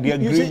 they are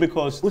aggrieved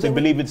because they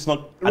believe it's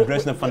not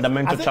addressing the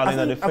fundamental challenge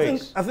that they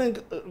face. I think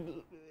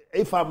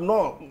if I'm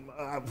not...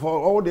 for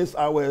all these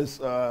hours,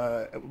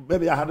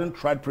 maybe I hadn't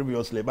tried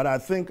previously, but I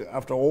think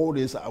after all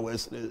these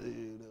hours,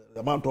 the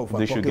amount of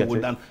talking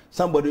we've done,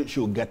 somebody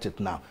should get it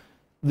now.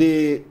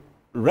 The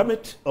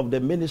remit of the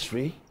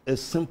ministry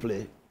is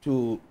simply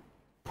to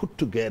put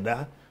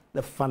together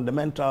the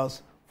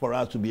fundamentals for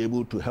us to be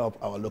able to help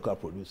our local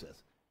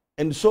producers.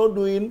 In so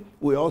doing,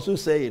 we're also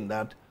saying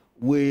that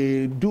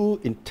we do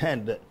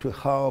intend to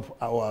help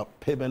our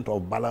payment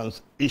of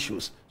balance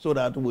issues so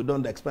that we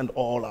don't expend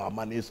all our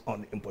monies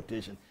on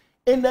importation.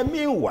 In the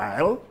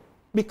meanwhile,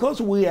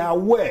 because we are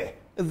aware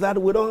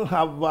that we don't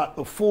have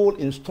a full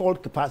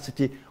installed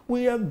capacity,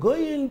 we are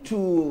going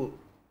to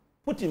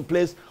put in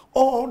place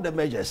all the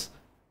measures.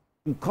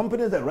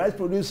 Companies, the rice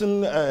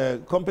producing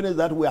companies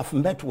that we have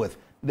met with,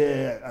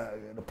 the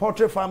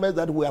poultry farmers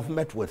that we have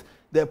met with,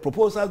 the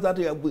proposals that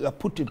we have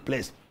put in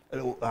place,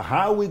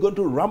 how are we going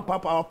to ramp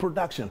up our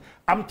production?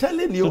 I'm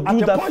telling you,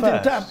 at a point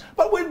in time,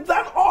 but with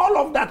that, all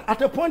of that,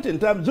 at a point in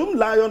time, Zoom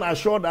Lion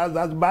assured us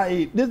that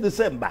by this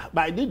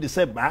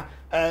December,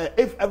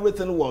 if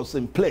everything was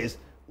in place,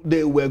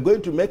 they were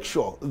going to make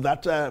sure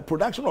that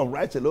production of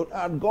rice alone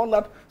had gone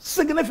up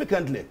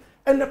significantly.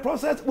 And the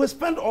process, we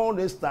spent all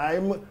this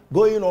time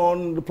going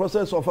on the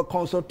process of a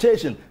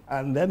consultation.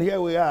 And then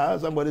here we are,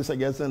 somebody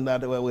suggesting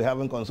that we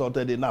haven't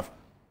consulted enough.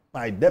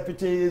 My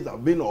deputies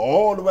have been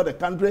all over the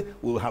country.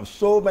 We have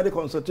so many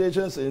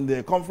consultations in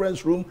the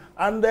conference room.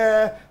 And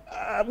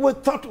we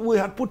thought we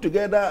had put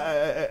together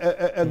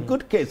a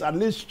good case, at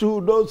least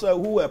to those who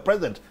were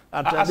present.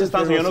 As it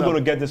stands, you're not going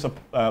to get this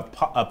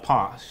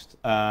passed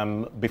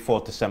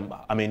before December.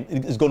 I mean,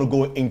 it's going to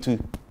go into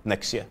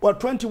next year. Well,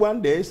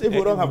 21 days. If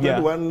we don't have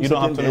 21 you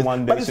don't have 21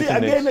 days. But you see,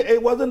 again, it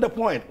wasn't the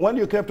point. When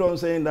you kept on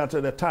saying that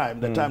at the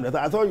time,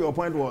 I thought your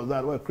point was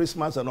that, well,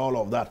 Christmas and all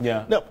of that.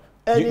 Yeah. No,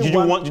 did you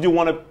want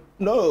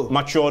to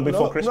mature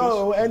before Christmas?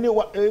 No,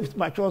 if it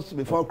matures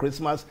before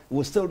Christmas, it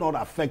will still not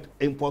affect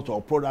imports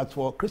or products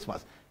for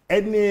Christmas.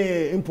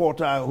 any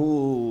importer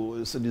who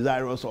is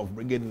desirous of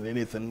bringing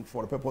anything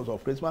for the purpose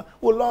of Christmas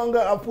will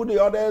longer put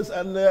the orders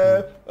and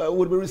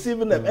will be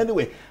receiving them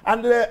anyway.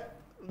 And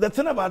the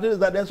thing about it is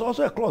that there's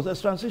also a clause, a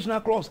transitional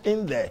clause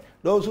in there.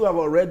 Those who have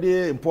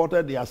already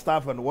imported their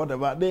stuff and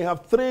whatever, they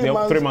have 3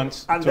 months, 3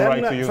 months and to then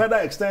write to you. Further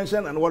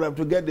extension and whatever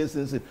to get this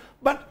in.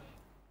 But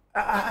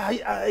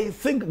I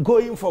think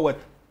going forward,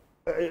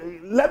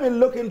 let me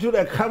look into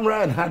the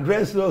camera and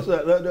address those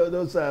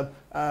the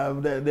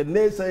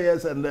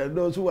naysayers and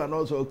those who are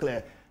not so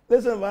clear.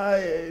 Listen,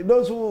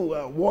 those who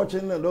are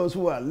watching and those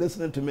who are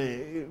listening to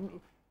me,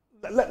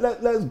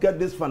 let's get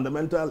this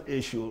fundamental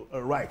issue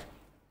right.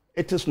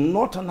 It is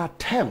not an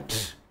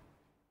attempt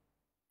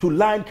to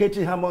line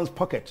K.T. Hammond's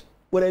pocket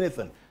with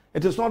anything.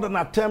 It is not an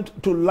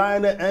attempt to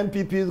line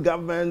MPP's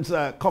government's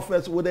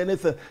coffers with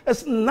anything.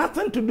 It's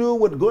nothing to do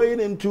with going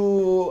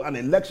into an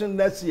election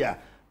next year.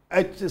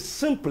 It is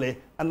simply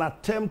an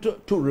attempt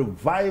to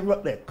revive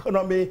the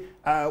economy,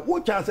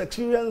 which has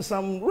experienced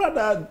some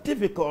rather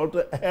difficult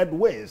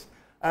headwinds.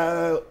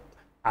 I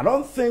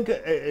don't think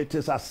it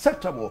is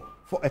acceptable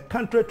for a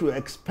country to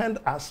expend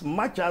as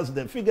much as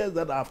the figures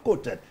that I've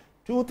quoted.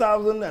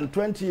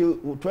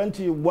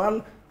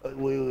 2021,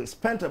 we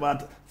spent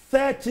about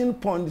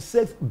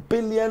 $13.6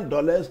 billion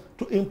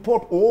to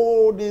import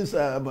all these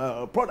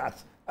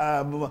products.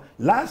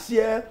 Last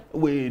year,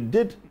 we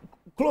did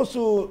close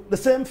to the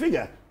same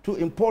figure to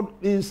import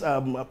these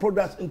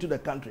products into the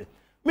country.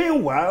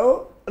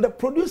 Meanwhile, the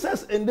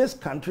producers in this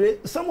country,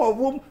 some of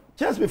whom,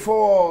 just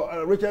before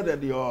Richard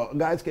and your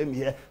guys came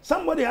here,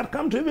 somebody had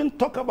come to even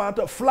talk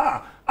about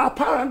flour.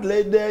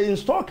 Apparently, the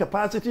installed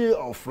capacity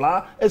of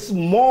flour is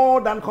more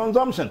than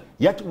consumption,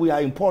 yet we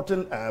are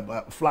importing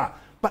flour.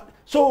 But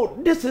so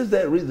this is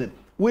the reason.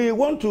 We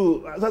want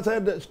to, as I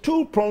said,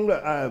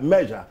 two-pronged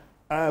measure.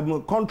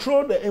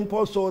 Control the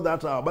imports so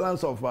that our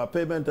balance of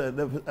payment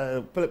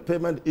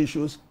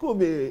issues could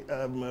be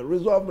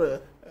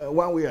resolved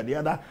one way or the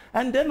other,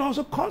 and then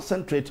also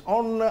concentrate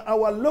on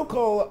our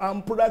local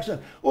production.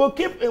 We'll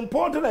keep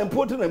importing. In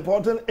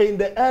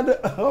the end,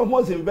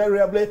 almost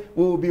invariably,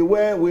 we will be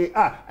where we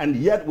are. And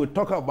yet we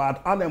talk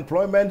about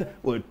unemployment,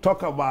 we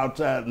talk about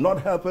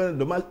not helping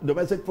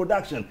domestic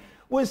production.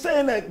 We're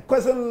saying a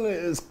question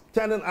is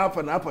turning up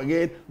and up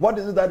again. What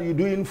is it that you're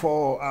doing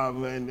for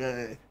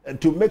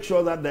to make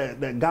sure that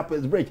the gap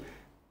is bridged?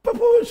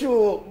 People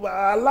should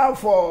allow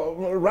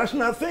for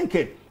rational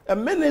thinking. A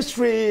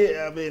ministry,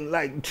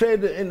 like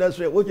trade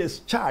industry, which is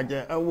charged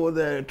with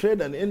the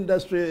trade and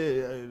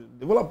industry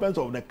developments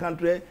of the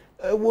country,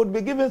 would be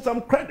given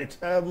some credit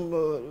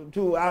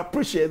to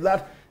appreciate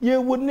that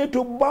you would need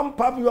to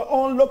bump up your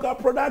own local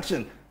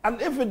production. And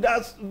if it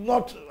does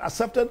not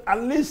accepted,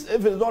 at least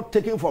if it's not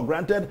taken for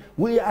granted,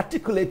 we are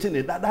articulating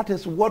it. That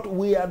is what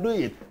we are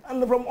doing.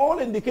 And from all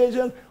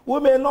indications,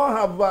 we may not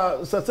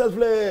have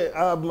successfully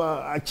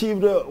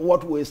achieved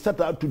what we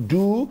set out to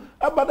do.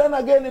 But then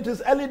again, it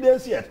is early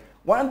days yet.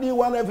 1D,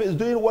 1F is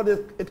doing what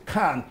it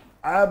can.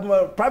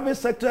 Private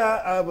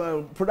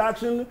sector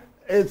production,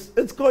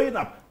 it's going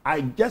up.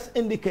 I just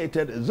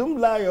indicated Zoom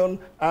Lion,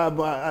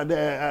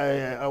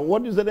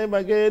 what is the name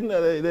again?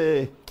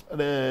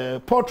 The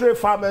poultry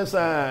farmers,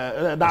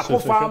 the aqua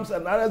farms,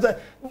 and others,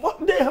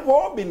 they have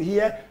all been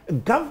here.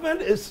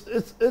 Government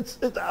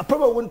I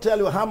probably won't tell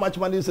you how much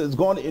money has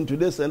gone into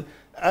this, and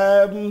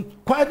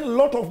quite a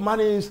lot of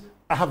monies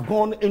have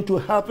gone into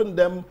helping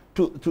them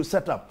to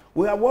set up.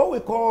 We have what we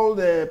call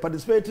the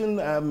participating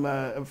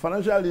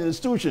financial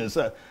institutions.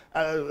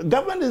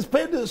 Government is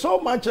paid so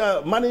much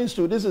money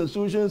to these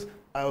institutions,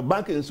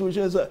 bank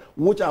institutions,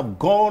 which have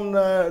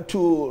gone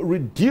to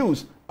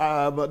reduce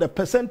the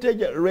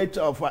percentage rate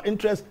of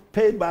interest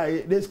paid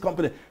by this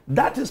company.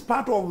 That is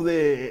part of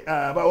the,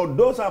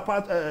 those are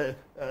part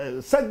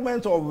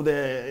segments of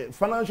the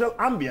financial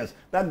ambience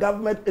that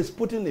government is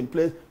putting in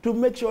place to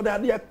make sure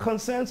that their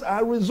concerns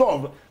are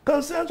resolved.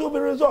 Concerns will be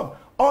resolved.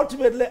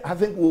 Ultimately, I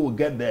think we will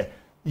get there.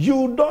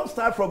 You don't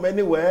start from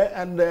anywhere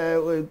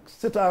and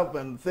sit up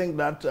and think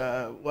that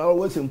we're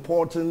always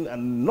important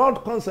and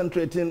not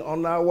concentrating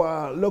on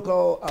our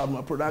local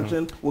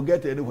production will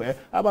get anywhere.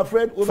 I'm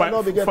afraid we will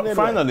not be getting anywhere.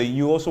 Finally,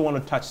 you also want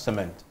to touch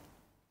cement.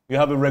 You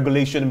have a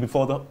regulation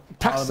before the...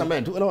 Touch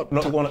cement. Want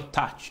to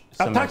touch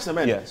cement. Touch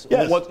cement. Yes.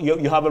 Yes.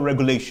 You have a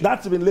regulation.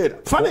 That's been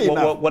laid. Funny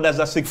enough. What does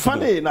that seek to do?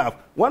 Funny enough,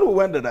 when we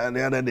went the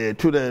other day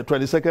to the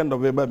 22nd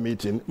November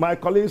meeting, my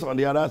colleagues on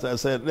the other side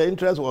said the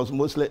interest was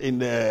mostly in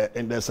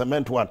the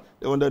cement one.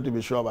 They wanted to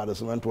be sure about the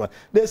cement one.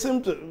 They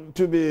seem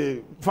to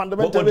be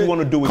fundamentally what do you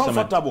want to do with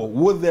comfortable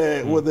with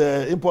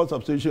the import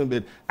substitution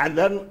bid. And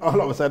then all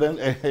of a sudden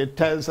it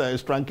turns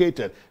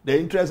truncated. The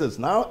interest is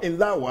now in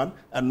that one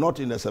and not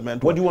in the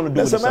cement one. What do you want to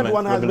do with the cement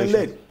one has been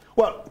laid?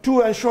 Well,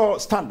 to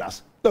ensure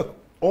standards. Look,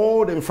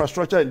 all the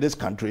infrastructure in this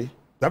country,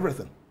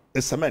 everything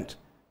is cement.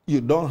 You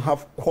don't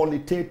have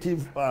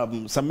qualitative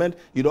cement.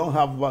 You don't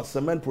have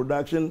cement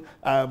production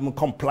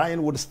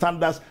complying with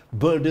standards.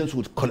 Buildings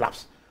would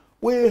collapse.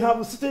 We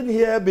have sitting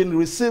here been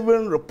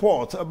receiving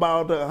reports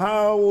about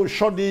how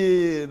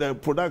shoddy the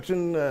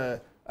production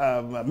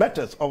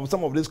methods of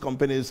some of these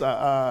companies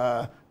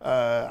are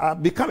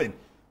becoming.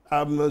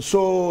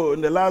 So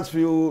in the last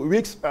few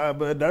weeks,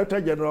 the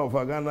Director General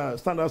of Ghana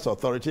Standards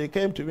Authority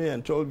came to me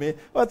and told me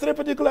about 3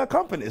 particular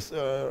companies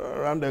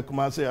around the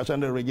Kumasi,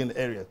 Ashande region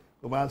area.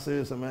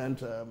 Kumasi,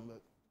 Cement,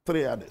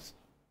 3 others.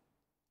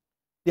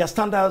 Their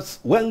standards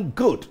went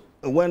good,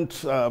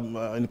 went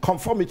in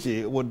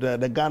conformity with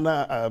the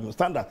Ghana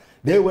standard.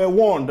 They were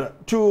warned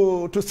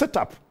to set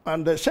up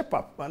and shape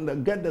up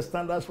and get the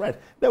standards right.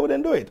 They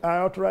wouldn't do it. I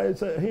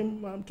authorized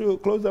him to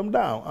close them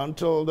down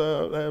until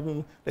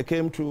they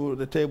came to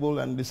the table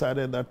and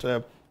decided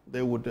that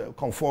they would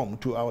conform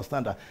to our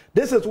standard.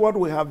 This is what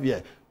we have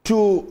here.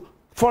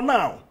 For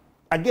now,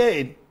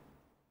 again,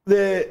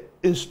 the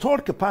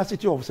installed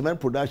capacity of cement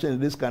production in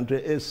this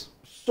country is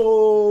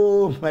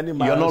so many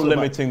miles. You're not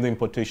limiting the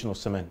importation of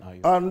cement, are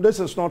you? And this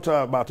is not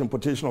about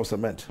importation of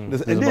cement.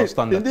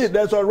 Indeed,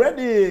 there's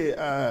already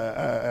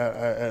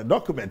a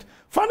document.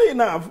 Funny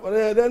enough,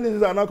 the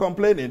LIs are not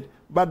complaining,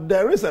 but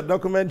there is a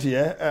document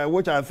here,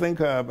 which I think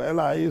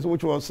LIs,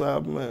 which was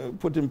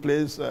put in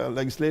place,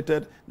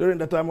 legislated during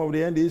the time of the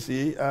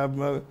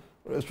NDC,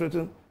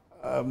 restricting.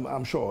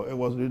 I'm sure it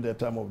was during the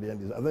time of the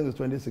NDC. I think it's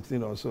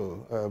 2016 or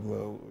so.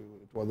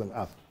 It wasn't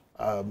us.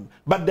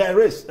 But there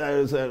is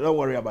don't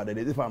worry about it.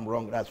 If I'm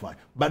wrong, that's fine.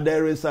 But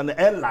there is an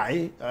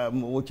LI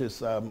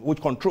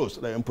which controls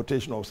the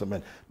importation of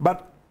cement.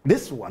 But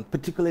this one,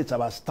 particularly, it's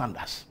about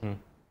standards.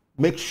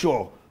 Make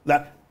sure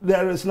that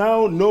there is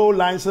now no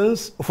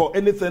license for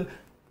anything.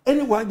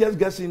 Anyone just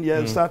gets in here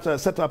and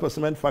set up a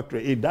cement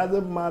factory. It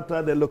doesn't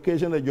matter the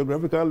location, the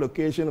geographical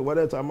location,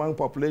 whether it's among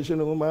population,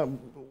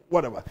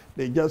 whatever.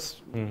 They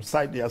just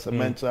cite their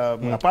cement.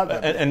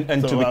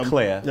 And to be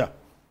clear,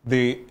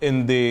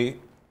 in the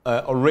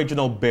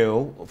original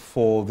bill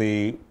for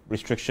the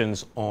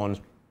restrictions on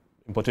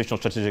importation of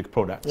strategic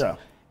products,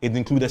 it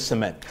included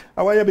cement.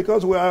 Well, yeah,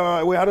 because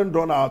we hadn't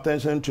drawn our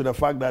attention to the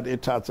fact that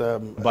it had.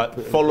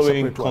 But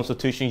following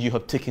consultation, you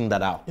have taken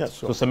that out. Yes,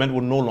 sure. So cement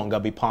will no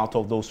longer be part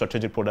of those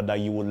strategic products that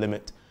you will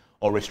limit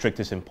or restrict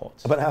its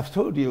imports. But I've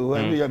told you,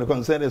 when the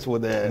concern is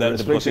with the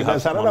restrictions,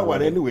 there's another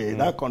one anyway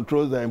that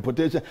controls the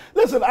importation.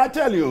 Listen, I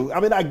tell you,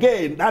 I mean,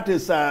 again, that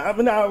is, I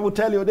will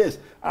tell you this.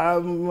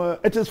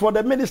 It is for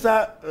the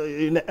minister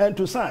in the end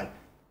to sign.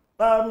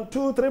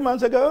 2-3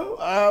 months ago,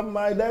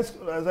 my desk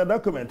has a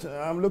document.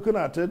 I'm looking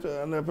at it,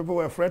 and people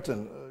were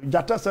fretting.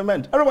 Jatta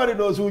Cement. Everybody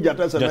knows who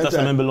Jatta Cement is. Jatta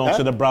Cement belongs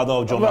to the brother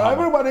of John Mahama.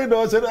 Everybody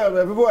knows it.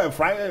 People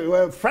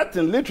were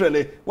fretting,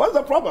 literally. What's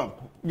the problem?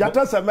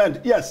 Jatta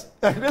Cement, yes.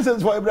 This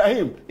is for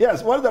Ibrahim.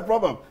 Yes, what's the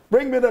problem?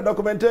 Bring me the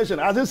documentation.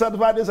 Has he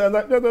certified this? And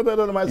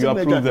my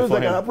signature.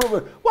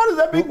 What is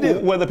the big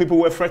deal? Whether people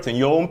were fretting,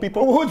 your own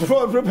people?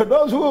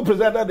 Those who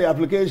presented the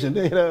application,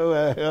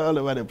 all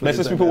over the place.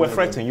 Mrs. People were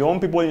fretting. Your own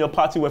people in your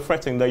party were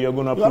fretting that you're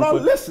going to approve. You're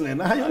not listening.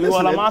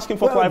 Well, I'm asking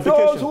for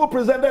clarification. Those who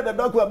presented the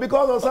document,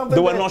 because of something...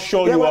 They were not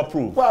sure you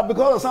approved. Well,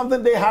 because of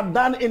something they had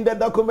done in the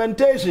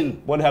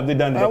documentation. What have they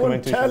done in the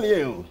documentation? I will tell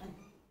you.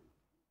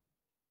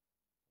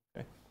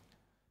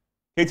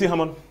 K.T.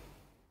 Hammond,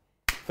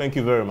 thank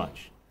you very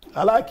much.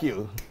 I like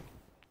you.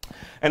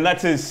 And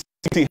that is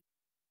K.T.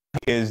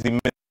 is the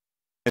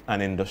Minister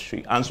and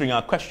Industry, answering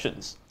our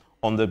questions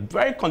on the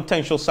very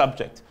contentious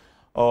subject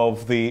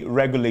of the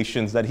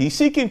regulations that he's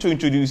seeking to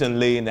introduce and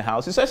lay in the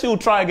House. He says he will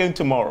try again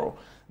tomorrow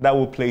that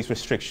will place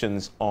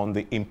restrictions on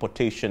the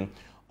importation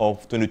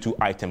of 22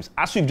 items.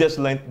 As we've just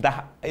learned,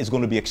 that is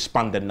going to be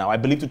expanded now, I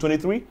believe, to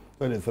 23?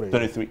 23.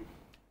 23.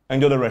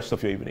 Enjoy the rest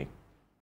of your evening.